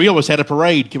Hazard. We almost had a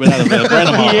parade coming out of the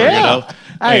Brandon. Yeah.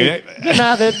 Hey, the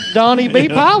night that Donnie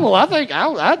beat Powell, I think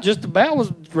I just about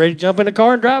was ready to jump in the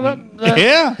car and drive up.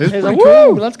 Yeah. It's like,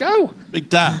 woo, let's go. Big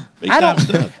time. Big time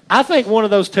stuff. I think one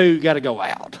of those two got to go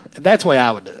out. That's the way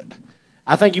I would do it.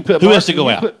 I think you put. Who has to go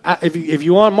out? If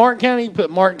you want Martin County, you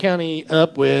put Martin County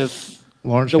up with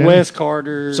Lawrence the County? West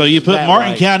Carters. So you put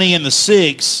Martin County in the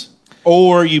 6,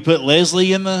 or you put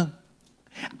Leslie in the.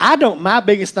 My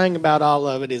biggest thing about all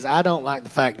of it is I don't like the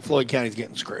fact that Floyd County's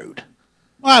getting screwed.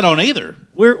 Well, I don't either.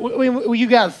 You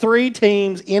got 3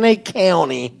 teams in a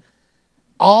county,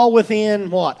 all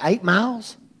within 8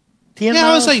 miles, 10 miles.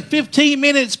 I would say 15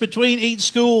 minutes between each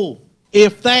school,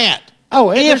 if that.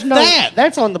 Oh, if that.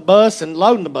 That's on the bus and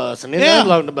loading the bus and then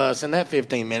unloading the bus in that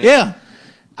 15 minutes. Yeah.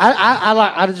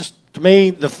 To me,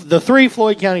 the 3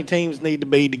 Floyd County teams need to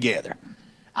be together.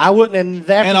 I wouldn't,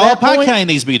 and all Pike County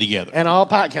needs to be together. And all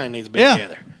Pike County needs to be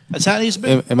together. That's how it needs to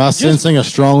be. Am I sensing a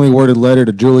strongly worded letter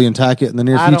to Julian Tackett in the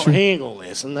near future? He ain't gonna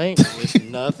listen. They ain't gonna listen to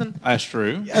nothing. That's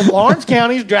true. And Lawrence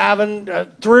County's driving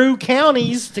through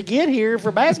counties to get here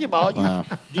for basketball. Wow.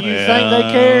 Do you think they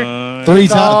care? Three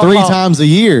times a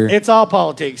year. It's all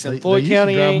politics, and Floyd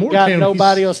County ain't got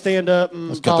nobody will stand up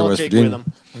and politic with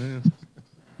them. Yeah.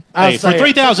 Hey, for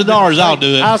 $3,000, I'll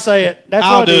do it. I'll say it. That's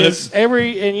what it is.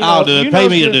 I'll do it. Pay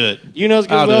me to do it. You know as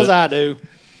good as I do.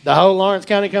 The whole Lawrence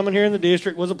County coming here in the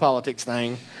district was a politics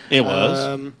thing. It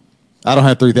was. I don't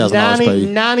have $3,000 paid.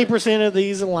 90% of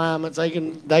these alignments, they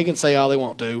can say all they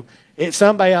want to.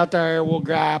 Somebody out there will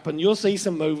gripe, and you'll see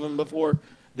some moving before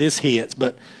this hits.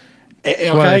 But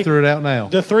That's why they threw it out now.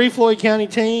 The 3 Floyd County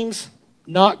teams,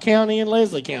 Knott County and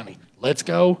Leslie County. Let's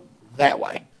go that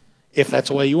way, if that's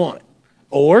the way you want it.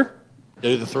 Or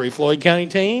do the 3 Floyd County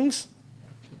teams,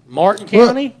 Martin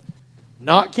County,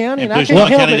 Knott County, and I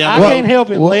can't help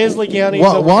it. Leslie County.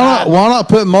 Why not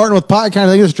put Martin with Pike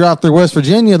County? They can just drive through West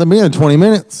Virginia. They'll be in 20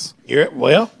 minutes. Yeah.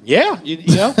 You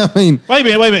know. I mean, wait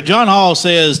a minute. John Hall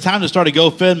says time to start a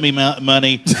GoFundMe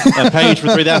money page for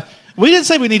 $3,000. We didn't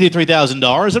say we needed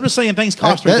 $3,000. I'm just saying things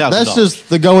cost $3,000. That's just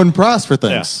the going price for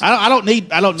things. Yeah. I don't need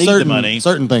the money.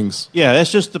 Certain things. Yeah,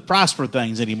 that's just the price for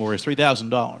things anymore. Is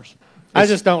 $3,000. I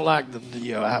just don't like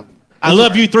I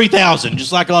love you 3,000,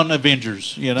 just like on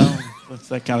Avengers. That's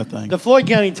that kind of thing. The Floyd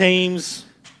County teams,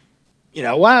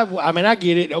 why? I mean, I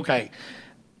get it. Okay,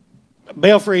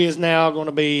 Belfry is now going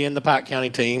to be in the Pike County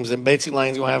teams, and Betsy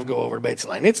Lane's going to have to go over to Betsy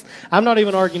Lane. I'm not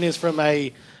even arguing this from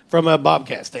a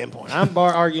Bobcat standpoint. I'm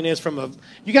arguing this from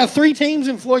you got 3 teams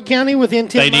in Floyd County within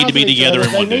 10 miles. They need to be together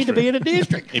in one district. They need to be in a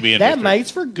district. That makes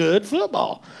for good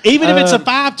football. Even if it's a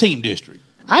 5-team district.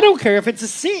 I don't care if it's a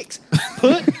 6.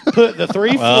 Put the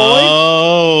 3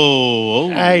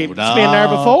 Floyd. Hey, it's been there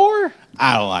before.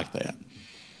 I don't like that.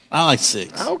 I like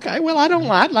 6. Okay, well,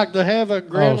 I'd like to have a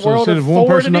grand world instead of one 4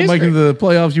 person not making the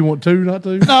playoffs, you want 2 not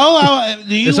to? No,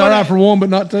 it's all right for 1, but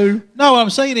not 2. No, what I'm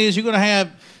saying is you're going to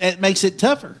have. It makes it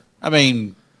tougher. I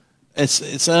mean,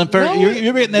 it's unfair. No,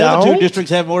 you're getting the other 2 districts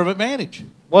have more of an advantage.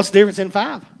 What's the difference in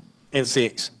 5 and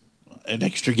 6? An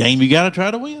extra game you got to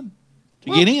try to win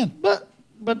to get in.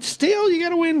 But still, you got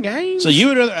to win games. So you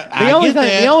would rather. The only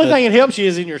thing that helps you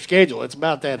is in your schedule. It's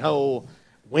about that whole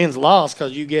wins loss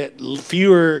because you get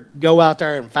fewer go out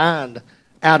there and find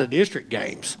out of district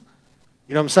games.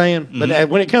 You know what I'm saying? Mm-hmm. But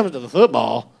when it comes to the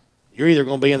football, you're either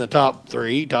going to be in the top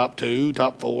 3, top 2,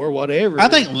 top 4, whatever. I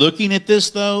think looking at this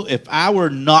though, if I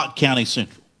were not County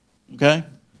Central, okay,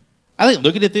 I think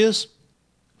looking at this,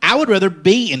 I would rather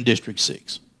be in District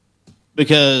 6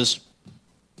 because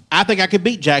I think I could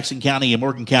beat Jackson County and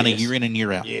Morgan County year in and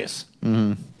year out. Yes.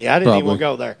 Mm-hmm. Yeah, I didn't even want to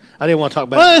go there. I didn't want to talk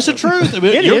about Well, it's the truth.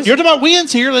 You're talking about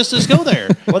wins here. Let's just go there.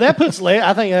 Well, I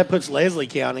think that puts Leslie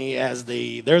County as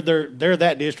they're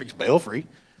that district's Belfry.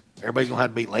 Everybody's going to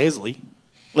have to beat Leslie.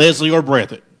 Leslie or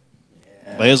Breathitt.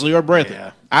 Yeah. Leslie or Breathitt.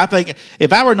 Yeah. I think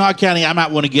if I were Knott County, I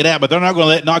might want to get out, but they're not going to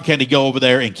let Knott County go over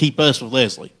there and keep us with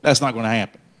Leslie. That's not going to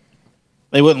happen.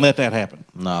 They wouldn't let that happen.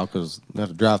 No, because they have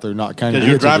to drive through Knott County. Because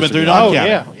you're driving through Knott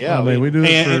County. Yeah. I mean, we do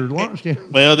it for lunch.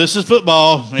 Well, this is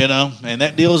football, and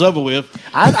that deal is over with.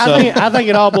 I think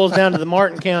it all boils down to the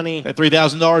Martin County. That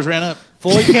 $3,000 ran up.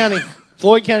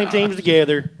 Floyd County teams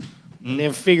together, and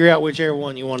then figure out whichever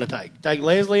one you want to take. Take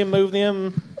Leslie and move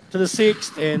them to the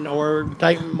 6th, or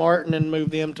take Martin and move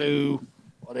them to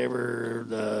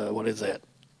whatever what is that?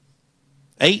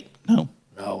 8? No.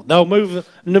 No, move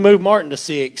Martin to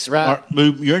 6, right?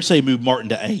 You're going to say move Martin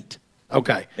to 8.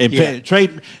 Okay. And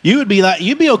trade. You'd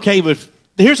be okay with.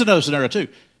 Here's another scenario too.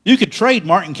 You could trade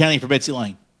Martin County for Betsy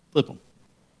Lane, flip them,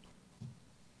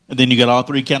 and then you got all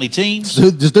 3 county teams.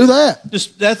 Just do that.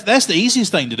 That's the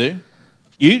easiest thing to do.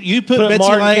 You put Betsy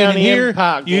Martin Lane County in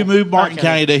here. You move Martin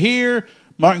County to here.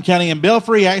 Martin County and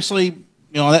Belfry actually.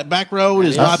 That back road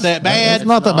is not that bad. It's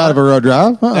not that bad of a road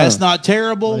drive. That's not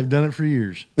terrible. They've done it for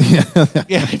years. Yeah,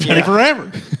 they've done it forever.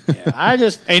 Yeah,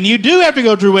 and you do have to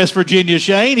go through West Virginia,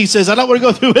 Shane. He says, I don't want to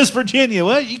go through West Virginia.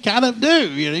 Well, you kind of do.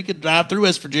 You could drive through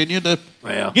West Virginia to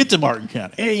get to Martin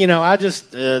County. I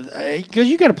just because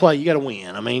you got to play, you got to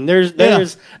win. I mean,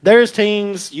 there's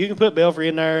teams you can put Belfry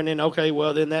in there, and then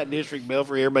then that district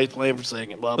Belfry, everybody's playing for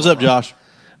second. Blah, What's blah, up, blah. Josh?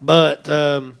 But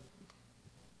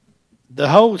the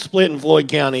whole split in Floyd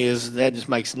County that just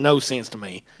makes no sense to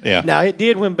me. Yeah. Now it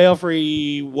did when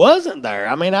Belfry wasn't there.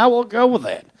 I mean, I will go with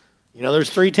that. There's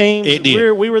 3 teams. It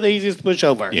did. We were the easiest to push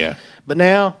over. Yeah. But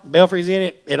now Belfry's in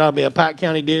it. It'll be a Pike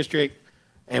County district,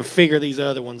 and figure these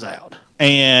other ones out.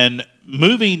 And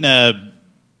moving the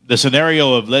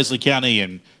scenario of Leslie County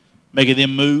and making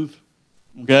them move,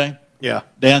 okay? Yeah.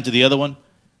 Down to the other one.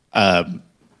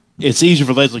 It's easier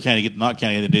for Leslie County to get to Knott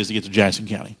County than it is to get to Jackson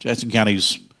County. Jackson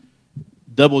County's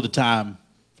double the time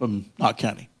from Knott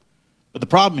County. But the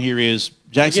problem here is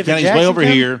Jackson County's way over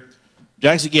here.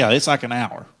 It's like an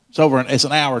hour. It's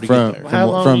an hour to get there.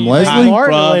 From Leslie?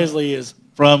 Leslie is.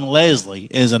 From Leslie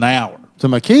is an hour. To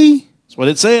McKee? That's what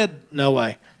it said. No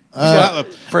way.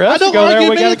 For us to go there,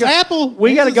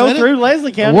 we got to go through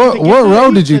Leslie County. What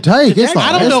road did you take?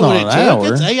 I don't know what it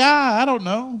took. It's AI. I don't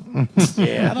know.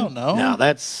 Yeah, I don't know. No,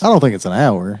 I don't think it's an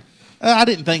hour. I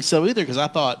didn't think so either because I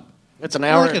thought It's an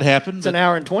hour. That could happen. It's an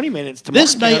hour and 20 minutes to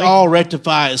This Martin may County. all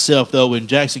rectify itself, though, when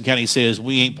Jackson County says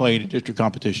we ain't playing a district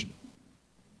competition.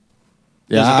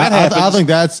 Yeah, If that I happens- think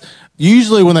that's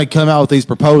usually when they come out with these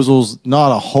proposals.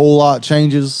 Not a whole lot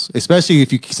changes, especially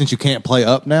since you can't play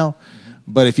up now.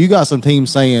 But if you got some teams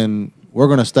saying we're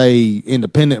going to stay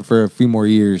independent for a few more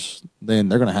years, then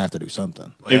they're going to have to do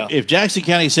something. Yeah. If Jackson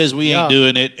County says we ain't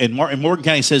doing it, and Morgan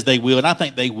County says they will, and I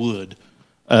think they would,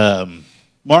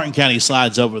 Martin County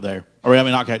slides over there. Or, I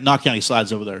mean, Knott County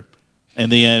slides over there.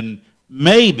 And then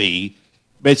maybe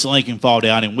Betsy Lane can fall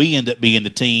down, and we end up being the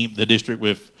district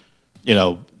with,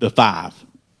 the 5.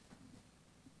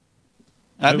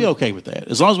 I'd be okay with that.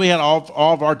 As long as we had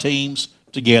all of our teams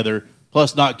together,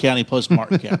 plus Knott County, plus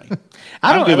Martin County.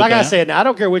 I don't. I'm good with Like I that. said, I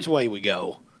don't care which way we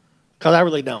go, because I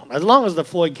really don't. As long as the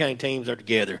Floyd County teams are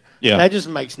together, Yeah. that just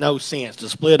makes no sense to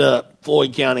split up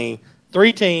Floyd County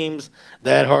 3 teams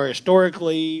that are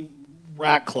historically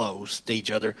right close to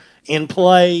each other and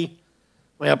play.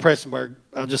 Well, Prestonsburg,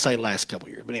 I'll just say the last couple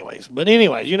of years, but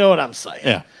anyways, you know what I'm saying.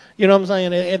 Yeah. You know what I'm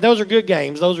saying? And those are good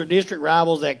games. Those are district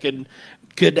rivals that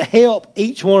could help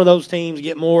each one of those teams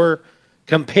get more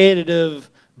competitive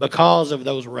because of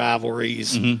those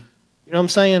rivalries. Mm-hmm. You know what I'm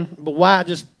saying? But why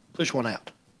just push one out?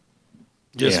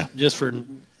 Just for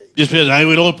Just because, hey,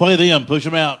 we don't play them, push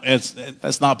them out.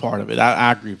 That's not part of it.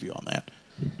 I agree with you on that.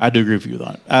 I do agree with you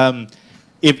on that.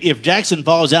 If Jackson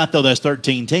falls out, though, that's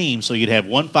 13 teams, so you'd have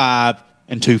 1 5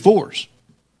 and 2 4s.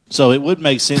 So it would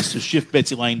make sense to shift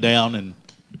Betsy Lane down and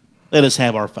let us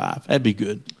have our 5. That'd be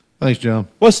good. Thanks, John.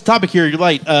 What's the topic here? You're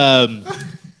late.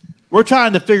 We're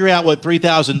trying to figure out what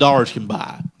 $3,000 can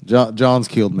buy. John's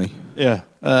killed me. Yeah.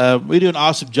 We do an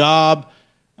awesome job.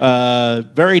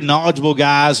 Very knowledgeable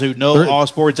guys who know all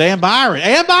sports. And Byron,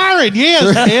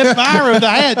 yes. And Byron with the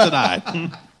hat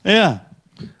tonight. Yeah.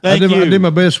 I Thank you. did my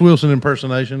best Wilson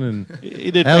impersonation, and He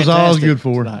did that was all I was fantastic good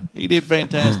for. tonight. He did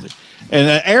fantastic.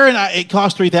 And Aaron, it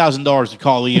cost $3,000 to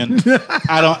call in.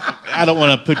 I don't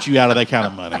want to put you out of that kind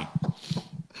of money.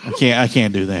 I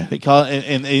can't do that.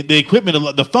 And the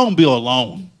equipment, the phone bill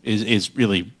alone is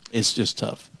really, it's just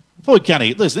tough. Floyd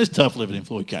County, listen, it's tough living in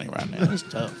Floyd County right now. It's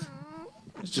tough.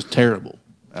 It's just terrible.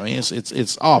 I mean,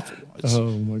 it's awful.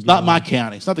 It's not my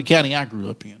county. It's not the county I grew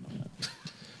up in.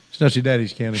 It's not your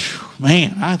daddy's county.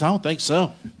 Man, I don't think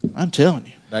so. I'm telling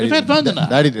you. We've had fun tonight.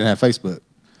 Daddy didn't have Facebook.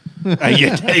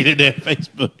 Yeah, Daddy didn't have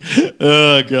Facebook.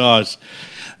 Oh, gosh.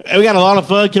 We got a lot of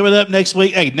fun coming up next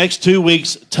week. Hey, next 2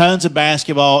 weeks, tons of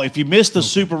basketball. If you missed the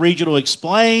Super Regional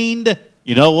Explained,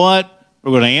 you know what?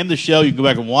 We're going to end the show. You can go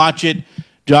back and watch it.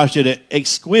 Josh did an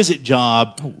exquisite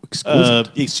job. Oh,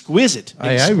 exquisite. Exquisite.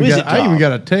 Hey, Exquisite I even job.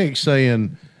 got a text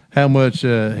saying how much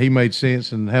he made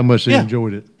sense and how much he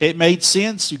enjoyed it. It made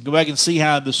sense. You can go back and see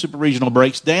how the Super Regional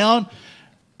breaks down.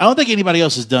 I don't think anybody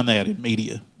else has done that in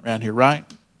media around here, right?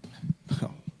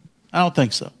 I don't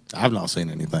think so. I've not seen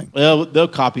anything. Well, they'll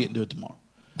copy it and do it tomorrow.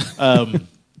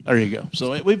 There you go.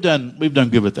 So we've done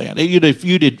good with that. You did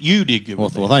good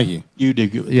with that. Well, thank you. You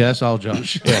did good with Yeah, that's all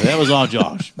Josh. that. Yeah, that was all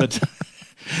Josh. But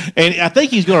and I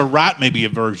think he's going to write maybe a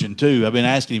version too. I've been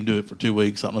asking him to do it for 2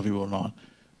 weeks. I don't know if he will or not.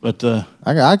 But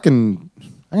I can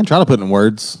try to put it in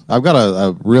words. I've got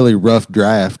a really rough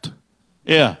draft.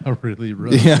 yeah, I really, a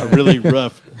really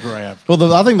rough draft.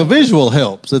 Well, I think the visual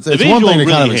helps. It's one visual thing to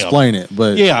kind of really explain it,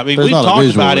 but Yeah, I mean, there's we've not a talked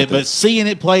visual about with it, but seeing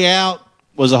it play out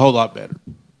was a whole lot better.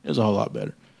 It was a whole lot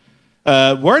better.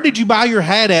 Where did you buy your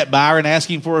hat at, Byron,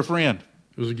 asking for a friend?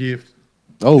 It was a gift.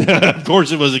 Oh, Of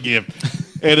course it was a gift.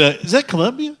 And is that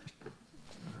Columbia?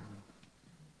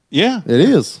 Yeah. it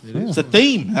is. It's a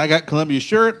theme. I got Columbia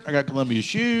shirt. I got Columbia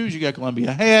shoes. You got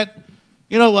Columbia hat.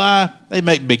 You know why? They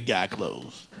make big guy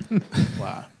clothes.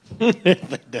 Why?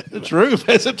 The truth.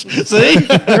 See?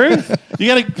 truth. You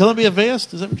got a Columbia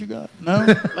vest? Is that what you got? No?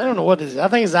 I don't know what this is. I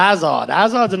think it's Izod.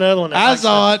 Izod's another one. I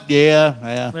saw it.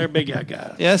 Yeah. They're big guy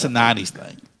guys. Yeah, it's a 90s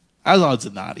thing. I thought it's a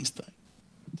 90s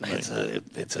thing.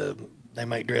 It's a. They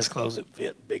make dress clothes that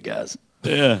fit big guys.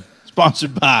 Yeah.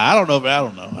 Sponsored by. I don't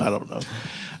know.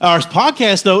 Our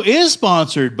podcast, though, is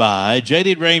sponsored by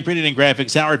J.D. Rain Printing and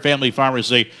Graphics, Howard Family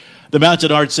Pharmacy, the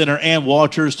Mountain Arts Center, and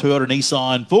Walters Toyota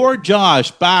Nissan. For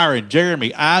Josh, Byron,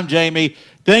 Jeremy, I'm Jamie.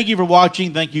 Thank you for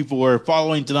watching. Thank you for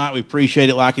following tonight. We appreciate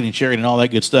it, liking and sharing and all that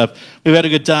good stuff. We've had a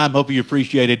good time. Hope you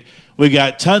appreciate it. We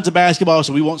got tons of basketball,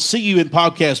 so we won't see you in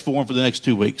podcast form for the next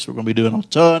 2 weeks. We're going to be doing a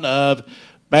ton of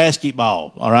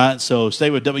basketball, all right? So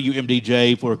stay with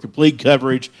WMDJ for complete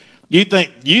coverage. You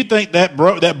think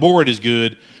that board is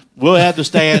good. We'll have the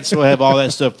stats. We'll have all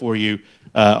that stuff for you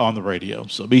on the radio.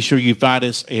 So be sure you find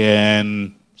us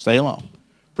and stay along.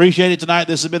 Appreciate it tonight.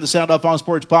 This has been the Sound Off on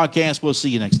Sports podcast. We'll see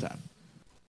you next time.